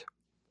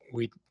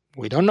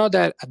we don't know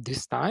that at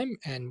this time,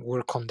 and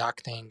we're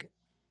conducting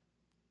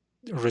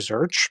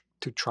research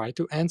to try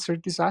to answer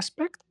this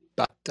aspect.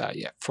 But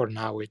yeah, for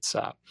now it's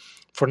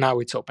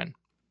open.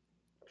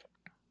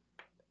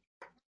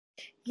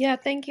 Yeah,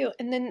 thank you.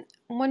 And then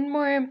one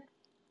more,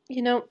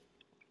 you know,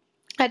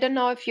 I don't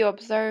know if you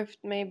observed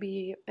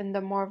maybe in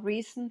the more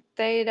recent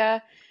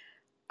data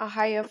a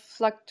higher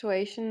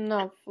fluctuation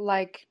of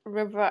like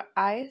river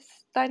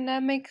ice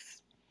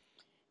dynamics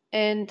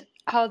and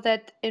how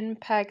that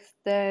impacts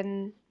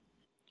then,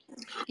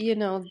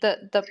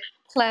 the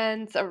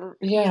plants or,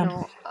 Yeah.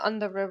 on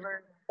the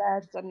river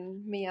beds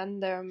and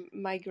meander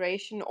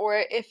migration, or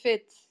if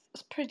it's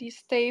pretty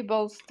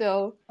stable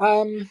still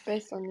Um.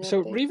 based on your So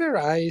data. river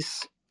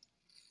ice,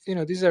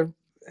 these are,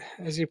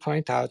 as you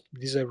point out,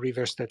 these are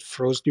rivers that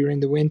froze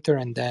during the winter,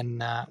 and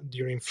then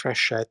during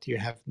freshet you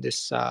have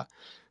this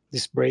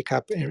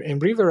breakup,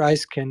 and river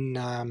ice can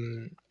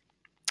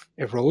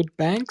erode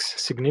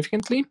banks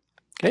significantly.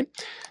 Okay.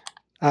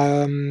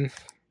 Um,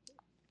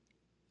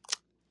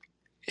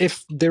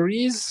 if there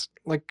is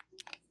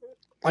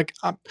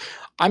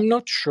I'm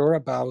not sure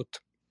about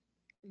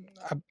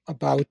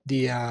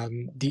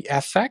the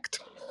effect,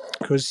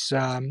 because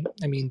I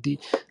mean the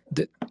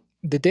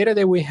the data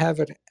that we have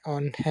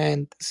on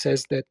hand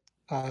says that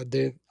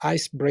the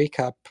ice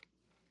breakup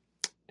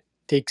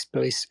takes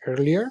place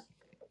earlier,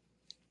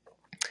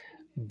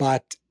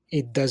 but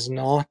it does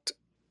not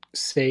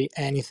say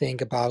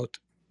anything about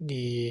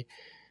the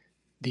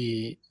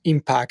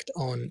impact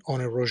on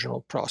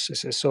erosional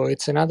processes. So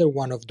it's another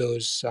one of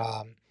those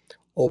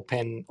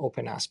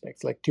open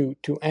aspects. Like to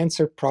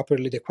answer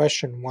properly the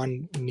question,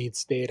 one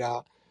needs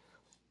data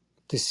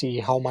to see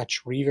how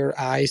much river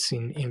ice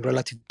in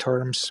relative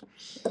terms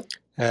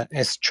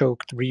has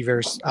choked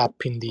rivers up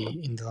in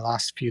the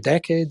last few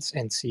decades,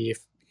 and see if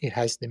it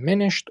has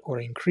diminished or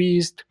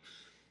increased.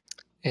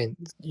 And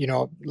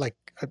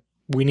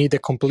we need a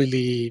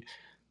completely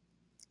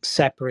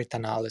separate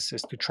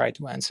analysis to try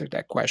to answer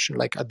that question.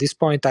 Like at this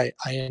point,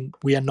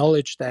 we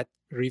acknowledge that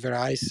river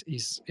ice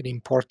is an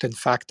important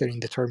factor in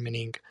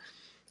determining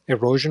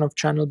erosion of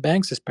channel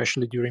banks,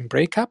 especially during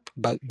breakup,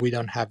 but we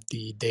don't have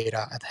the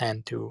data at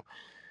hand to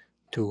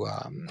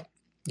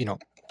you know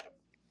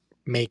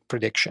make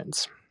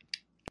predictions.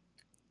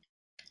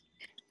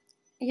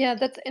 Yeah,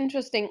 that's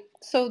interesting.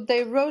 So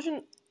the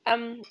erosion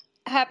um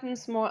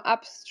happens more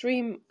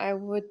upstream, I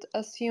would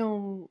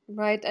assume,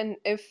 right? And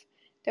if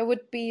there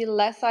would be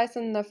less ice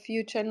in the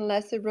future and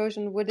less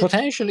erosion, would it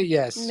Potentially,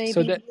 yes.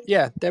 So maybe?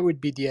 that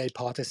would be the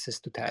hypothesis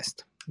to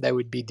test. That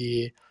would be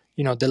the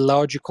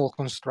logical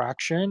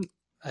construction,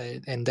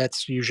 and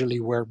that's usually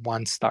where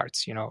one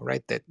starts.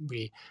 Right? That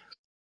we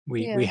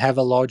Yeah. have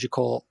a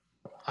logical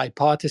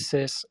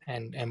hypothesis,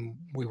 and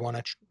we want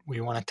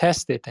to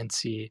test it and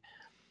see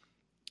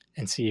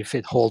if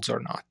it holds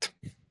or not.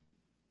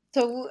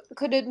 So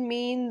could it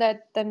mean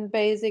that then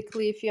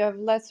basically if you have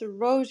less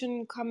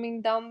erosion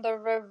coming down the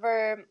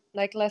river,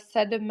 like less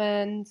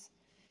sediments,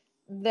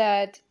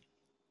 that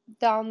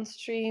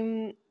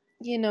downstream,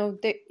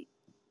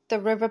 the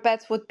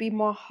riverbeds would be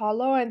more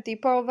hollow and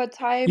deeper over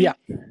Yeah, time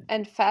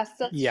and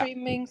faster yeah,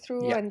 streaming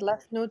through yeah, and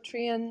less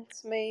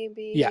nutrients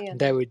yeah. maybe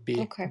and That would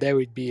be okay. that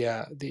would be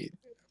the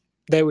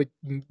that would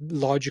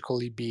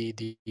logically be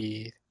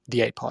the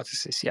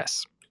hypothesis.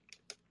 Yes.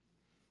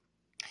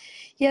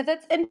 Yeah,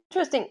 that's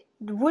interesting.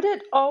 Would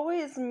it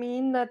always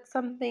mean that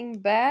something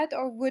bad,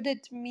 or would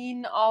it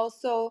mean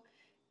also,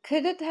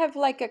 could it have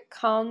like a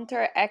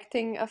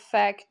counteracting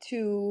effect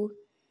to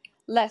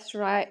less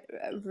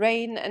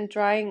rain and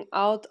drying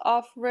out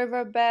of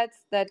riverbeds,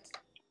 that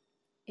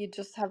you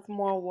just have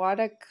more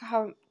water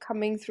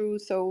coming through,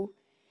 so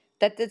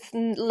that it's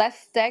less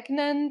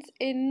stagnant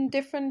in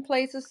different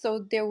places, so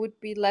there would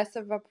be less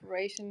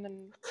evaporation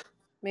and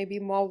maybe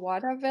more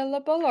water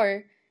available?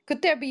 Or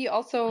could there be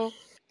also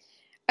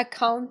a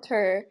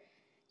counter?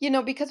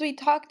 Because we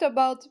talked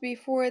about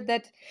before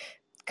that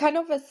kind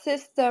of a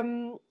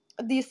system,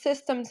 these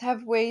systems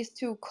have ways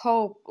to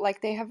cope,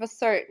 like they have a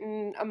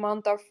certain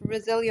amount of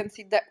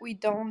resiliency that we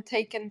don't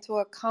take into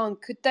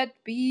account. Could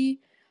that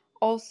be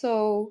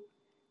also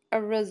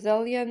a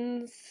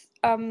resilience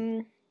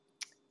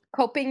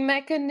coping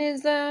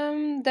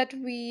mechanism that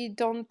we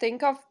don't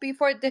think of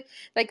before?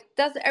 Like,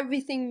 does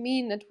everything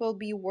mean it will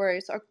be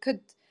worse, or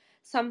could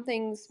some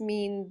things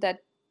mean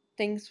that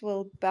things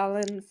will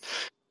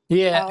balance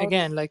Yeah, out?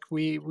 again, like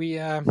we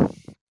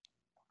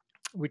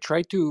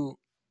try to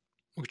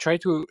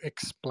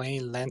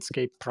explain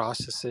landscape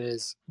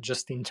processes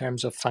just in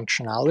terms of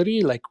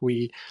functionality. Like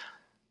we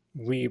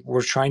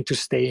were trying to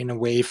stay in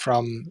away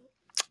from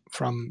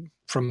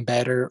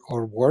better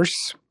or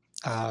worse.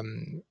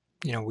 um,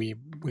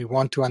 we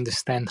want to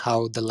understand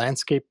how the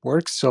landscape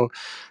works. So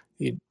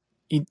it,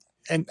 it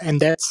and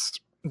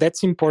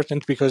that's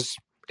important because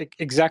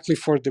exactly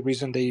for the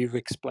reason that you've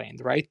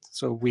explained, right?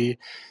 So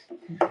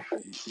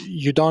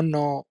you don't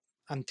know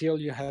until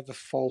you have a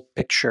full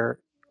picture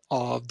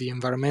of the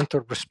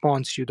environmental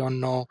response. You don't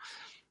know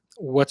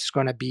what's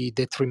going to be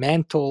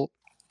detrimental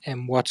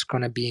and what's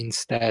going to be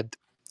instead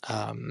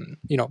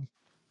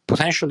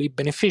potentially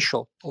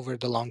beneficial over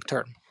the long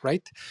term,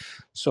 right?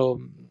 So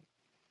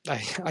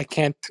I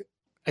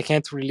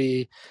can't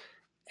really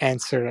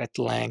answer at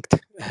length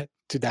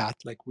to that.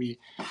 Like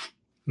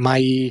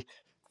my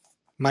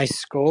my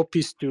scope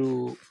is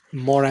to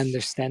more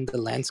understand the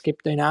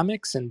landscape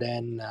dynamics, and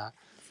then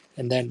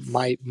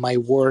my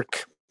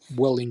work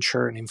will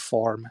ensure and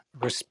inform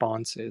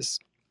responses,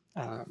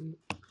 um,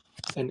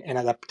 and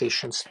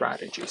adaptation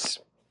strategies.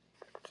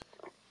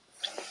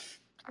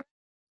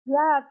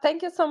 Yeah,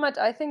 thank you so much.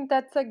 I think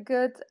that's a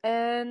good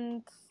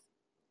and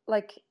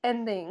like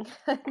ending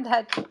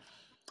that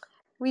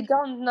we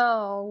don't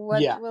know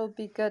what Yeah, will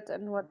be good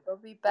and what will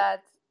be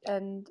bad,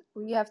 and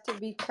we have to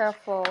be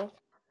careful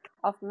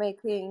of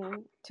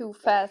making too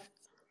fast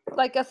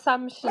like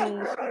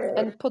assumptions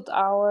and put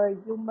our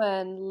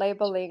human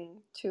labeling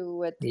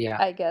to it, yeah,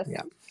 I guess.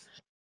 yeah.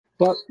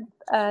 Well,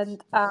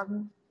 And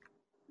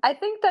I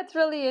think that's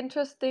really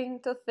interesting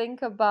to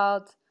think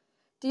about.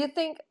 Do you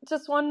think,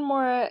 just one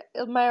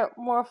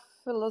more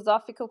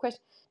philosophical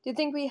question, do you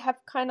think we have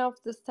kind of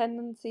this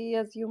tendency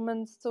as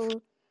humans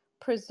to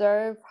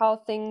preserve how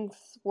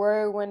things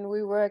were when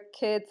we were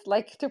kids,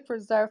 like to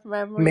preserve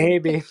memory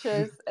and maybe,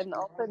 pictures and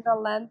also the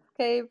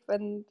landscape,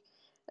 and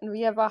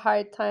we have a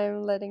hard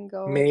time letting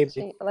go of maybe,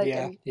 change, like, yeah,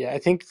 and yeah. I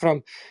think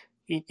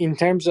in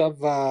terms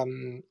of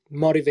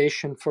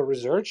motivation for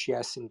research,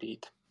 yes,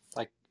 indeed.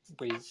 Like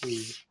we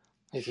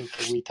I think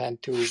we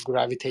tend to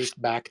gravitate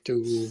back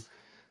to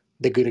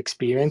the good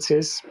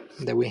experiences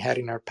that we had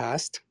in our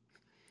past,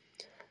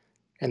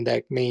 and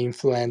that may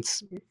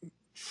influence,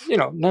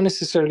 not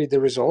necessarily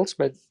the results,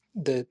 but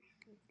the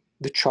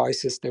the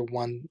choices that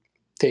one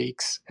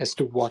takes as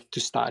to what to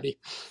study.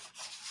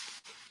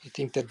 I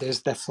think that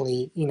there's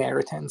definitely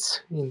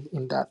inheritance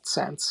in that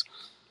sense.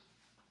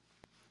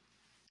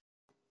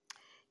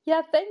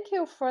 yeah, thank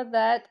you for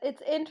that.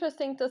 It's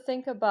interesting to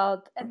think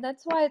about, and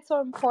that's why it's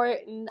so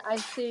important,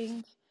 I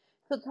think,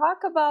 to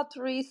talk about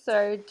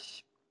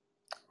research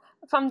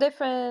from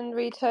different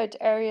research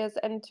areas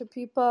and to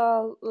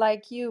people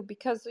like you,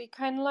 because we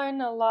can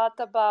learn a lot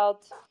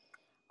about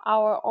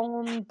our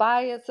own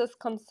biases,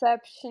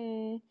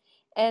 conception,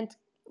 and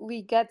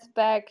we get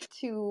back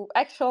to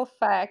actual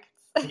facts.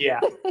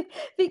 Yeah,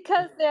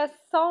 Because there's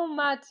so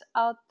much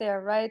out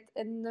there, right,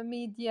 in the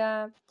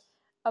media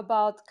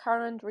about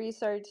current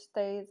research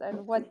states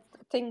and what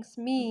things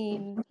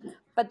mean.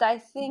 But I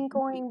think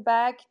going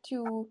back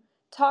to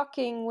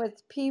talking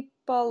with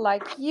people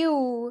like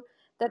you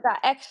that are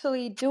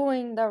actually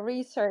doing the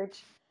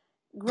research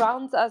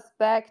grounds us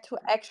back to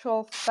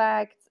actual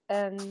facts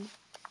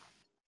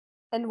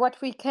and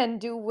what we can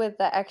do with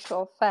the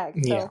actual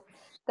facts. yeah. So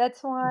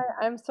that's why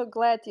I'm so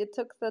glad you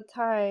took the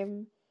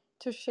time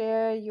to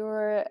share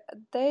your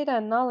data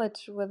and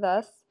knowledge with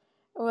us.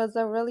 It was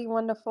a really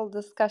wonderful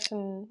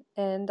discussion,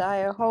 and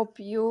I hope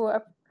you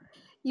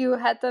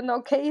had an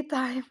okay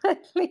time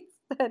at least.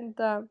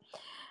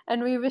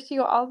 And we wish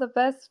you all the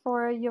best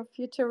for your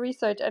future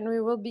research. And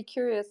we will be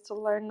curious to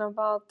learn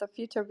about the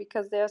future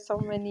because there are so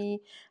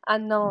many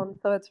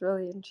unknowns. So it's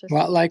really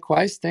Well, interesting.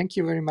 likewise, thank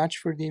you very much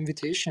for the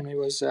invitation. It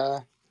was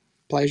a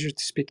pleasure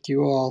to speak to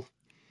you all.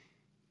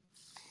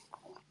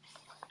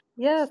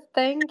 Yes,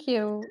 thank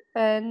you.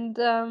 And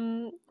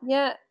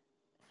yeah,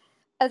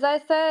 as I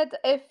said,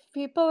 if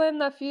people in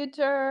the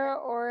future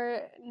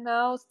or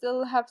now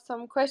still have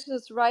some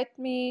questions, write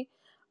me.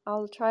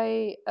 I'll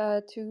try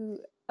to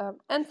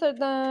answer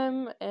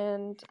them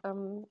and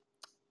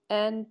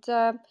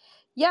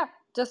yeah,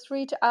 just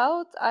reach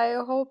out. I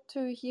hope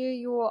to hear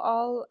you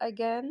all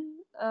again.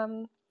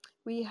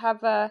 We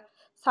have a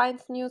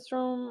science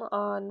newsroom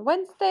on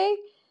Wednesday.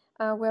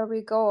 where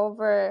we go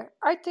over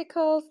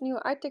articles, new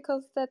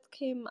articles that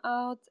came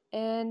out.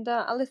 And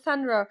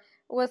Alessandro, it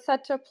was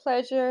such a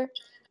pleasure.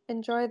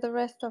 Enjoy the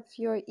rest of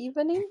your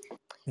evening.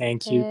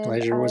 Thank you. And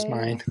Pleasure was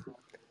mine.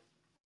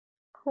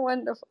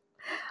 Wonderful.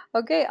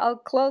 Okay, I'll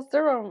close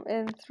the room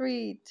in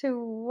 3, 2,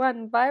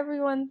 1. Bye,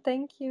 everyone.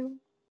 Thank you.